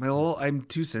do it. I'm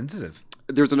too sensitive.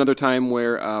 There was another time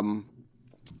where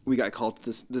we got called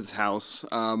to this house,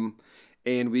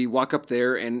 and we walk up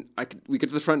there, and we get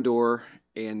to the front door,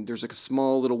 and there's like a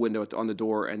small little window on the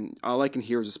door, and all I can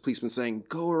hear is this policeman saying,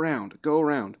 "Go around, go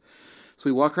around." So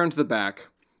we walk around to the back,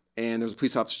 and there's a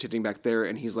police officer sitting back there,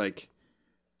 and he's like,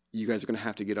 "You guys are gonna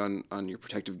have to get on your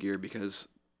protective gear because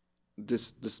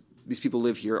these people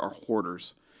live here are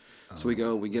hoarders." So we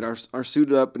go, we get our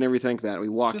suited up and everything like that. We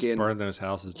walk Just in, burn those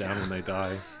houses down when they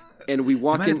die. and we I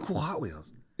walk might in. have cool Hot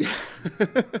Wheels.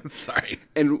 Sorry.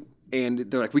 And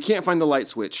they're like, "We can't find the light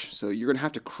switch, so you're gonna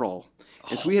have to crawl."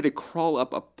 And so we had to crawl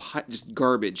up a just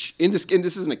garbage in this. And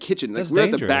this isn't a kitchen. Like, That's we're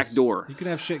dangerous. at the back door. You can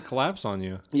have shit collapse on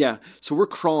you. Yeah. So we're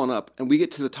crawling up, and we get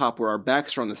to the top where our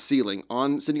backs are on the ceiling,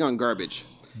 sitting on garbage.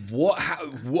 What?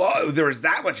 Whoa, there was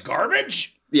that much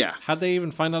garbage? Yeah. How'd they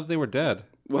even find out they were dead?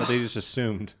 Well- Or they just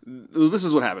assumed. Well, this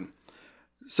is what happened.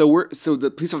 So the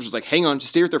police officer's like, "Hang on,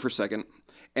 just stay right there for a second."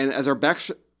 And as our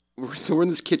backs, we're in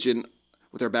this kitchen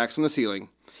with our backs on the ceiling,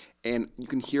 and you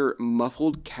can hear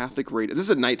muffled Catholic radio. This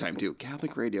is at nighttime too,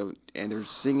 Catholic radio, and they're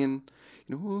singing,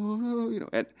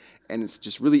 and it's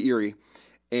just really eerie.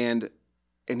 And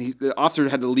the officer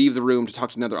had to leave the room to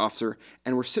talk to another officer,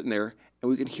 and we're sitting there, and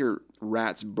we can hear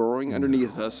rats burrowing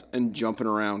underneath us and jumping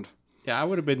around. Yeah, I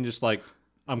would have been just like,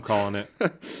 I'm calling it.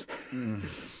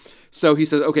 So he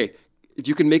said, okay, if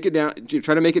you can make it down,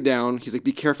 try to make it down. He's like,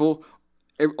 be careful.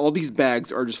 All these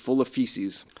bags are just full of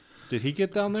feces. Did he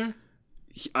get down there?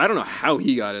 I don't know how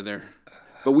he got in there,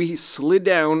 but we slid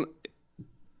down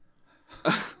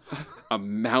a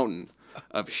mountain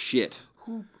of shit.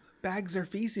 Who bags their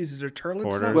feces? Is their toilets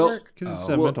Porters. not Well, work? Because it's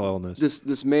a mental illness.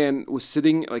 This man was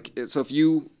sitting like so. If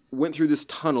you went through this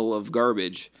tunnel of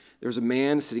garbage, there was a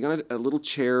man sitting on a little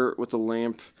chair with a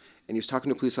lamp, and he was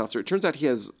talking to a police officer. It turns out he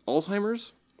has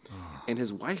Alzheimer's, and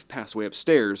his wife passed away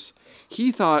upstairs.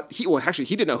 He thought he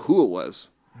didn't know who it was,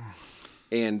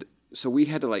 and so we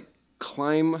had to like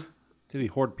climb. Did he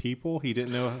hoard people? He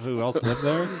didn't know who else lived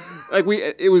there? Like we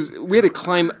had to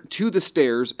climb to the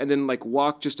stairs and then like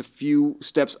walk just a few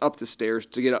steps up the stairs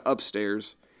to get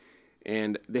upstairs,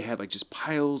 and they had like just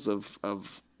piles of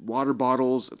water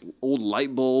bottles, old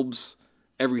light bulbs,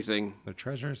 everything, They're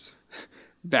treasures.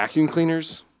 vacuum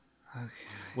cleaners.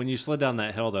 When you slid down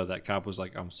that hill, though, that cop was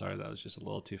like, I'm sorry, that was just a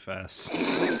little too fast.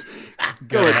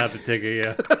 Gonna have to take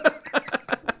a,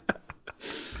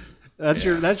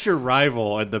 That's your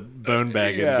rival in the bone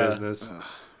bagging business.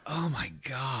 Oh my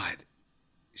God.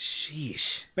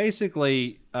 Sheesh.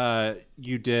 Basically,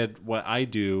 you did what I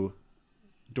do,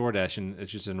 DoorDash, and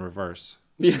it's just in reverse.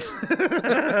 Yeah.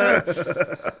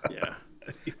 Yeah.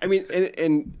 I mean,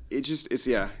 and it's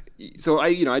yeah. So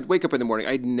I'd wake up in the morning.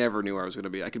 I never knew where I was going to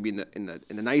be. I could be in the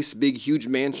nice, big, huge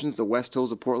mansions, the West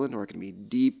Hills of Portland, or I could be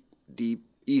deep, deep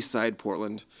East Side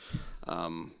Portland.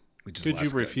 Could you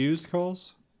refuse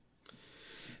calls?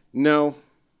 No,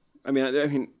 I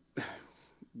mean,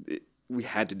 we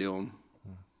had to do them.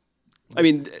 I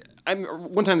mean,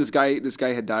 one time this guy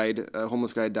had died. A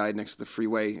homeless guy had died next to the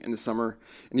freeway in the summer,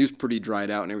 and he was pretty dried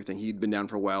out and everything. He'd been down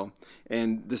for a while,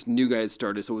 and this new guy had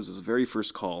started, so it was his very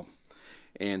first call.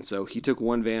 And so he took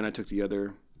one van, I took the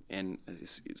other, and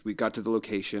we got to the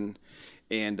location,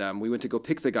 and we went to go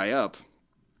pick the guy up.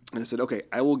 And I said, okay,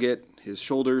 I will get his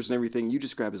shoulders and everything. You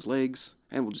just grab his legs,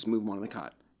 and we'll just move him on the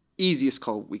cot. Easiest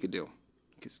call we could do.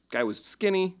 Because the guy was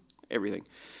skinny, everything.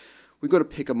 We go to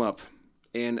pick him up,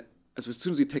 and as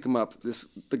soon as we pick him up,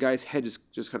 the guy's head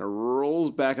just kind of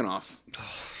rolls back and off.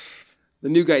 The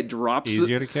new guy drops.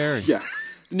 Easier to carry. Yeah.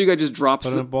 The new guy just drops.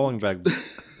 Put in a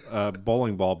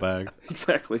bowling ball bag.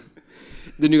 Exactly.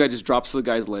 The new guy just drops the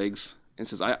guy's legs and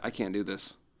says, I can't do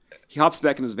this. He hops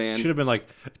back in his van. Should have been like,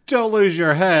 don't lose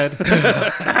your head.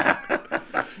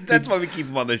 That's why we keep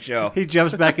him on the show. He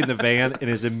jumps back in the van and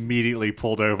is immediately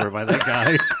pulled over by that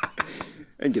guy.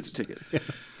 And gets a ticket.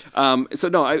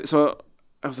 So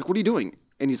I was like, what are you doing?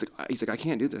 And he's like, I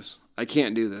can't do this. I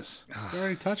can't do this. You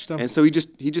already touched him. And so he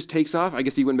just takes off. I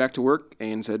guess he went back to work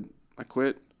and said, I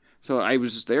quit. So I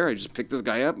was just there. I just picked this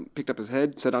guy up, picked up his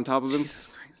head, sat on top of him.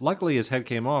 Luckily, his head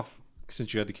came off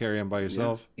since you had to carry him by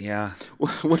yourself. Yeah.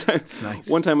 One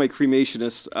time my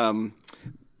cremationist.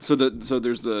 So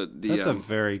there's the. That's a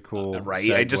very cool. Right.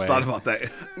 segue. I just thought about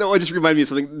that. No, it just reminded me of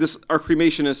something. Our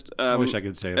cremationist. I wish I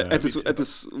could say that. At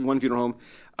this one funeral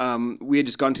home, we had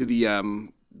just gone to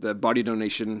the body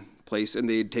donation place, and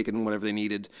they had taken whatever they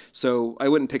needed. So I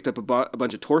went and picked up a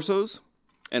bunch of torsos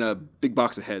and a big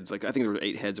box of heads. Like I think there were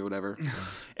 8 heads or whatever.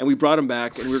 And we brought them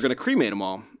back, and we were going to cremate them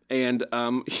all. And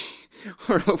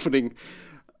we're opening.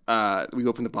 We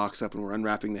opened the box up, and we're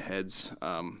unwrapping the heads.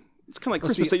 It's kind of like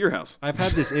Christmas at your house. I've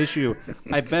had this issue.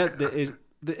 I bet the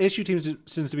issue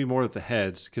seems to be more with the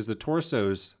heads because the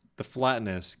torsos, the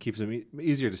flatness keeps them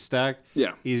easier to stack.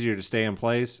 Yeah. Easier to stay in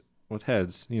place. With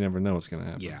heads, you never know what's going to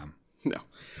happen. Yeah.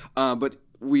 No. But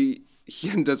he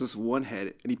does this one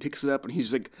head, and he picks it up, and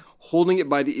he's just like holding it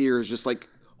by the ears, just like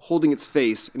holding its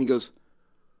face, and he goes,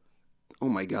 "Oh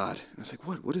my God!" And I was like,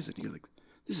 "What is it?" And he goes like,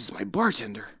 "This is my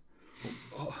bartender."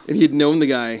 And he had known the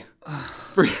guy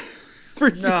for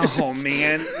No, years.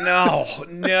 man.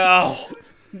 No.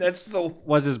 That's the.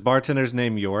 Was his bartender's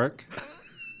name Yorick?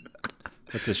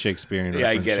 That's a Shakespearean Yeah,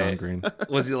 I reference, get Sean it. Green.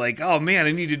 Was he like, oh man,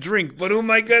 I need a drink, but who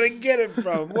am I gonna get it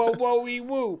from? Whoa, whoa, wee,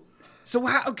 woo. So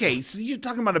so you're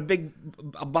talking about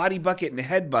a body bucket and a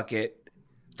head bucket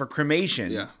for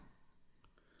cremation. Yeah.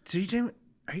 So you tell me,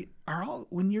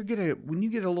 when you get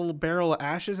a little barrel of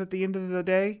ashes at the end of the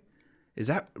day, is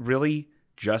that really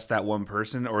just that one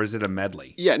person, or is it a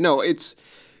medley? Yeah. No. It's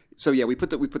so yeah. We put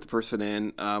the person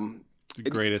in. The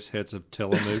greatest hits of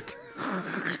Tillamook.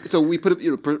 So we put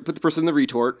put the person in the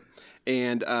retort,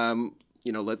 and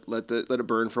let it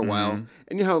burn for a while. And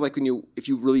you know how like if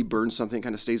you really burn something, it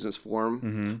kind of stays in its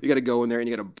form. You got to go in there and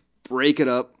you got to break it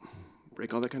up,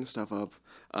 break all that kind of stuff up.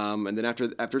 And then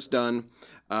after it's done,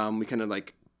 we kind of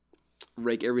like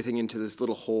rake everything into this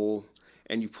little hole,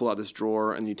 and you pull out this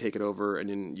drawer and you take it over, and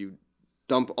then you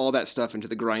dump all that stuff into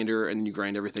the grinder, and then you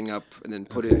grind everything up, and then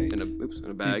put it in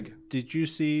a bag. Did you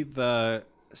see the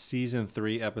season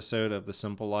 3 episode of The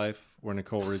Simple Life where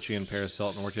Nicole Richie and Paris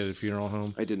Hilton worked at a funeral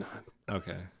home? I did not.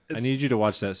 Okay. I need you to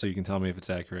watch that so you can tell me if it's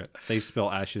accurate. They spill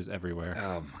ashes everywhere.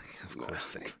 Oh my! Of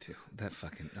course they do. That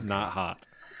fucking Not hot.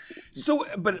 So,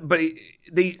 but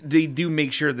they do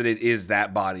make sure that it is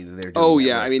that body that they're doing. Oh that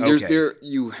yeah, with. I mean,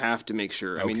 you have to make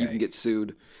sure. I mean, you can get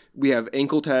sued. We have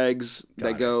ankle tags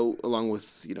that go along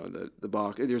with the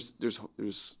box. There's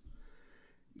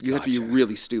you have to be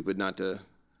really stupid not to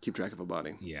keep track of a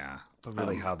body. Yeah, but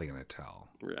really, how are they gonna tell?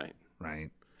 Right.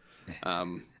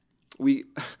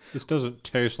 This doesn't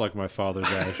taste like my father's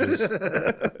ashes.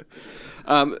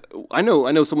 I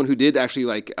know someone who did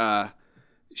actually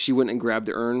she went and grabbed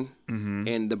the urn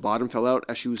and the bottom fell out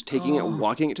as she was taking it and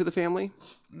walking it to the family.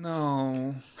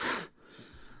 No.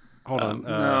 Hold on.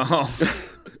 No.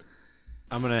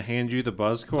 I'm going to hand you the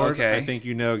buzz cord. Okay. I think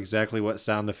you know exactly what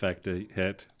sound effect to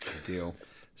hit. Deal.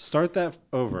 Start that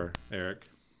over, Eric.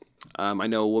 I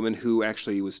know a woman who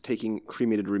actually was taking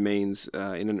cremated remains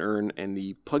in an urn, and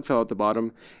the plug fell out the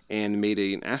bottom and made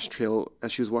an ash trail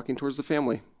as she was walking towards the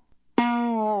family.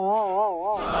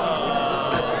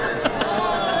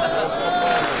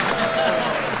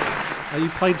 You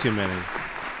played too many.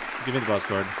 Give me the buzz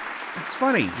cord. It's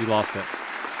funny. You lost it.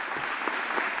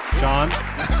 Sean?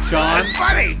 That's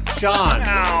funny. Sean!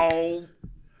 Ow.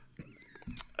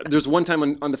 There's one time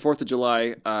on the 4th of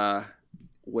July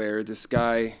where this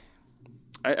guy,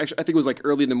 I think it was like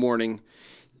early in the morning,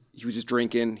 he was just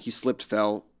drinking, he slipped,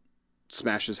 fell,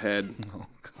 smashed his head. Oh,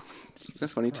 God.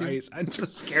 That's funny too. I'm so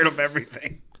scared of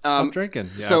everything. Stop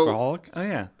drinking. You so- alcoholic? Oh,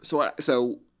 yeah.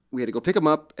 So we had to go pick him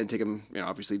up and take him,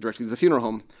 obviously directly to the funeral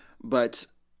home. But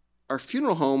our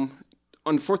funeral home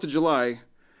on the 4th of July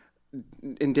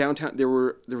in downtown, there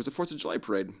was a 4th of July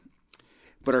parade.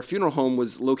 But our funeral home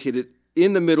was located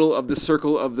in the middle of the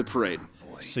circle of the parade.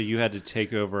 So you had to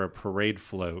take over a parade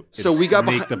float. So we got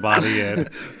sneak the body in.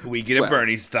 We get a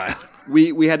Bernie style.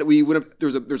 We went up. There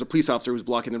was a police officer who was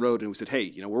blocking the road, and we said,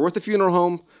 "Hey, we're at the funeral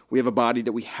home. We have a body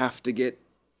that we have to get,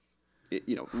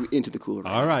 into the cooler."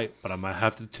 All right, but I might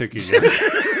have to ticket you.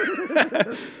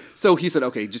 So he said,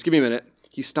 "Okay, just give me a minute."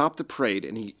 He stopped the parade,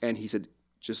 and he said,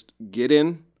 "Just get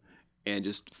in and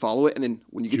just follow it, and then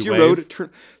when you get to your road,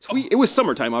 turn." So it was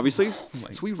summertime, obviously.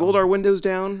 So we rolled our windows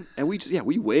down, and we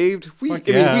waved. I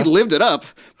mean, we lived it up,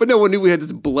 but no one knew we had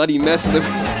this bloody mess in the.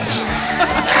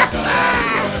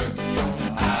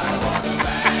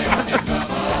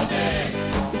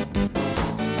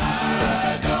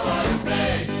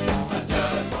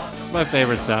 It's my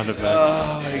favorite sound effect.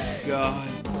 Oh, my God.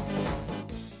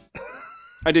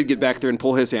 I did get back there and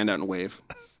pull his hand out and wave.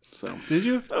 So Did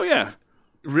you? Oh yeah.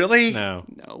 Really? No.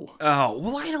 No. Oh,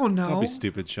 well, I don't know. Don't be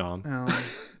stupid, Sean. Oh.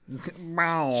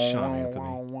 Sean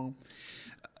Anthony.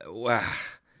 Wow.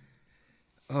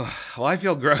 Oh, well, I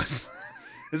feel gross.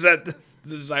 Is that the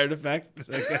desired effect? Is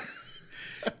that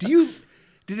good?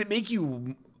 Did it make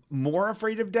you more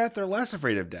afraid of death or less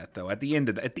afraid of death, though? At the end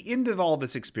of all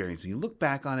this experience, when you look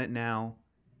back on it now,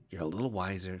 you're a little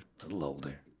wiser, a little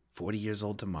older, 40 years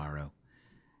old tomorrow.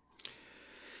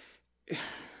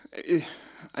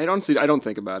 I don't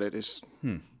think about it. It's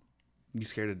You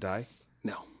scared to die?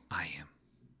 no. I am.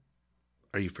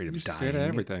 Are you afraid of You're dying? scared of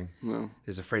everything. No.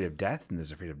 There's afraid of death and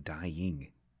there's afraid of dying.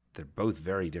 They're both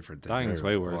very different. Dying is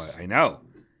way worse. I know.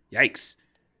 Yikes.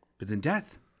 But then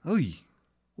death. Oh,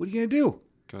 what are you going to do?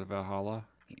 Go to Valhalla.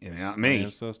 Not My me.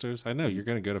 ancestors. I know you're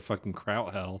going to go to fucking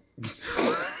Kraut hell.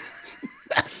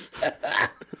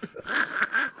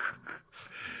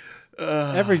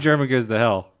 Every German goes to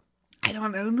hell I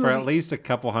don't know. for at least a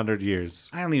couple hundred years.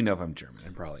 I don't even know if I'm German. I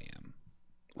probably am.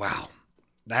 Wow.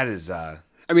 That is... I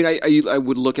mean, I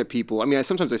would look at people. I mean,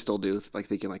 sometimes I still do, like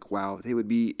thinking, like, wow, they would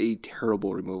be a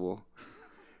terrible removal.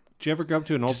 Did you ever go up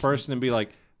to an old person and be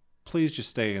like, please just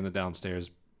stay in the downstairs,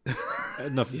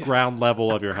 in the ground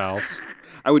level of your house?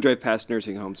 I would drive past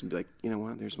nursing homes and be like, you know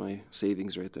what? There's my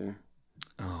savings right there.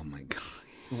 Oh, my God.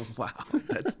 Wow.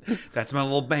 That's my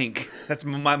little bank. That's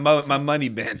my money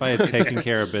bin. If I had taken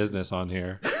care of business on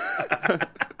here.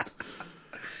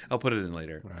 I'll put it in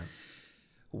later. Right.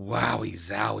 Wowie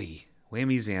zowie.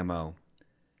 Whammy zammo.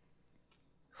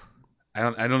 I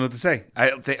don't know what to say.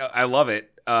 I love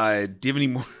it. Do you have any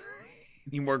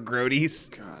more grodies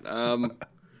God.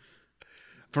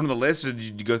 from the list, or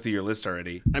did you go through your list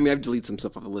already? I mean, I've deleted some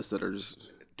stuff off the list that are just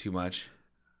Too much.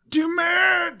 Too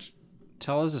much.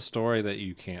 Tell us a story that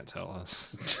you can't tell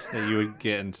us, that you would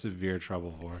get in severe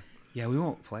trouble for. Yeah, we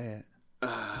won't play it.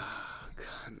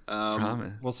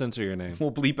 Promise. We'll censor your name.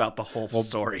 We'll bleep out the whole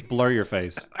story. Blur your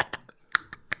face.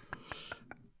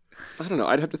 I don't know.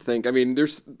 I'd have to think. I mean,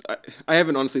 I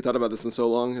haven't honestly thought about this in so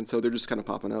long, and so they're just kind of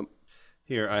popping up.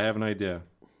 Here, I have an idea.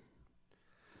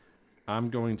 I'm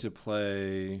going to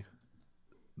play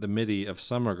the MIDI of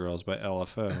Summer Girls by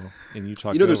LFO, and you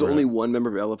talk. There's only one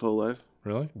member of LFO live.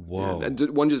 Really? Whoa. Yeah,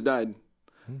 one just died.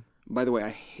 By the way, I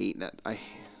hate that.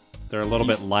 They're a little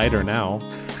bit lighter now,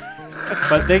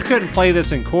 but they couldn't play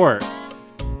this in court.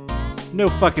 No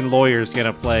fucking lawyer's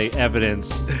gonna play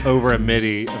evidence over a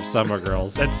MIDI of Summer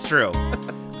Girls. That's true.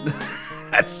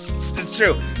 That's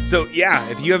true. So yeah,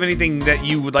 if you have anything that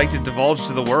you would like to divulge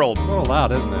to the world, a little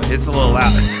loud, isn't it? It's a little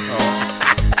loud.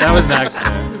 That was an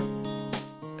accident.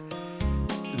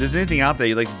 If there's anything out there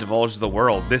you'd like to divulge to the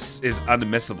world, this is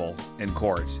unadmissible in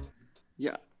court.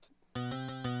 Yeah.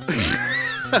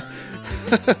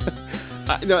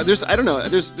 No, I don't know.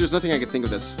 There's nothing I can think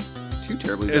of that's too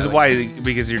terribly. Is why?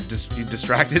 Because you're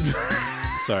distracted.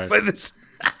 Sorry. By this.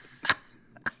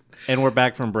 And we're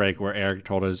back from break where Eric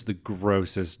told us the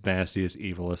grossest, nastiest,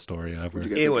 evilest story ever.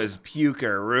 It was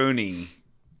puke-a-rooney.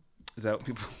 Is that what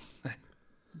people say?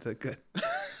 Is that good?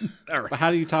 All right. But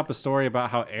how do you top a story about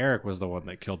how Eric was the one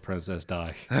that killed Princess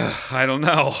Di? I don't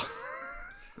know.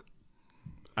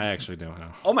 I actually know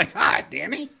how. Oh my God,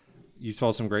 Danny. You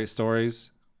told some great stories,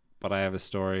 but I have a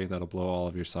story that'll blow all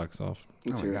of your socks off.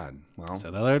 Oh my God. Well, so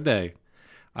the other day,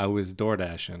 I was door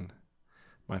dashing.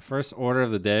 My first order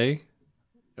of the day,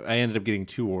 I ended up getting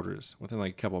 2 orders within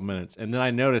like a couple of minutes. And then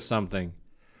I noticed something.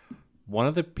 One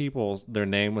of the people, their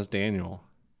name was Daniel,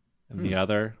 and the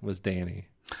other was Danny.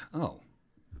 Oh.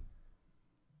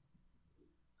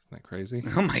 Isn't that crazy?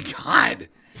 Oh my God.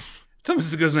 It's almost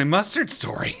as good as my mustard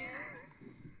story.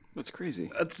 That's crazy.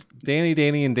 That's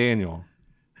Danny, and Daniel.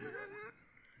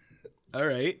 All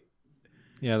right.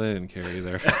 Yeah, they didn't care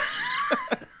either.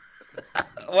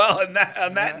 Well, on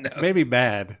that note. Maybe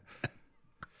bad.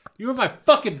 You were my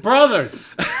fucking brothers.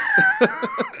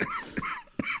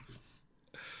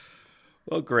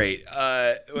 Well, great.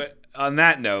 On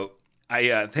that note,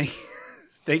 I think.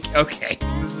 Okay.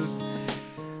 This is.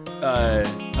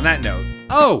 On that note.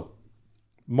 Oh.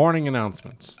 Morning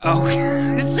announcements. Oh,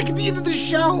 it's like at the end of the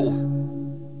show.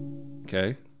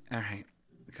 Okay. All right.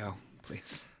 Go,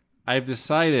 please. I've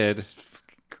decided.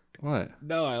 What?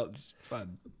 No, it's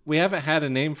fun. We haven't had a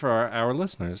name for our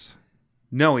listeners.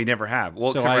 No, we never have.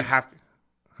 Well, So except for half.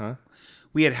 Huh?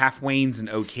 We had half Waynes and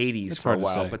O'Kadies That's for a hard to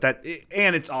while, say. but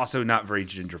and it's also not very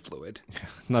gender fluid,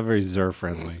 Not very Zer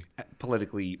friendly.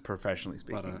 politically, professionally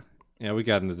speaking. But yeah, we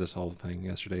got into this whole thing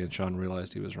yesterday, and Sean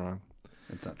realized he was wrong.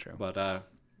 That's not true. But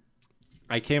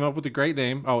I came up with a great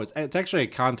name. Oh, it's actually a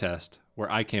contest where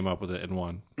I came up with it and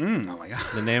won. Oh my God.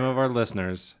 The name of our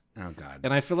listeners. Oh God.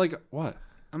 And I feel like what?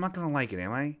 I'm not gonna like it,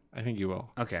 am I? I think you will.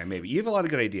 Okay, maybe. You have a lot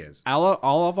of good ideas.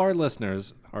 All of our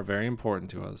listeners are very important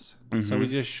to us, so we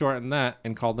just shortened that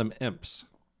and called them imps.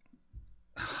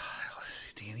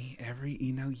 Danny,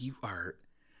 you are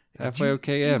Halfway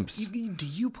okay imps. Do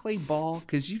you play ball?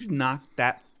 Because you knocked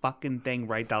that fucking thing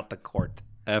right out the court.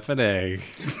 F&A.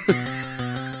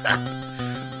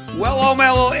 Well, all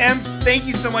my little imps, thank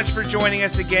you so much for joining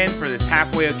us again for this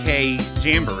Halfway Okay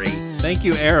Jamboree. Thank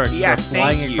you, Eric, Yeah, for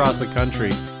flying thank you. across the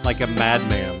country like a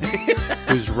madman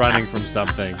who's running from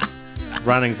something.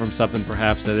 Running from something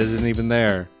perhaps that isn't even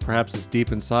there. Perhaps it's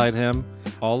deep inside him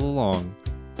all along.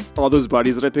 All those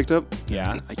bodies that I picked up,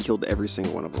 Yeah. I killed every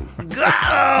single one of them.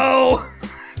 Go!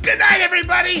 Good night,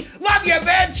 everybody. Love you,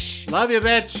 bitch. Love you,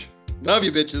 bitch. Love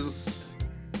you, bitches.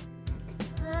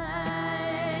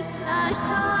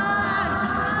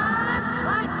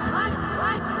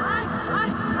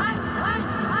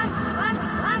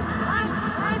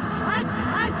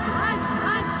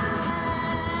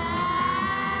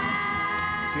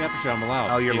 It's the after show. I'm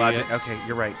allowed. Oh, you're idiot. allowed. Okay,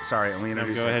 you're right. Sorry, let me Now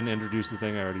introduce go it. ahead and introduce the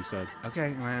thing I already said. Okay,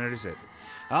 I'm gonna introduce it.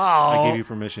 Oh, I gave you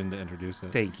permission to introduce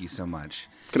it. Thank you so much.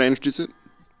 Can I introduce it?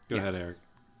 Go ahead, Eric.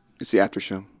 It's the after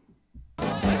show.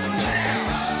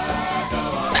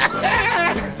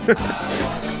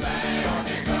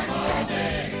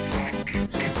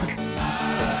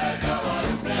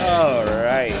 All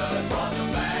right.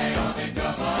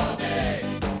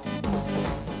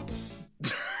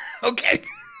 Okay.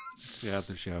 The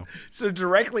after show. So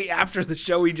directly after the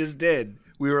show we just did,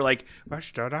 we were like, "Let's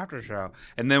start after show,"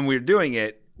 and then we were doing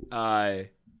it. We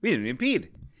didn't impede,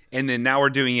 and then now we're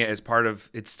doing it as part of.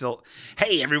 It's still,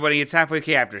 hey everybody, it's Halfway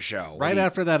Okay After Show. Right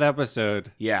after that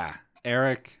episode, Yeah,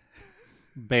 Eric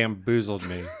bamboozled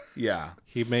me. yeah.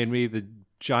 He made me the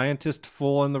giantest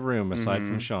fool in the room aside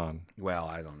from Sean. Well,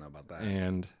 I don't know about that.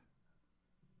 And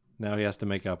now he has to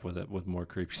make up with it with more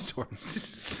creepy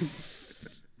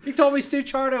stories. He told me Stu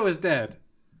Chardo is dead.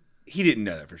 He didn't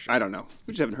know that for sure. I don't know.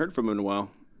 We just haven't heard from him in a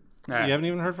while. You haven't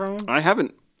even heard from him? I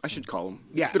haven't. I should call him.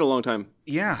 Yeah. It's been a long time.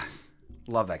 Yeah.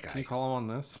 Love that Can you guy. call him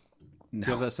on this? No. Do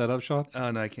you have that set up, Sean?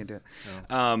 Oh, no, I can't do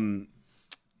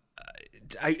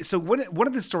it. So one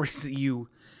of the stories that you...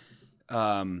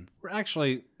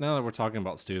 Actually, now that we're talking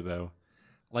about Stu, though,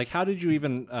 like, how did you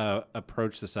even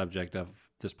approach the subject of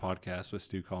this podcast with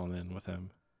Stu calling in with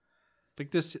him?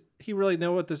 Like, he really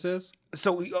know what this is?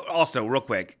 So also, real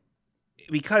quick,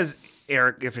 because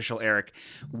official Eric,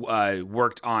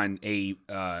 worked on a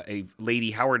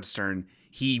Lady Howard Stern,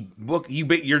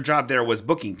 your job there was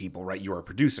booking people, right? You were a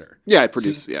producer. Yeah, I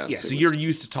produce. So you're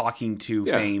used to talking to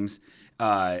fames,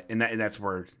 and that's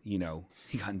where he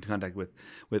got in contact with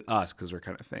us because we're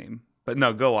kind of fame. But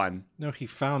no, go on. No, he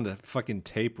found a fucking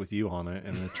tape with you on it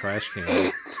in a trash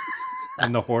can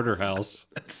in the hoarder house.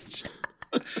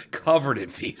 Covered in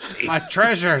feces. My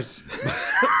treasures.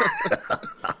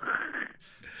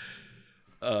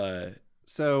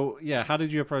 So yeah, how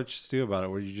did you approach Stu about it?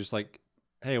 Were you just like,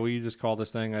 "Hey, will you just call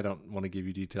this thing? I don't want to give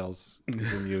you details." I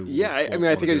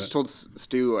think I just told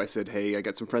Stu. I said, "Hey, I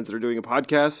got some friends that are doing a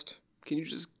podcast. Can you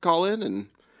just call in?" And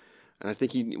I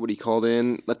think he called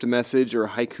in, left a message or a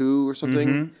haiku or something.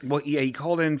 Mm-hmm. Well, yeah, he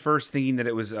called in first thinking that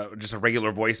it was just a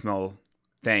regular voicemail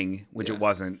thing, which it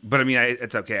wasn't. But I mean,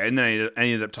 it's okay. And then I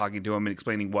ended up talking to him and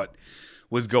explaining what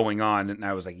was going on, and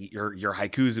I was like, your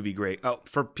haikus would be great. Oh,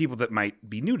 for people that might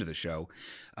be new to the show,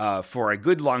 for a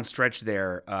good long stretch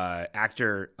there,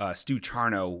 actor Stu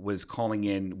Charno was calling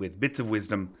in with bits of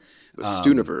wisdom. The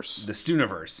Stuniverse. The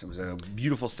Stuniverse. It was a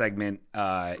beautiful segment,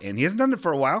 and he hasn't done it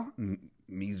for a while.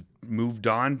 He's moved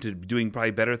on to doing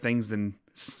probably better things than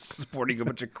supporting a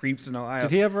bunch of creeps in Ohio.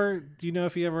 Did he ever? Do you know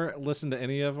if he ever listened to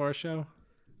any of our show?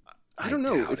 I don't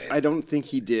know. I don't think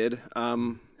he did.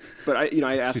 But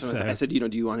I asked him. I said, do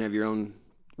you want to have your own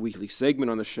weekly segment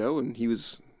on the show? And he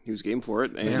was game for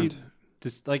it. And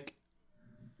just like,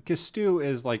 because Stu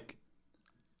is like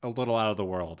a little out of the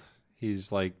world.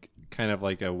 He's like kind of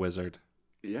like a wizard.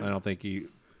 Yeah. I don't think he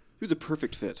was a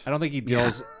perfect fit. I don't think he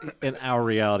deals in our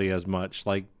reality as much.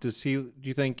 Like, do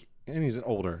you think, and he's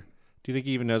older, do you think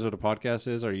he even knows what a podcast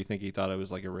is, or do you think he thought it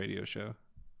was like a radio show?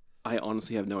 I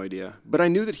honestly have no idea. But I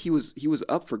knew that he was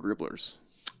up for Gribblers.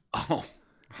 Oh,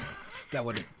 that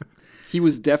would. He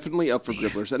was definitely up for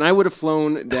Gribblers, and I would have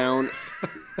flown down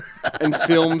and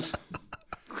filmed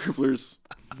Gribblers.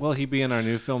 Will he be in our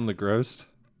new film, The Grost?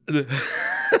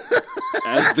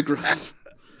 As the Grost.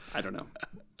 I don't know.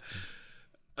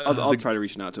 I'll try to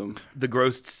reach out to him. The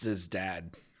Grost's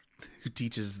dad, who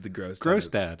teaches the Grost.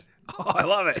 Grost dad. Oh, I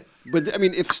love it. But I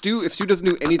mean, if Stu doesn't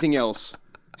do anything else,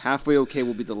 Halfway Okay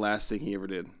will be the last thing he ever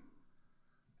did.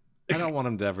 I don't want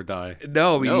him to ever die.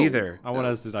 No, me neither. I want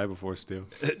us to die before Stu.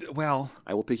 Well,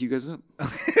 I will pick you guys up.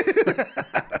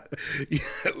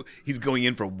 He's going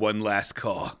in for one last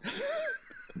call.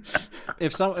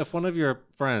 If one of your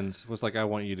friends was like, "I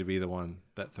want you to be the one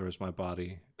that throws my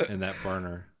body in that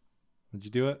burner," would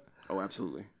you do it? Oh,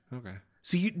 absolutely. Okay.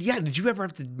 So did you ever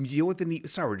have to deal with any?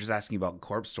 Sorry, we're just asking about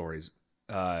corpse stories.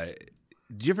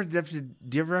 Do you ever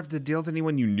have to deal with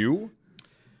anyone you knew?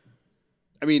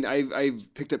 I mean, I've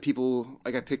picked up people.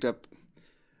 Like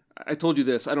I told you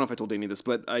this. I don't know if I told Danny this,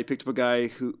 but I picked up a guy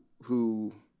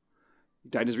who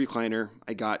died in his recliner.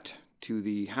 I got to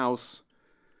the house.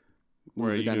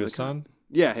 Where you knew his son?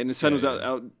 Yeah, and his son was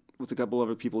out with a couple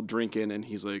other people drinking, and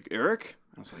he's like, "Eric?"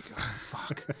 I was like, "Oh,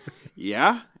 fuck."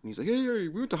 Yeah? And he's like, "Hey, we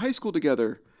went to high school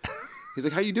together." He's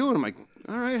like, "How you doing?" I'm like,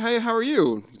 "All right, hi, how are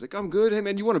you?" He's like, "I'm good. Hey,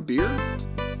 man, you want a beer?"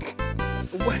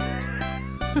 What?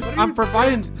 I'm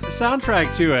providing the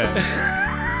soundtrack to it.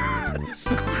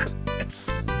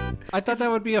 I thought that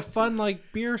would be a fun,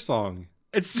 like, beer song.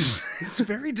 It's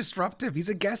very disruptive. He's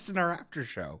a guest in our after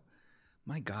show.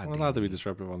 My God. We're allowed to be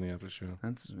disruptive on the after show.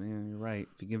 You're right.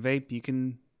 If you can vape, you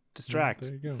can distract.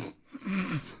 There you go.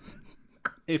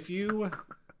 If you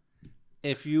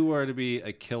were to be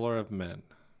a killer of men,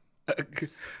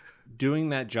 doing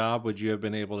that job, would you have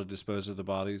been able to dispose of the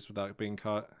bodies without being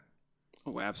caught?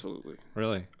 Oh, absolutely.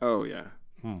 Really? Oh, yeah.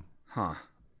 Huh.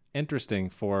 Interesting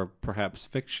for perhaps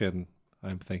fiction,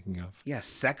 I'm thinking of. Yeah,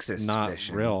 sexist Not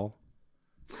fiction. real.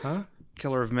 Huh?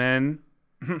 Killer of men?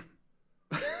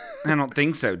 I don't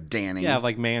think so, Danny. Yeah,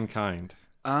 like Mankind.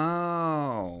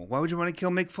 Oh, why would you want to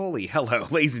kill Mick Foley? Hello,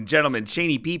 ladies and gentlemen,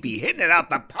 Cheney Peepee hitting it out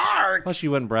the park. Plus,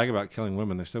 you wouldn't brag about killing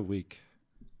women. They're so weak.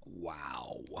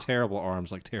 Wow. Terrible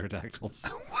arms like pterodactyls.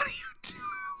 What are you doing?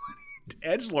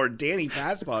 Edgelord Danny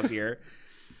Fastball's here.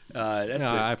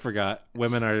 I forgot.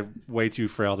 Women are way too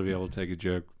frail to be able to take a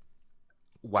joke.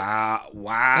 Wow.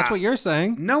 That's what you're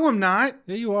saying. No, I'm not.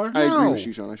 Yeah, you are. I agree with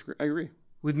you, Sean. I agree.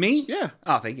 With me? Yeah.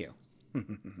 Oh, thank you.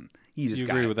 You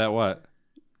agree with that what?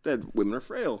 that women are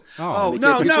frail. Oh, They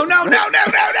no.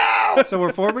 can't So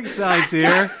we're forming sides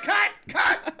here.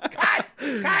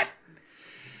 Cut.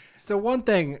 So one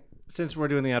thing, since we're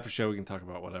doing the after show, we can talk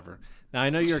about whatever. Now, I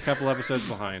know you're a couple episodes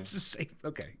behind. It's the same.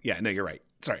 Okay. Yeah, no, you're right.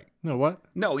 Sorry. No, what?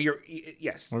 No,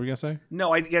 yes. What were we going to say?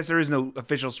 No, I guess there is no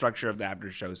official structure of the after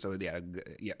show. So, so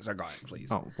go ahead,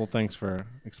 please. Oh, well, thanks for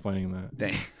explaining that.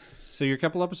 Thanks. So you're a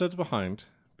couple episodes behind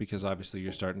because obviously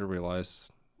you're starting to realize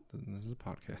that this is a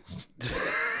podcast.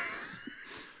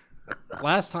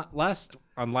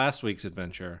 Last week's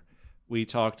adventure, we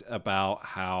talked about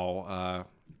how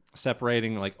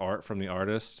separating like art from the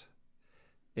artist,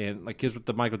 and like because with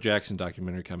the Michael Jackson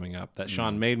documentary coming up that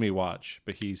Sean made me watch,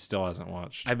 but he still hasn't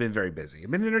watched. I've been very busy. I've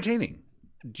been entertaining.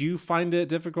 Do you find it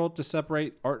difficult to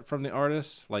separate art from the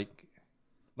artist? Like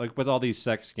with all these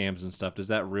sex scams and stuff, does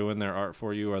that ruin their art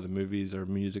for you, or the movies or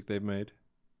music they've made?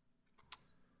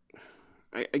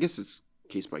 I guess it's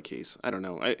case by case. I don't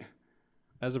know.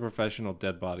 As a professional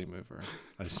dead body mover,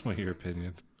 I just want your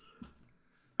opinion.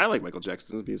 I like Michael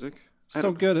Jackson's music.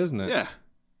 Still good, isn't it? Yeah.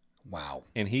 Wow.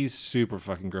 And he's super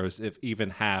fucking gross if even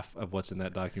half of what's in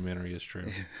that documentary is true.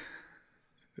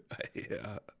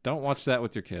 Yeah. Don't watch that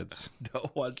with your kids.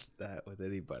 Don't watch that with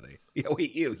anybody. Yeah,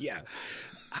 wait, you. Yeah.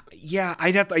 Yeah,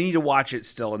 I need to watch it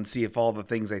still and see if all the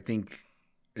things I think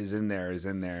is in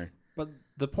there. But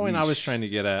the point I was trying to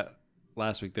get at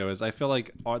last week, though, is I feel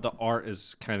like the art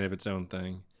is kind of its own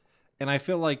thing. And I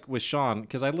feel like with Sean,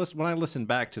 because when I listen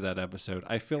back to that episode,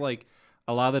 I feel like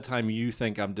a lot of the time you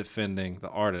think I'm defending the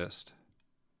artist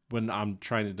when I'm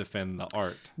trying to defend the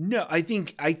art. No, I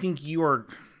think you are.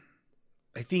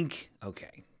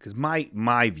 Okay, because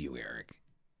my view, Eric,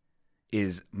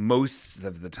 is most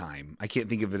of the time I can't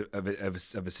think of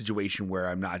a situation where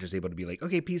I'm not just able to be like,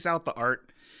 okay, peace out the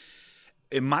art.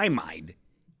 In my mind,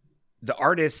 the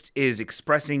artist is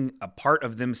expressing a part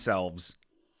of themselves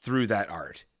through that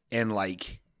art, and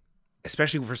like,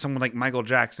 especially for someone like Michael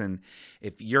Jackson,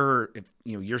 if you're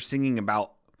singing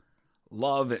about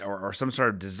love or some sort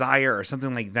of desire or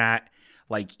something like that,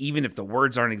 like even if the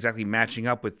words aren't exactly matching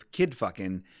up with kid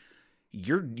fucking,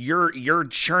 you're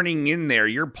churning in there,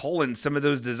 you're pulling some of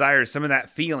those desires, some of that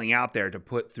feeling out there to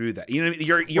put through that. You know,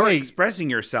 you're expressing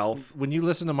yourself. When you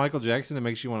listen to Michael Jackson, it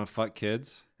makes you want to fuck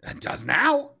kids. It does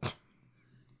now.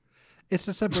 It's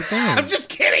a separate thing. I'm just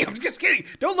kidding.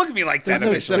 Don't look at me like that.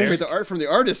 No, separate the art from the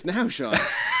artist now, Sean.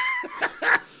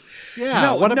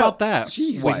 Yeah. What about that?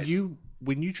 Jeez.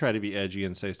 When you try to be edgy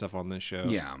and say stuff on this show,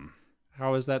 Yeah.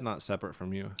 how is that not separate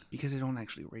from you? Because they don't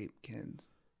actually rape kids.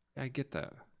 I get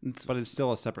that, but it's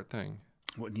still a separate thing.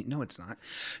 No, it's not.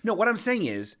 No, what I'm saying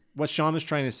is, what Sean is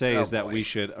trying to say is that boy. we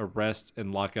should arrest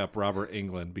and lock up Robert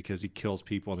Englund because he kills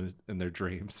people in their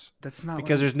dreams. That's not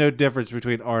because there's no difference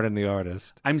between art and the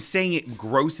artist. I'm saying it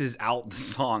grosses out the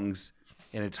songs,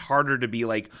 and it's harder to be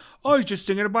like, oh, he's just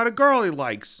singing about a girl he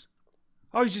likes.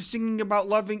 Oh, he's just singing about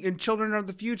loving and children are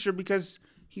the future because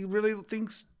he really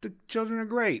thinks the children are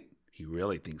great. He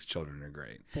really thinks children are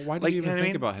great. But why do you even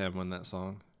think about him in that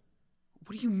song?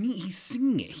 What do you mean? He's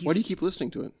singing it. Why do you keep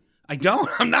listening to it? I don't.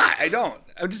 I don't.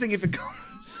 I'm just saying if it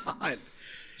goes on.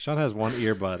 Sean has one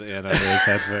earbud in under his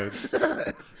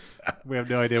headphones. We have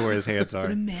no idea where his hands are.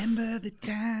 Remember the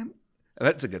time. Oh,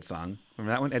 that's a good song.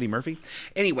 Remember that one? Eddie Murphy?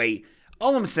 Anyway,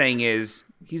 all I'm saying is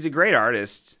he's a great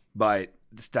artist, but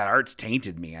that art's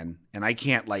tainted, man. And I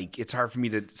can't, like, it's hard for me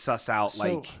to suss out,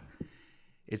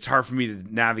 it's hard for me to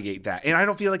navigate that. And I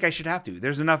don't feel like I should have to.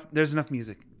 There's enough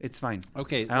music. It's fine.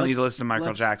 Okay. I don't need to listen to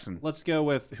Michael Jackson. Let's go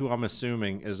with who I'm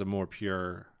assuming is a more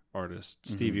pure artist,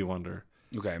 Stevie Wonder.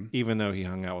 Okay. Even though he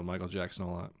hung out with Michael Jackson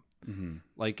a lot. Mm-hmm.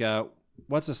 Like,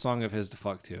 what's a song of his to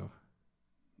fuck to?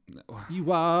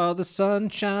 You are the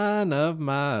sunshine of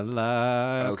my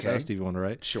life. Okay. That's Stevie Wonder,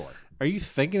 right? Sure. Are you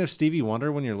thinking of Stevie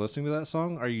Wonder when you're listening to that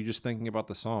song? Or are you just thinking about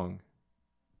the song?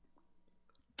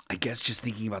 I guess just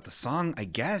thinking about the song, I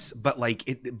guess. But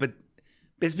but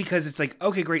it's because it's like,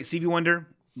 okay, great, Stevie Wonder.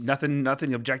 Nothing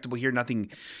objectable here. Nothing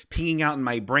pinging out in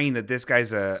my brain that this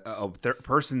guy's a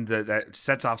person that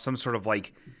sets off some sort of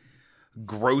like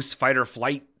gross fight or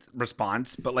flight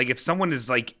response. But like if someone is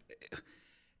like,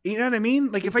 you know what I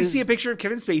mean? Like if I see a picture of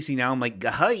Kevin Spacey now, I'm like,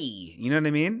 hi. You know what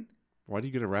I mean? Why do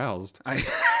you get aroused?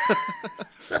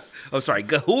 Oh, sorry.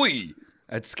 Gahoy.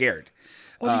 That's scared.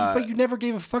 Well, but you never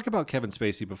gave a fuck about Kevin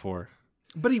Spacey before.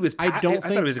 But he was. I thought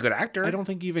he was a good actor. I don't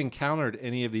think you've encountered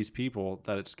any of these people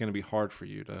that it's going to be hard for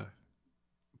you to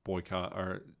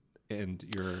boycott and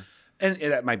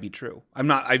that might be true. I'm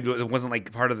not. It wasn't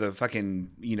like part of the fucking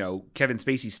Kevin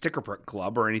Spacey sticker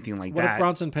club or anything like that. What if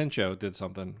Bronson Pinchot did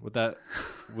something?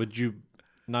 Would you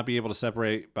not be able to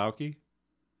separate Balky?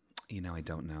 I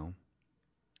don't know.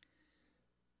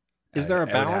 Is there a It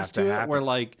would balance have to to it happen. where,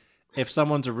 like, if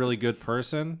someone's a really good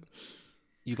person,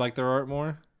 you like their art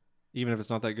more, even if it's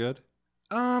not that good?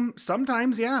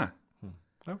 Sometimes, yeah.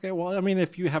 Okay, well, I mean,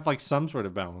 if you have like some sort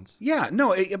of balance. Yeah,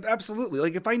 no, absolutely.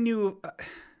 Like if I knew,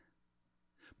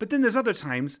 but then there's other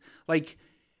times, like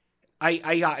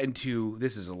I got into,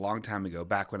 this is a long time ago,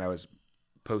 back when I was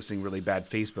posting really bad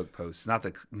Facebook posts, not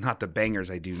the bangers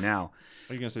I do now.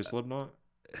 Are you gonna say Slipknot?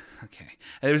 Okay,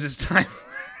 and there was this time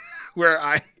where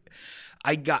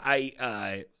Slipknot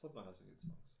has a good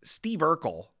song. Steve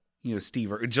Urkel,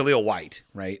 Jaleel White,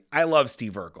 right? I love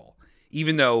Steve Urkel,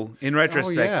 even though in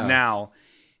retrospect now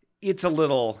it's a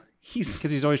little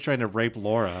because he's always trying to rape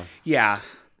Laura. Yeah,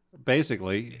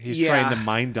 basically, he's trying to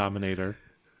mind dominate her.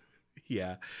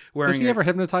 Yeah, does he ever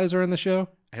hypnotize her in the show?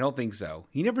 I don't think so.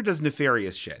 He never does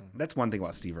nefarious shit. That's one thing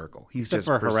about Steve Urkel. He's Except just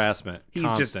for harassment.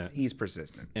 He's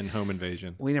persistent in home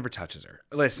invasion. Well, he never touches her.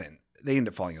 Listen, they end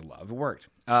up falling in love. It worked.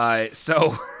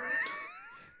 So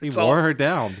he wore her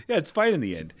down. Yeah, it's fine in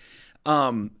the end.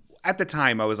 At the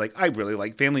time, I was like, I really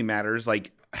like Family Matters,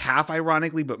 like half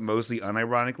ironically, but mostly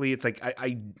unironically. It's like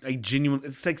I genuinely,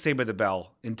 it's like Saved by the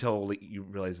Bell until you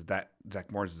realize that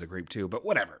Zach Morris is a creep too. But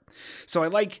whatever. So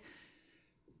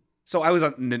I was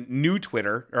on the new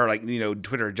Twitter, or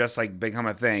Twitter just like become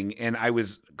a thing, and I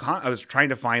was trying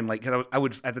to find because I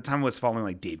would at the time I was following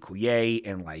like Dave Coulier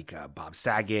and like Bob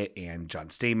Saget and John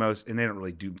Stamos, and they don't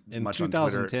really do much on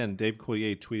Twitter. In 2010, Dave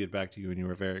Coulier tweeted back to you, and you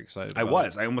were very excited. I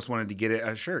almost wanted to get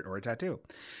a shirt or a tattoo.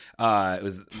 It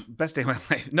was the best day of my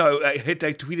life. No, I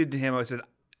tweeted to him. I said,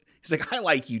 he's like, I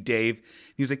like you, Dave.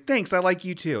 He was like, thanks, I like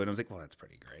you too. And I was like, well, that's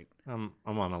pretty great. I'm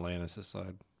on Alanis'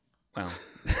 side. Well.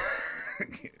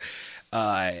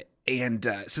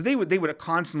 So they would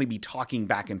constantly be talking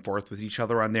back and forth with each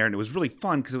other on there, and it was really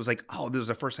fun because it was like, oh, this was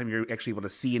the first time you're actually able to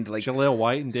see into like Jaleel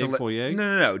White and Dave Coulier.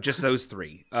 No, just those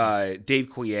three: Dave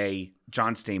Coulier,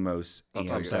 John Stamos,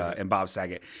 and Bob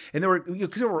Saget. And they were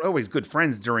because they were always good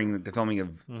friends during the filming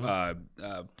of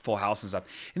Full House and stuff,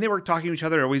 and they were talking to each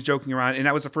other, always joking around. And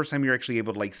that was the first time you're actually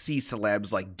able to like see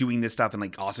celebs like doing this stuff and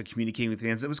like also communicating with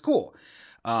fans. It was cool.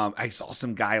 I saw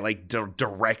some guy like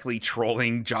directly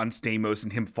trolling John Stamos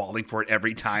and him falling for it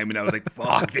every time. And I was like,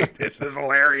 fuck, dude, this is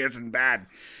hilarious and bad.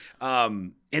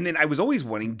 And then I was always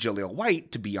wanting Jaleel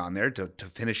White to be on there to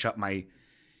finish up my,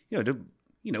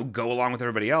 go along with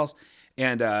everybody else.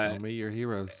 And don't meet your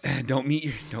heroes. Don't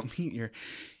meet your.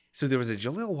 So there was a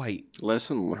Jaleel White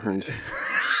lesson learned.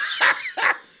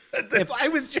 If I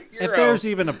was your hero. If there's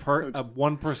even a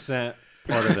 1%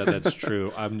 part of that that's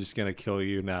true, I'm just gonna kill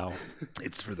you now.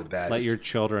 It's for the best. Let your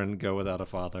children go without a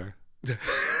father.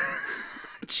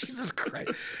 Jesus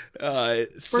Christ.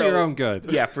 For your own good.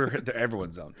 Yeah, for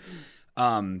everyone's own.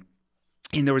 And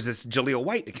there was this Jaleel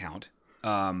White account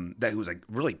that was like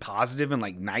really positive and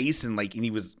like nice and like, and he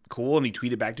was cool and he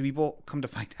tweeted back to people. Come to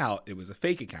find out, it was a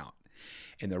fake account.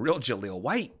 And the real Jaleel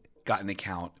White got an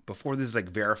account before this like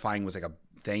verifying was like a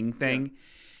thing. Yeah.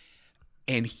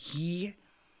 And he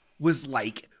was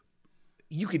like,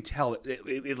 you could tell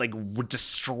it like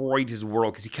destroyed his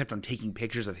world because he kept on taking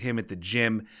pictures of him at the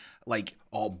gym, like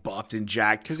all buffed and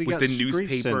jacked because he with got the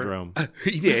newspaper syndrome.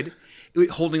 He did,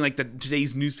 holding like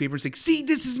today's newspaper, like, see,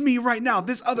 this is me right now.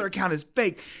 This other account is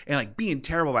fake, and like being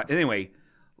terrible about it. Anyway,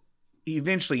 he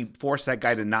eventually forced that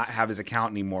guy to not have his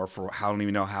account anymore for I don't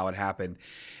even know how it happened.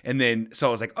 And then, so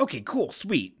I was like, okay, cool,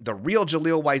 sweet. The real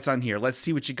Jaleel White's on here. Let's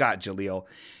see what you got, Jaleel.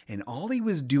 And all he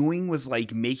was doing was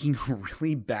like making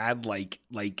really bad, like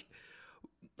kind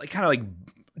of like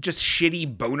just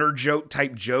shitty boner joke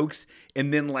type jokes.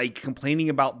 And then like complaining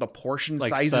about the portion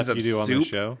like sizes stuff of you do soup. On the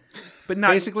show. But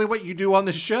not basically what you do on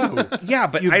the show. Yeah,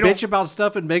 but you I bitch about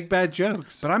stuff and make bad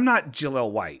jokes. But I'm not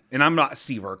Jaleel White, and I'm not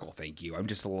Steve Urkel. Thank you. I'm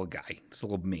just a little guy, just a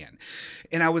little man.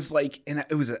 And I was like, and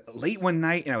it was late one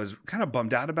night, and I was kind of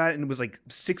bummed out about it. And it was like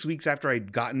 6 weeks after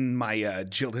I'd gotten my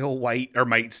Jaleel White or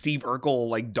my Steve Urkel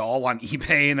like doll on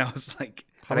eBay, and I was like,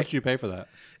 how much did you pay for that?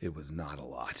 It was not a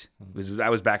lot. I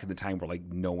was back in the time where like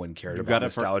no one cared about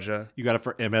nostalgia. You got it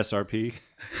for MSRP.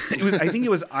 I think it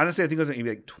was maybe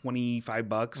like $25.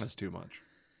 That's too much.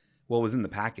 Well, it was in the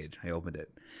package. I opened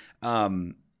it.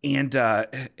 And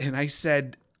I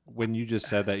said, when you just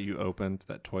said that you opened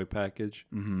that toy package,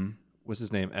 was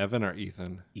his name Evan or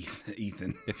Ethan?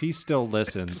 Ethan. If he still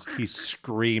listens, he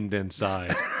screamed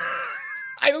inside.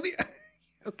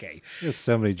 Okay. There's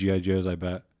so many G.I. Joes, I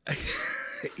bet.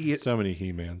 So many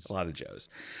He-Mans. A lot of Joes.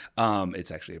 It's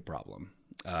actually a problem.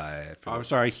 I'm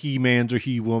sorry, He-Mans or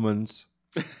He-Womans.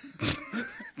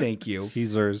 Thank you.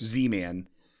 Heezers. Z-Man.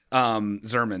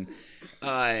 Zerman.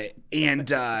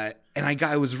 And I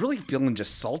was really feeling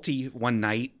just salty one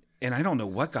night, and I don't know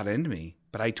what got into me.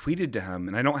 but I tweeted to him,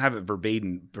 and I don't have it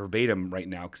verbatim right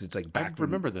now because it's like I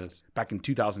remember this back in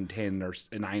 2010 or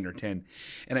 9 or 10,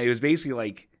 and it was basically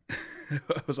like,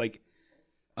 I was like,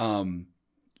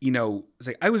 you know, it's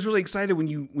like I was really excited when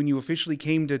you officially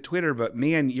came to Twitter, but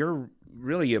man, you're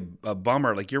really a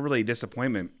bummer. Like you're really a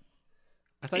disappointment.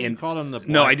 I thought you called him the black.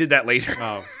 No, I did that later.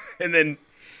 Oh, and then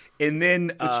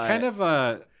it's kind of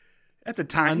a at the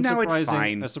time. No, it's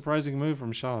fine. A surprising move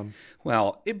from Sean.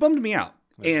 Well, it bummed me out,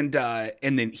 and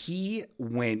then he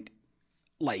went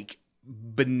like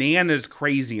bananas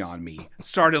crazy on me.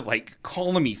 Started like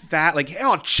calling me fat, like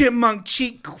chipmunk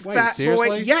cheek fat seriously?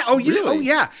 boy. Yeah. Oh, Really? Oh,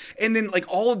 yeah. And then like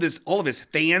all of his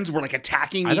fans were like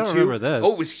attacking me I don't too. remember this.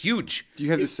 Oh, it was huge. Do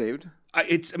you have this saved?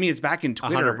 It's back in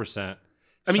Twitter. 100%.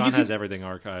 I mean, Sean you has can- everything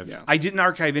archived. Yeah. I didn't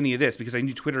archive any of this because I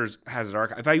knew Twitter has it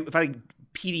archived. If I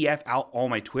PDF out all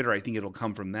my Twitter, I think it'll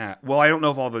come from that. Well, I don't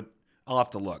know if I'll have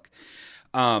to look.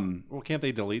 Well, can't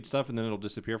they delete stuff and then it'll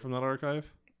disappear from that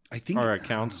archive? I think Or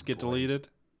accounts get deleted?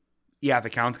 Yeah, if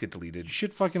accounts get deleted. You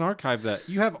should fucking archive that.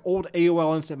 You have old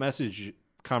AOL Instant Message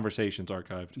conversations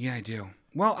archived. Yeah, I do.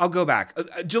 Well, I'll go back.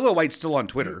 Jaleel White's still on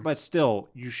Twitter. But still,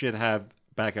 you should have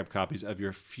backup copies of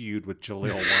your feud with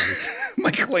Jaleel White.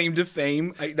 My claim to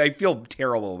fame. I feel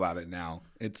terrible about it now.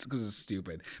 It's because it's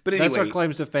stupid. But anyway, That's our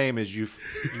claims to fame is you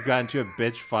got into a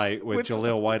bitch fight with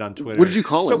Jaleel White on Twitter. What did you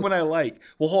call him? someone I like.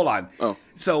 Well, hold on. Oh.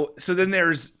 So then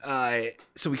there's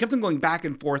so we kept on going back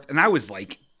and forth, and I was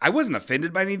like, I wasn't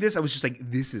offended by any of this. I was just like,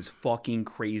 this is fucking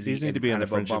crazy. These need and to be in kind the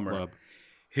of a friendship bummer. club.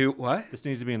 Who? What? This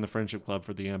needs to be in the friendship club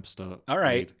for the imps to All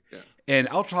right. read. And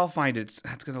I'll find it.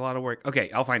 That's gonna a lot of work. Okay,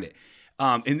 I'll find it.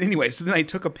 And anyway, so then I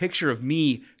took a picture of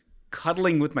me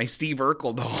cuddling with my Steve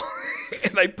Urkel doll.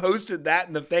 And I posted that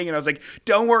in the thing, and I was like,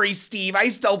 don't worry, Steve, I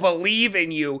still believe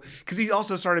in you. Because he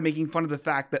also started making fun of the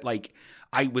fact that, like,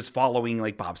 I was following,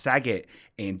 like, Bob Saget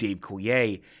and Dave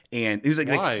Coulier. And he was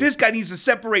like, this guy needs to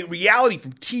separate reality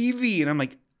from TV. And I'm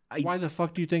like, why the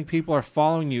fuck do you think people are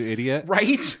following you, idiot?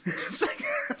 Right? It's like,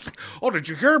 oh, did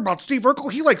you hear about Steve Urkel?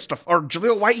 He likes to, or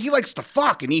Jaleel White, he likes to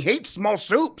fuck, and he hates small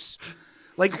soups.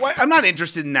 Like, what? I'm not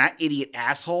interested in that, idiot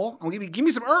asshole. Give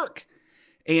me some irk.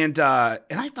 And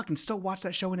I fucking still watch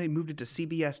that show when they moved it to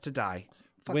CBS to die.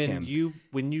 Fuck him.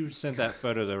 When you sent that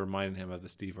photo that reminded him of the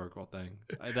Steve Urkel thing,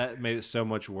 that made it so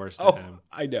much worse to him.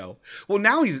 I know. Well,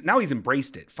 now he's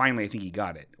embraced it. Finally, I think he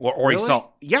got it. Or Really? he saw.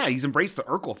 Yeah, he's embraced the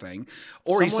Urkel thing.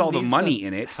 Or he saw the money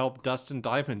in it. Help Dustin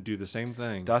Diamond do the same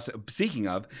thing. Speaking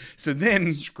of, so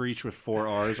then Screech with 4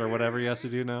 R's or whatever he has to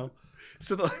do now.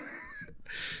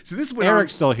 So this went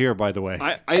Eric's still here, by the way.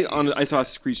 I saw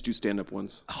Screech do stand up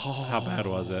once. Oh, how bad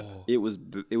was it? It was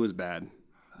bad.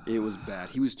 It was bad.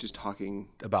 He was just talking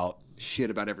about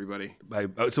shit about everybody. I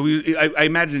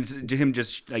imagine him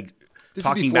just like This is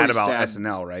talking before bad he about stabbed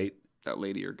SNL, right? That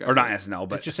lady or guy. Or not SNL,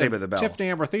 but Just Saved by said, the Bell. Tiffany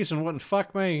Amber Thiessen wouldn't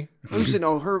fuck me. I'm saying,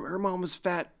 no, her mom was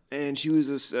fat and she was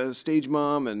a stage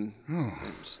mom and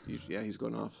he's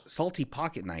going off. Salty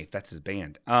Pocket Knife, that's his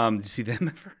band. Did you see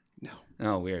them ever? No.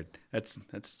 Oh, weird. That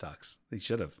sucks. They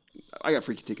should have. I got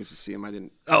freaky tickets to see him. I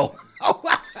didn't. Oh,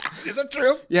 is that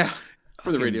true? Yeah,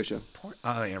 for the radio show.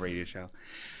 Yeah, radio show.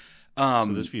 So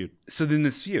this feud. So then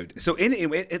this feud. So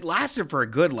it lasted for a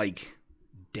good like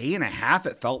day and a half.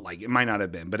 It felt like it might not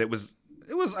have been, but it was.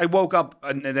 I woke up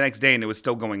the next day and it was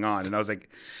still going on, and I was like,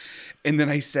 and then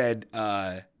I said,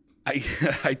 the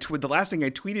last thing I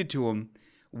tweeted to him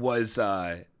was,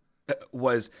 and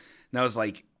I was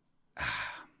like.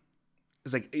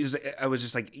 I was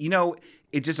just like,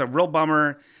 it's just a real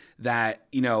bummer that,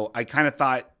 I kind of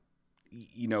thought,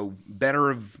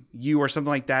 better of you or something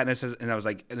like that. And I was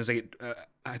like,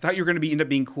 I thought you were going to end up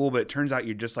being cool, but it turns out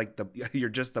you're just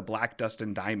the Black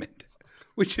Dustin Diamond,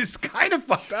 which is kind of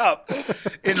fucked up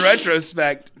in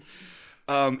retrospect.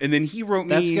 And then he wrote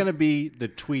me. That's going to be the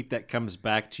tweet that comes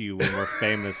back to you when we're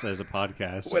famous as a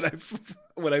podcast.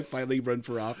 when I finally run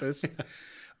for office.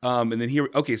 And then here,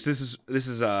 okay, so this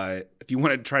is if you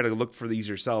want to try to look for these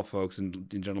yourself, folks and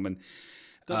gentlemen,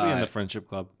 they'll be in the friendship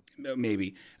club.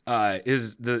 Maybe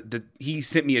is he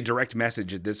sent me a direct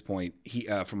message at this point. He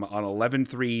from on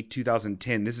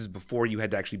 11/3/2010. This is before you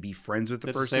had to actually be friends with the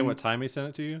Did person. It say what time he sent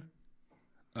it to you?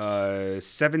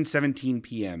 7:17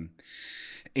 p.m.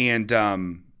 And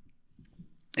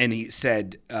he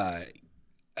said,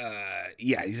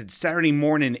 he said Saturday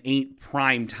morning ain't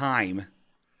prime time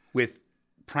with.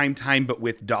 Prime time, but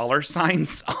with dollar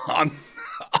signs on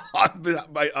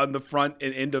the front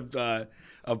and end of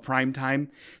prime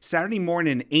time. Saturday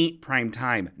morning ain't prime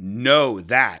time. Know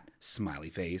that, smiley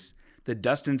face. The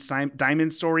Dustin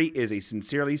Diamond story is a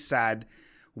sincerely sad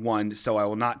one, so I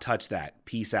will not touch that.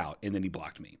 Peace out. And then he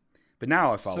blocked me. But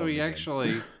now I follow. So he him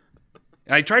actually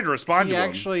And I tried to respond He to him.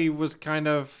 actually was kind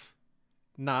of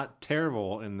not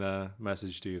terrible in the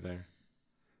message to you there.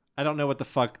 I don't know what the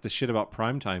fuck the shit about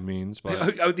primetime means, but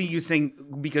I think he was saying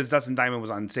because Dustin Diamond was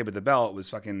on Saved by the Bell, it was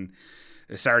fucking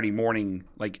a Saturday morning,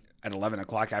 like at 11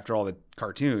 o'clock after all the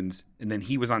cartoons. And then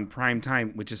he was on prime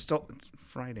time, which is still it's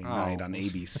Friday night on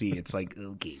ABC. It's like,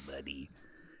 okay, buddy.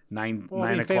 9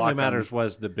 o'clock. Family Matters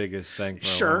was the biggest thing.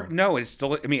 For a while. No, it's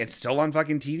still, I mean, it's still on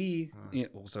fucking TV. Yeah,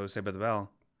 also Saved by the Bell.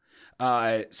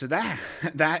 So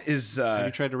that is. Have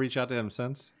you tried to reach out to him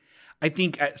since? I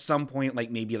think at some point, like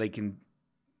maybe like in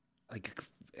like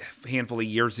a handful of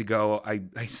years ago, I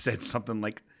said something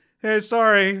like, "Hey,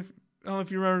 sorry. I don't know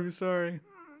if you remember me. Sorry,"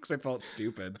 because I felt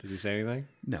stupid. Did you say anything?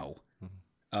 No.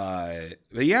 But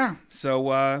yeah,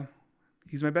 so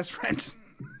he's my best friend.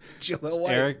 Jaleel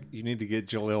White. Eric, you need to get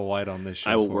Jaleel White on this show.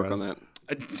 I will for work us. on that.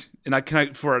 And can I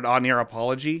for an on-air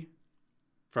apology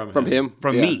From him?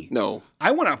 from Yeah. me. No,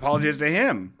 I want to apologize to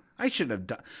him. I shouldn't have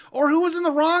done. Or who was in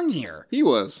the wrong here? he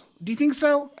was Do you think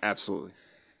so? absolutely.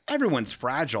 Everyone's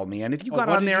fragile, man. If you Oh, got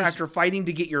what on did there you after fighting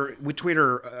to get your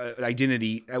Twitter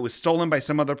identity that was stolen by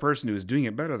some other person who was doing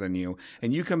it better than you,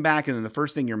 and you come back and then the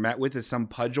first thing you're met with is some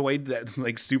pudgeoid that's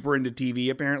like super into TV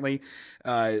apparently,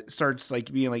 starts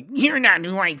like being like, "You're not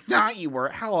who I thought you were."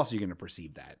 How else are you going to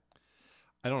perceive that?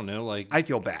 I don't know. Like, I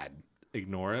feel bad.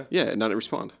 ignore it. Yeah, not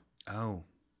respond. Oh.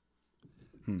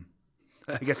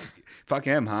 I guess fuck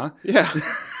him, huh? Yeah.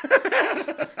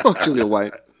 Fuck Jaleel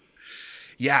White.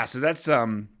 Yeah, so that's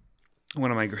one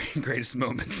of my greatest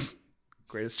moments,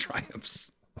 greatest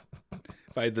triumphs.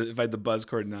 If I had the buzz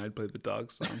cord now, I'd play the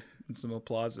dog song and some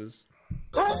applauses.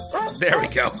 There we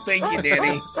go. Thank you,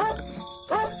 Danny.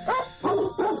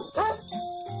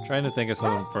 Trying to think of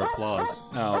something for applause.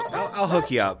 Oh, I'll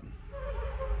hook you up.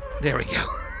 There we go.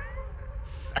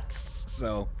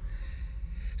 So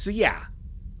yeah.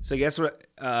 So guess what?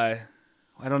 I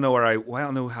don't know I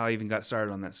don't know how I even got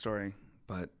started on that story,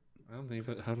 but I don't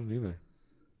either.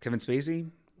 Kevin Spacey.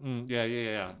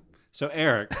 Yeah. So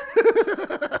Eric,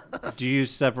 do you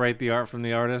separate the art from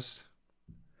the artist?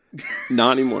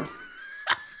 Not anymore.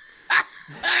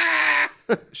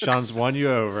 Sean's won you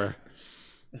over.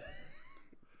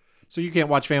 So you can't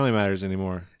watch Family Matters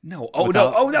anymore. No.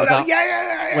 Without-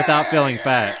 Yeah. Without feeling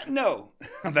fat. No.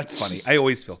 That's funny. I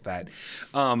always feel fat.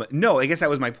 No, I guess that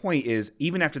was my point is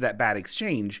even after that bad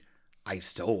exchange, I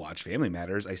still watch Family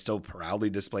Matters. I still proudly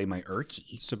display my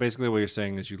Erky. So basically what you're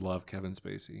saying is you love Kevin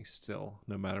Spacey still,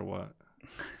 no matter what.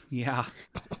 Yeah.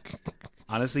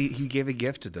 Honestly, he gave a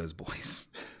gift to those boys.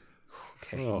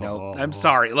 Okay. No, I'm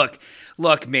sorry. Look,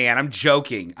 man, I'm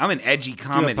joking. I'm an edgy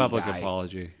comedy Do a public guy.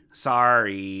 apology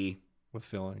Sorry. with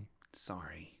feeling.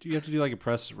 Sorry. Do you have to do like a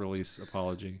press release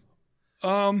apology?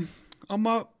 I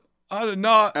did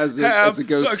not As a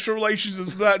ghost. sexual relations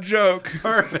with that joke.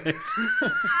 Perfect.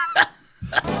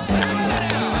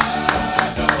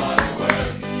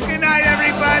 Good night,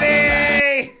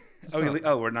 everybody.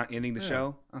 Oh, we're not ending the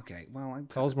show? Okay. Well, I'm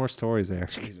Tell us more stories there.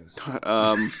 Jesus.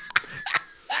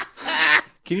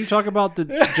 Can you talk about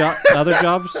the other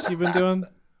jobs you've been doing?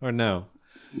 Or no?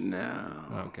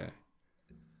 No. Okay.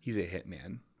 He's a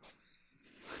hitman.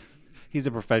 He's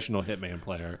a professional Hitman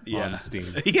player on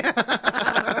Steam. Yeah.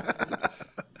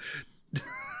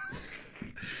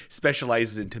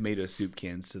 Specializes in tomato soup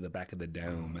cans to the back of the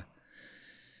dome.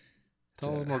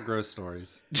 Tell us more gross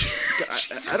stories.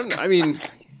 I don't know. I mean,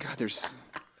 God, there's.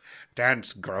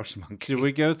 Dance gross monkey. Did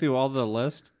we go through all the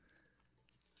list?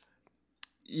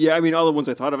 Yeah, I mean, all the ones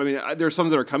I thought of. I mean, there are some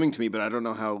that are coming to me, but I don't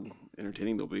know how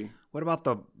entertaining they'll be. What about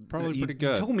the Probably you pretty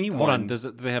good. told me Hold one. on. Do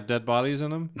they have dead bodies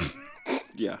in them?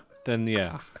 Yeah. Then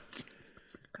yeah.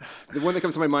 The one that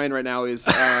comes to my mind right now is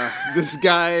this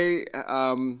guy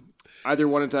either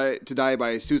wanted to die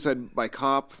by suicide by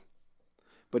cop,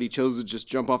 but he chose to just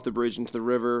jump off the bridge into the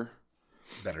river.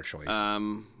 Better choice.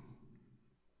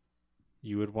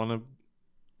 You would want to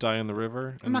die in the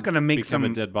river? I'm not going to make become some a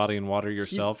dead body in water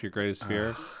yourself, your greatest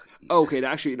fear? Okay,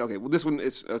 actually, okay. Well, this one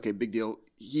is okay. Big deal.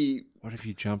 What if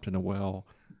you jumped in a well,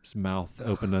 his mouth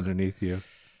opened underneath you?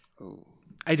 Oh.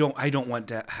 I don't want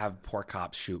to have poor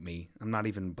cops shoot me. I'm not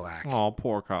even black. Oh,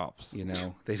 poor cops. You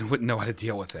know, they wouldn't know how to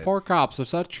deal with it. Poor cops are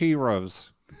such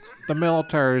heroes. The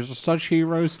militaries are such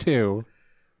heroes too.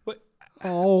 What?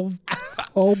 Oh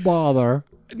bother.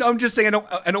 No, I'm just saying I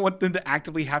don't want them to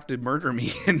actively have to murder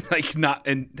me and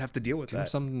have to deal with Give them that.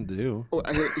 something to do. Oh,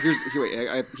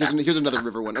 here's another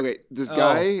river one. Okay, this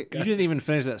guy. You didn't even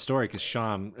finish that story because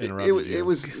Sean interrupted you. It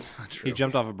was. He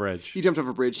jumped off a bridge. He jumped off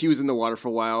a bridge. He was in the water for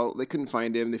a while. They couldn't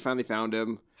find him. They finally found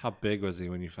him. How big was he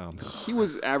when you found him? He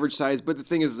was average size, but the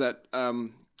thing is that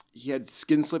he had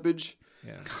skin slippage,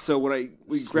 Yeah. So when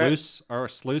we grabbed Sluice or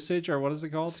sluicage or what is it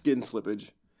called? skin slippage.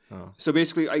 Oh. So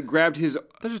basically, I grabbed his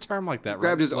There's a term like that, right?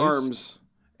 grabbed his Sluice? arms,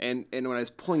 and when I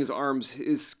was pulling his arms,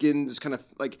 his skin just kind of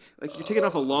like you're taking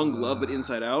off a long glove, but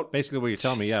inside out. Basically, what you're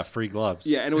telling me, yeah, free gloves.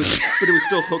 Yeah, and it was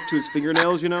still hooked to his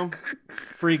fingernails, you know.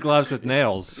 Free gloves with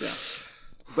nails. Yeah.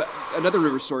 But another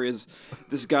river story is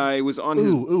this guy was on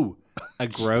his a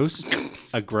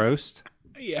groast.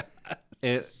 Yeah.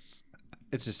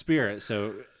 It's a spirit,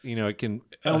 so it can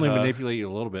only manipulate you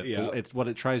a little bit. Yeah. But what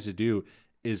it tries to do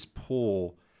is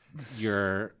pull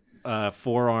your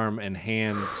forearm and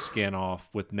hand skin off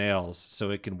with nails, so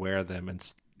it can wear them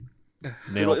and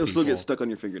nail it'll still people. get stuck on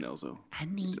your fingernails though. I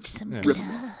need some Yeah. gloves.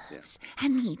 Yeah. I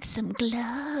need some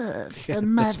gloves for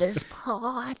Mother's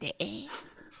party.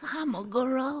 I'm a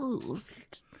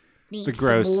ghost. Need The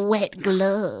gross- some wet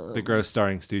gloves. The Gross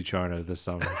starring Stu Charno this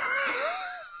summer.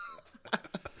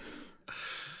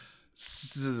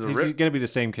 This is a He's rip. going to be the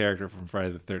same character from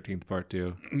Friday the 13th Part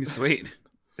 2. Sweet.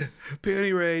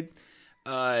 Penny raid.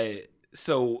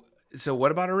 So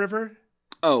what about a river?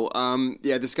 Oh,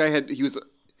 yeah. This guy had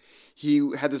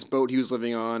this boat he was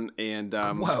living on, and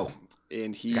Whoa.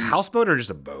 and he Like a houseboat or just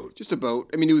a boat? just a boat.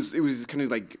 I mean, it was kind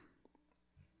of like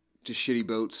just shitty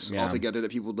boats Yeah. altogether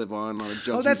that people would live on. A lot of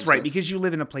junkies Oh, that's and right. stuff. Because you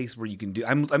live in a place where you can do.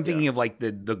 I'm thinking of like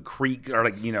the creek or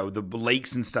like the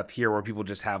lakes and stuff here where people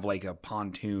just have like a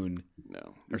pontoon No,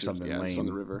 or these are- something. Yeah, it's on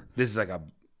the lame. river. This is like a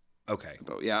okay.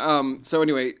 Boat. Yeah. So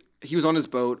anyway, he was on his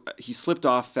boat. He slipped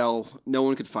off, fell. No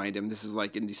one could find him. This is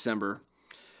like in December.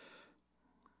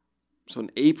 So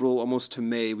in April, almost to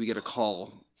May, we get a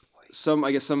call. Some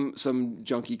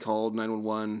junkie called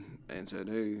 911 and said,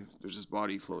 "Hey, there's this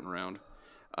body floating around."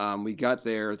 We got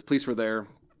there. The police were there,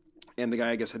 and the guy,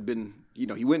 I guess, had been. He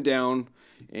went down,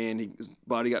 and his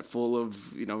body got full of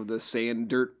the sand,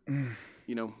 dirt.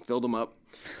 Filled him up.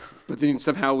 But then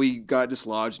somehow we got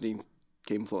dislodged, and he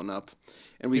came floating up,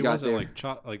 and we He got wasn't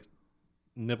there. like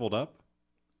nibbled up?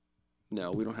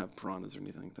 No, we don't have piranhas or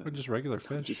anything like that. Or just regular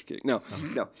fish? Just kidding. No,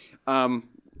 no.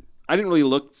 I didn't really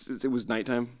look since it was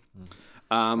nighttime.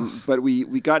 But we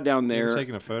got down You were there.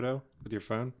 taking a photo with your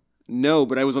phone? No,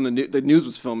 but I was on the news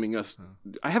was filming us.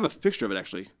 I have a picture of it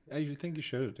actually. I think you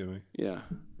showed it to me. Yeah.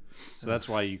 So that's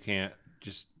why you can't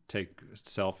just take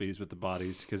selfies with the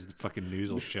bodies, because the fucking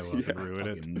news will show up and ruin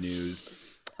it. News.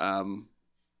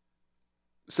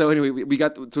 So anyway, we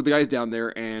got the guy's down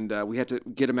there, and we had to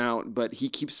get him out. But he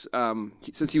keeps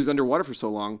since he was underwater for so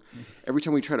long, every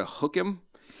time we try to hook him,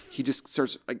 he just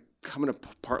starts like coming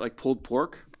apart like pulled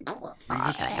pork. Are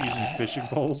you just using fishing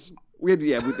poles? We had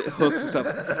with the hooks and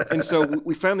stuff, and so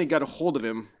we finally got a hold of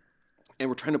him, and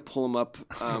we're trying to pull him up.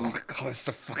 That's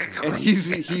so fucking And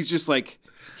gross.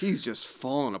 he's just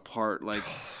falling apart like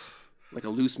a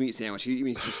loose meat sandwich.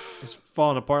 He's just It's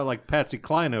falling apart like Patsy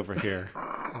Cline over here.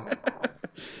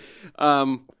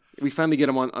 we finally get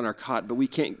him on our cot, but we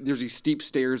can't. There's these steep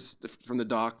stairs from the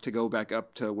dock to go back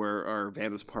up to where our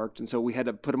van was parked, and so we had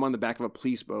to put him on the back of a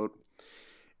police boat.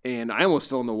 And I almost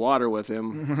fell in the water with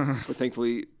him, but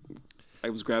thankfully I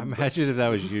was grabbed. Imagine if that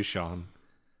was you, Sean,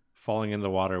 falling in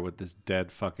the water with this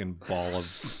dead fucking ball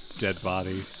of dead body.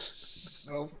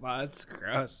 So fun. It's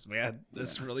gross, man.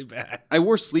 That's really bad. I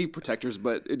wore sleeve protectors,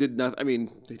 but it did nothing. I mean,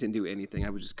 they didn't do anything.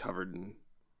 I was just covered in.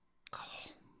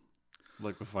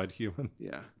 Liquefied human.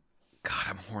 Yeah. God,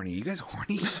 I'm horny. You guys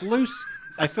horny? Sluice.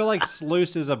 I feel like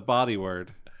sluice is a body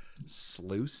word.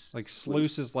 Sluice? Like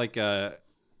sluice is like a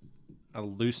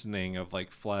loosening of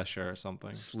like flesh or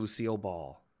something. Lucille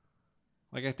Ball.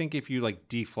 Like I think if you like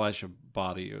deflesh a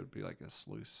body, it would be like a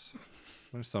sluice.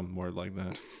 There's some word like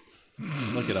that.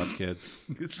 Look it up, kids.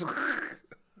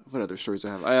 What other stories I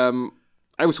have?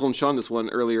 I was telling Sean this one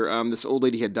earlier. This old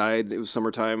lady had died. It was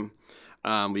summertime.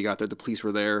 We got there. The police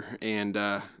were there, and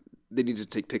they needed to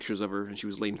take pictures of her, and she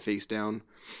was laying face down.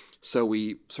 So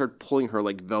we started pulling her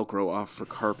like Velcro off her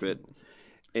carpet,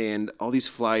 and all these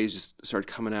flies just started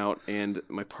coming out. And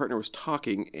my partner was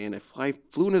talking, and a fly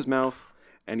flew in his mouth,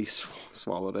 and he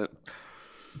swallowed it.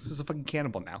 This is a fucking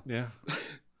cannibal now. Yeah.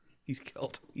 He's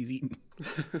killed. He's eaten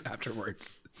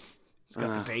afterwards. He's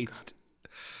got the taste.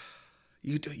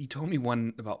 You told me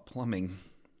one about plumbing.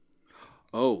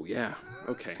 Oh yeah.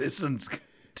 Okay. This one's So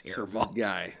terrible. this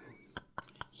guy,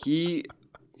 he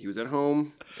was at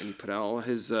home and he put out all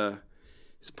his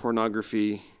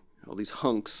pornography, all these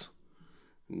hunks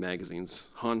in magazines,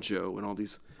 Honcho, and all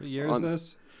these. What year is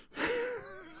this?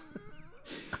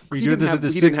 Were He you doing didn't this have- in the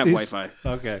 60s? he didn't have Wi-Fi.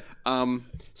 Okay.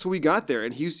 So we got there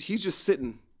and he's just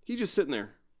sitting there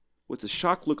with a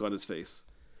shocked look on his face,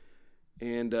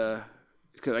 and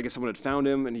because I guess someone had found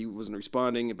him and he wasn't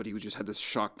responding, but he just had this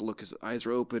shocked look. His eyes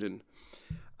were open,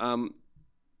 and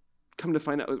come to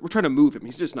find out, we're trying to move him.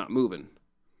 He's just not moving.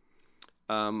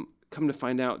 Come to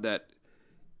find out that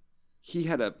he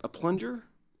had a plunger,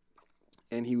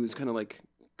 and he was kind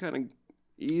of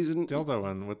easing. Dildo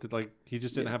one with he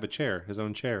just didn't have a chair, his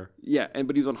own chair. Yeah,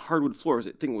 but he was on hardwood floors.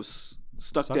 The thing was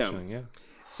stuck down. Yeah,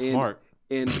 And, smart.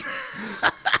 And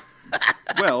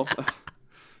well,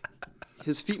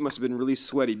 his feet must have been really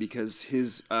sweaty because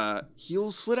his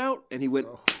heels slid out, and he went.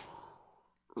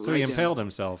 So he impaled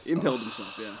himself. Impaled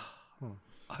himself, yeah.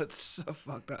 That's so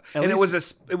fucked up. At And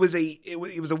least- it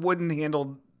was a wooden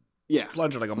handled Yeah.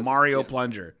 plunger, like a Mario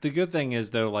plunger. The good thing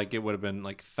is though, it would have been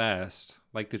fast.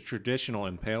 Like the traditional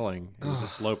impaling, it was a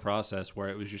slow process where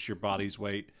it was just your body's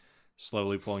weight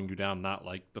slowly pulling you down, not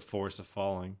like the force of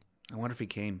falling. I wonder if he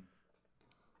came.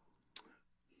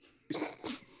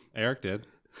 Eric did.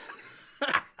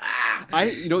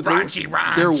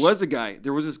 There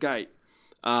was this guy.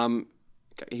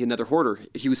 He had another hoarder.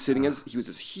 He was sitting he was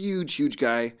this huge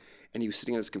guy, and he was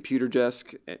sitting at his computer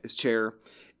desk, at his chair,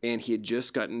 and he had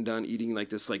just gotten done eating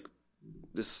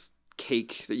this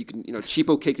cake that you can,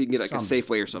 cheapo cake that you can get a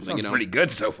Safeway or something. Sounds pretty good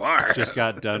so far. Just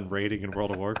got done raiding in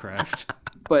World of Warcraft.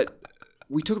 But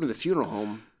we took him to the funeral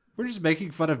home. We're just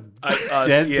making fun of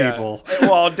dead people.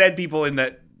 Well, dead people in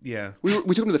that. Yeah. We took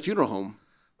him to the funeral home.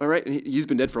 All right, and he's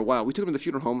been dead for a while. We took him to the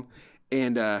funeral home,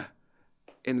 and the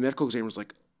medical examiner was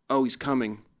like, "Oh, he's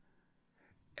coming,"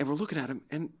 and we're looking at him,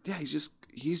 and yeah, he's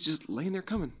just laying there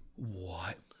coming.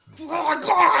 What? Oh my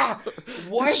God!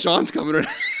 What? Sean's coming right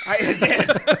now. I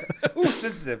did. Ooh,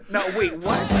 sensitive. No, wait,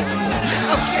 what?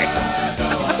 Okay.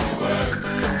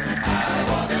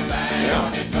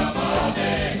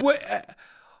 What?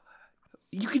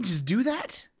 You can just do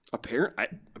that?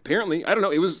 Apparently, I don't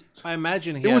know. It was. I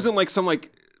imagine it wasn't like some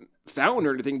fountain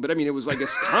or anything, but I mean, it was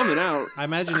coming out. I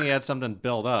imagine he had something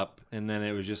built up, and then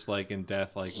it was just in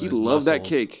death. He loved that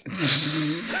cake.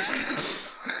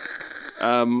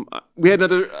 We had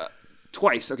another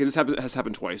twice. Okay, this has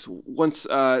happened twice. Once,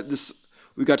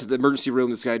 we got to the emergency room.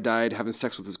 This guy died having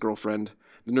sex with his girlfriend.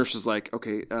 The nurse was like,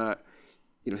 "Okay,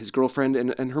 his girlfriend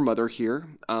and her mother here,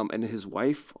 and his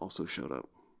wife also showed up."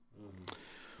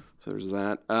 So there's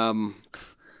that.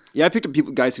 Yeah, I picked up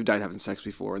guys who died having sex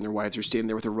before, and their wives are standing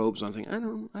there with their robes on, saying, "I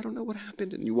don't know what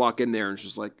happened." And you walk in there, and it's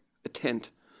just like a tent.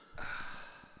 Wow.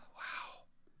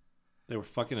 They were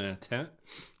fucking in a tent?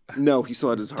 No, he still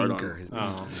had his heart Stinker,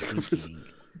 on.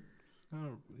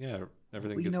 Oh, yeah,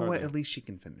 everything. Well, you gets know hard what? there. At least she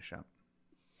can finish up.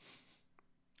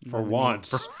 For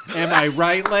once. Am I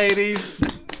right, ladies?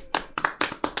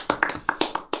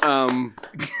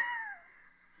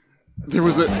 There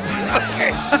was a.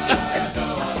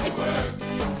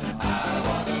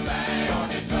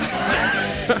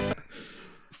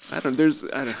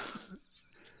 I don't.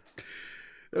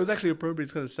 It was actually appropriate.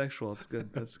 It's kind of sexual. It's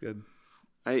good. That's good.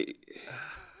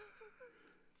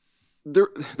 There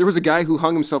was a guy who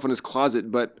hung himself in his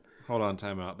closet, but Hold on,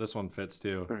 time out. This one fits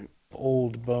too. all right.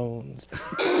 Old bones.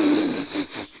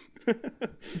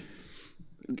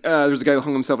 There's a guy who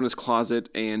hung himself in his closet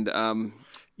and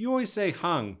You always say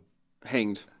hung.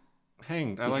 hanged.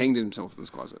 Hanged. He hanged himself in his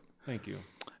closet. Thank you.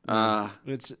 Uh,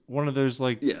 It's one of those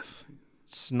yes.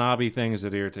 snobby things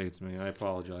that irritates me. I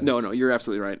apologize. No, you're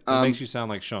absolutely right. It makes you sound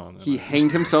like Sean. He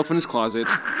hanged himself in his closet,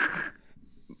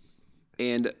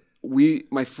 and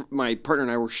my partner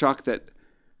and I were shocked that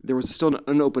there was still an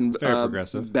unopened Very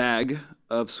progressive. bag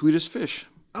of Swedish fish.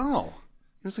 Oh.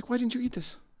 And it's like, why didn't you eat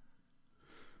this?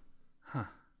 Huh.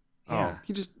 Yeah.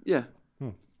 He just, The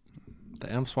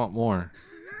imps want more.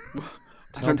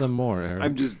 Tell them more, Eric.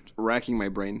 I'm just racking my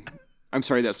brain. I'm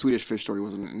sorry that Swedish fish story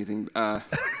wasn't anything.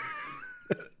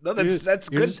 No, that's You're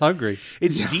good. just hungry.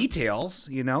 It's details,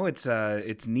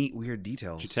 it's neat, weird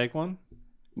details. Did you take one?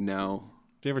 No.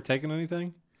 Have you ever taken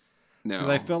anything? No. Because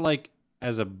I feel like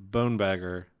as a bone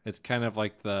bagger, it's kind of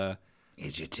like the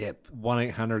Here's your tip.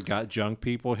 1-800 got junk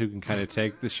people who can kind of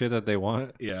take the shit that they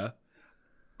want. Yeah.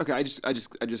 Okay, I just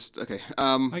okay.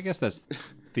 I guess that's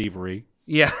thievery.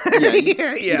 Yeah. Yeah,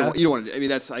 yeah. You don't want to. I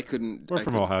mean, I couldn't. We're I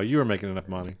from couldn't- Ohio. You were making enough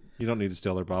money. You don't need to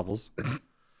steal their baubles.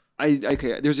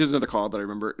 Okay. There's another call that I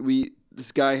remember.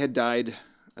 This guy had died.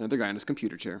 Another guy in his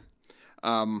computer chair.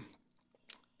 And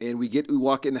we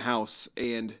walk in the house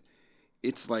and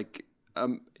it's like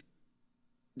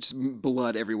just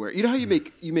blood everywhere. You know how you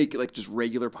make like just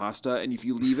regular pasta, and if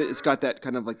you leave it, it's got that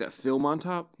kind of like that film on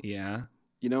top. Yeah.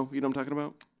 You know what I'm talking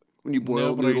about? When you boil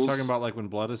No, but noodles. are you talking about like when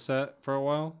blood is set for a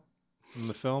while in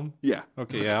the film? Yeah.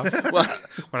 Okay, yeah. Well,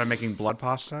 When I'm making blood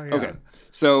pasta? Yeah. okay.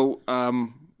 So,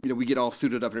 we get all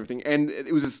suited up and everything. And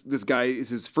it was this guy, it's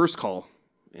his first call.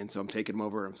 And so I'm taking him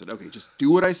over. I said, okay, just do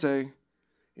what I say.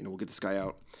 We'll get this guy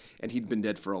out. And he'd been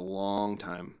dead for a long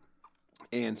time.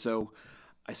 And so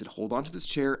I said, hold on to this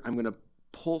chair. I'm going to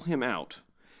pull him out.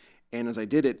 And as I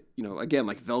did it, again,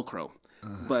 like Velcro.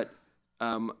 But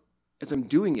as I'm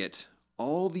doing it,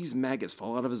 all these maggots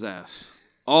fall out of his ass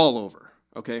all over.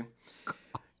 Okay.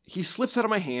 He slips out of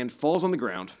my hand, falls on the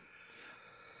ground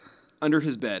under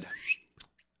his bed.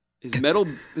 So he's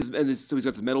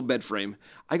got this metal bed frame.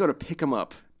 I go to pick him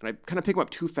up, and I kind of pick him up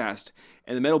too fast,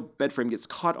 and the metal bed frame gets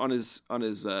caught on his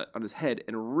head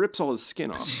and rips all his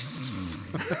skin off.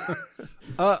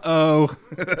 Uh-oh.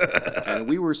 And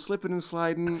we were slipping and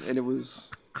sliding, and it was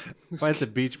Fights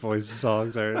of Beach Boys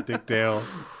songs are Dick Dale.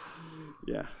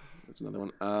 Yeah, that's another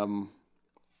one.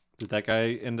 Did that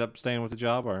guy end up staying with the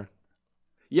job, or?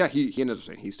 Yeah, he ended up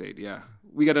staying. He stayed, yeah.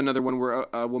 We got another one where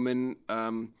a woman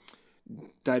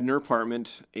died in her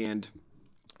apartment, and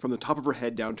from the top of her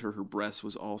head down to her breast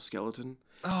was all skeleton.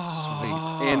 Oh,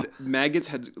 sweet! And maggots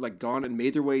had gone and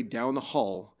made their way down the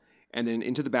hall, and then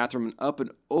into the bathroom and up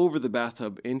and over the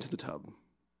bathtub into the tub.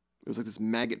 It was like this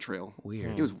maggot trail.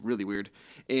 Weird. It was really weird.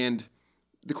 And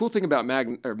the cool thing about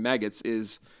maggots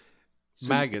is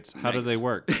maggots. How do they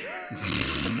work?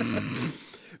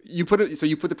 You put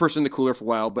the person in the cooler for a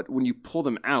while, but when you pull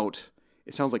them out,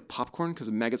 it sounds like popcorn because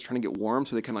the maggots trying to get warm,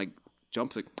 so they kind of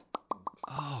jump.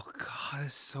 Oh God,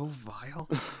 it's so vile.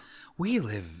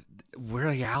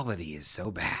 Reality is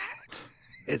so bad,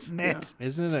 isn't it? Yeah.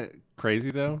 Isn't it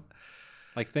crazy though?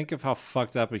 Think of how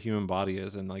fucked up a human body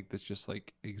is, and this just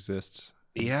exists.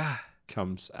 Yeah,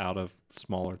 comes out of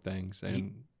smaller things,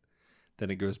 and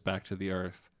then it goes back to the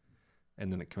earth,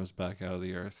 and then it comes back out of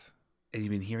the earth. And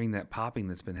you've been hearing that popping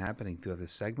that's been happening throughout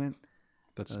this segment.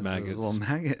 That's maggots. Those little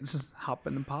maggots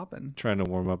hopping and popping. Trying to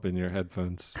warm up in your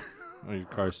headphones or your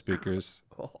car speakers.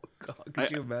 Oh, God.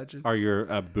 Could you imagine? Or your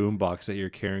boombox that you're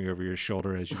carrying over your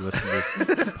shoulder as you listen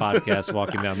to this podcast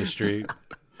walking down the street.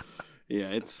 Yeah,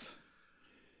 it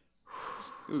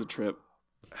was a trip.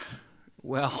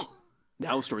 Well,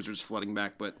 now stories are just flooding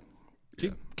back, but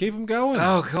keep them going.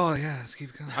 Oh, cool. Yeah, let's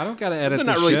keep going. I don't got to edit they're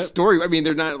this not really shit. Story. I mean,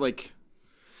 they're not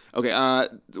Okay,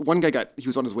 one guy he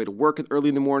was on his way to work early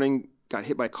in the morning, got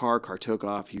hit by a car took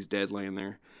off, he's dead laying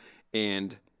there,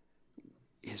 and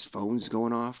his phone's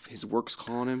going off, his work's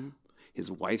calling him, his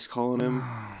wife's calling him,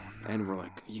 and we're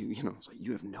like, it's like,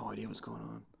 you have no idea what's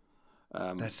going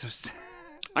on. That's so sad.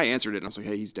 I answered it, and I was like,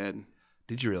 hey, he's dead.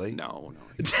 Did you really? No.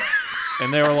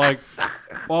 And they were like,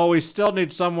 well, we still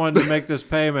need someone to make this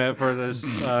payment for this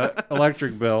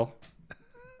electric bill.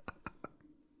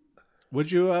 What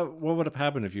would have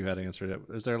happened if you had answered it?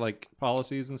 Is there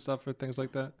policies and stuff for things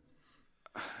like that?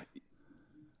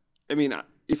 I mean,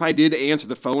 if I did answer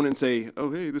the phone and say,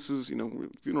 "Oh, hey, this is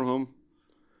funeral home,"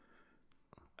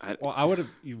 I would have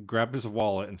grabbed his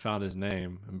wallet and found his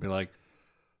name and be like,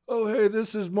 "Oh, hey,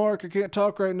 this is Mark. I can't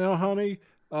talk right now, honey.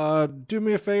 Do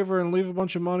me a favor and leave a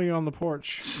bunch of money on the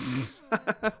porch.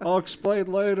 I'll explain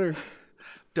later.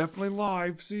 Definitely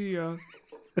live. See ya."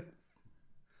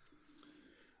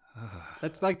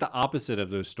 That's the opposite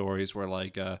of those stories where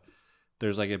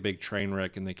there's a big train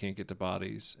wreck and they can't get to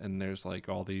bodies, and there's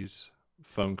all these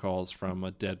phone calls from a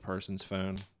dead person's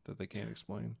phone that they can't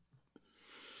explain.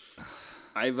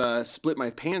 I've split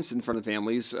my pants in front of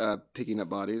families picking up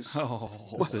bodies. Oh,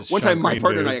 one time my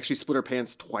partner and I actually split our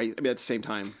pants twice. I mean, at the same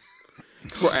time.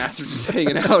 Our asses just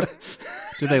hanging out.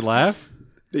 Did they laugh?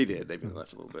 They did. They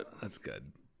laughed a little bit. That's good.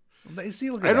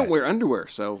 Look I don't wear underwear,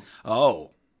 so.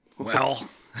 Oh, well.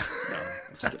 No,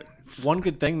 I'm just kidding. One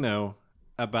good thing though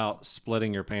about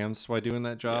splitting your pants while doing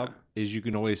that job is you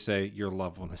can always say your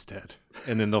loved one is dead,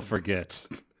 and then they'll forget.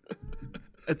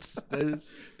 It's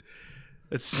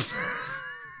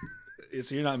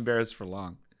you're not embarrassed for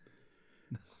long.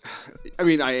 I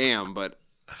mean, I am, but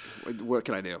what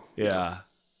can I do? Yeah.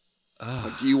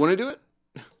 Do you want to do it?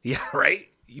 Yeah, right.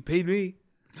 You paid me.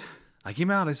 I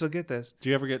came out. I still get this. Do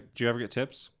you ever get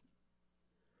tips?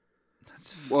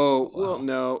 Well,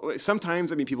 no.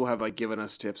 Sometimes, people have given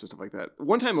us tips and stuff like that.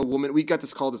 One time, we got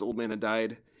this call. This old man had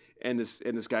died, and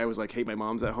this guy was like, "Hey, my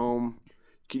mom's at home.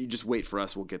 Can you just wait for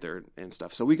us? We'll get there and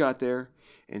stuff." So we got there,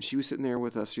 and she was sitting there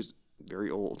with us. She's very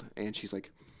old, and she's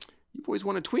like, "You boys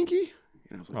want a Twinkie?"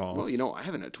 And I was like, "Well, I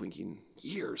haven't had a Twinkie in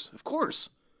years, of course."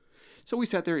 So we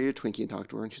sat there, ate a Twinkie, and talked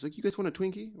to her, and she's like, "You guys want a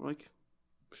Twinkie?" We're like,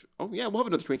 "Oh yeah, we'll have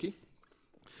another Twinkie."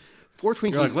 4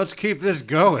 Twinkies. You're like, let's keep this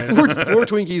going. 4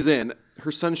 Twinkies in,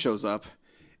 her son shows up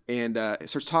and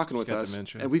starts talking with us.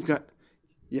 Dementia. And we've got,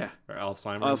 or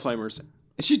Alzheimer's.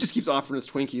 And she just keeps offering us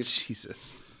Twinkies.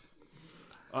 Jesus.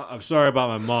 I'm sorry about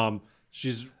my mom.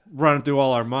 She's running through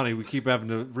all our money. We keep having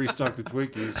to restock the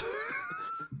Twinkies.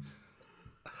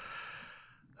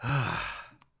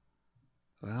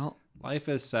 Well, Life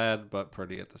is sad but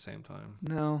pretty at the same time.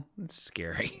 No, it's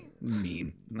scary.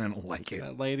 Mean. I don't like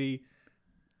it.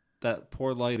 That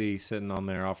poor lady sitting on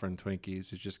there offering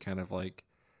Twinkies is just kind of like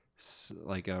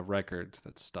a record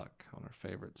that's stuck on her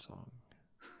favorite song.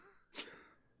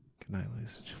 Good night,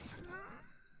 ladies and gentlemen.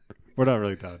 We're not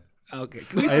really done. Okay.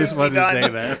 I just wanted to say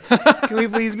that. Can we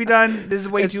please be done? This is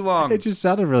way too long. It just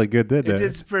sounded really good, didn't it?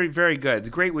 It's very, very good. It's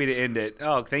a great way to end it.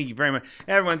 Oh, thank you very much.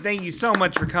 Everyone, thank you so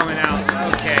much for coming out.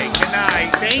 Okay, good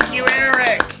night. Thank you,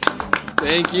 Eric.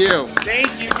 Thank you.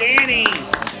 Thank you, Danny.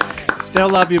 Still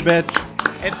love you, bitch.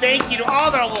 And thank you to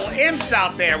all the little imps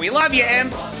out there. We love you,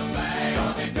 imps.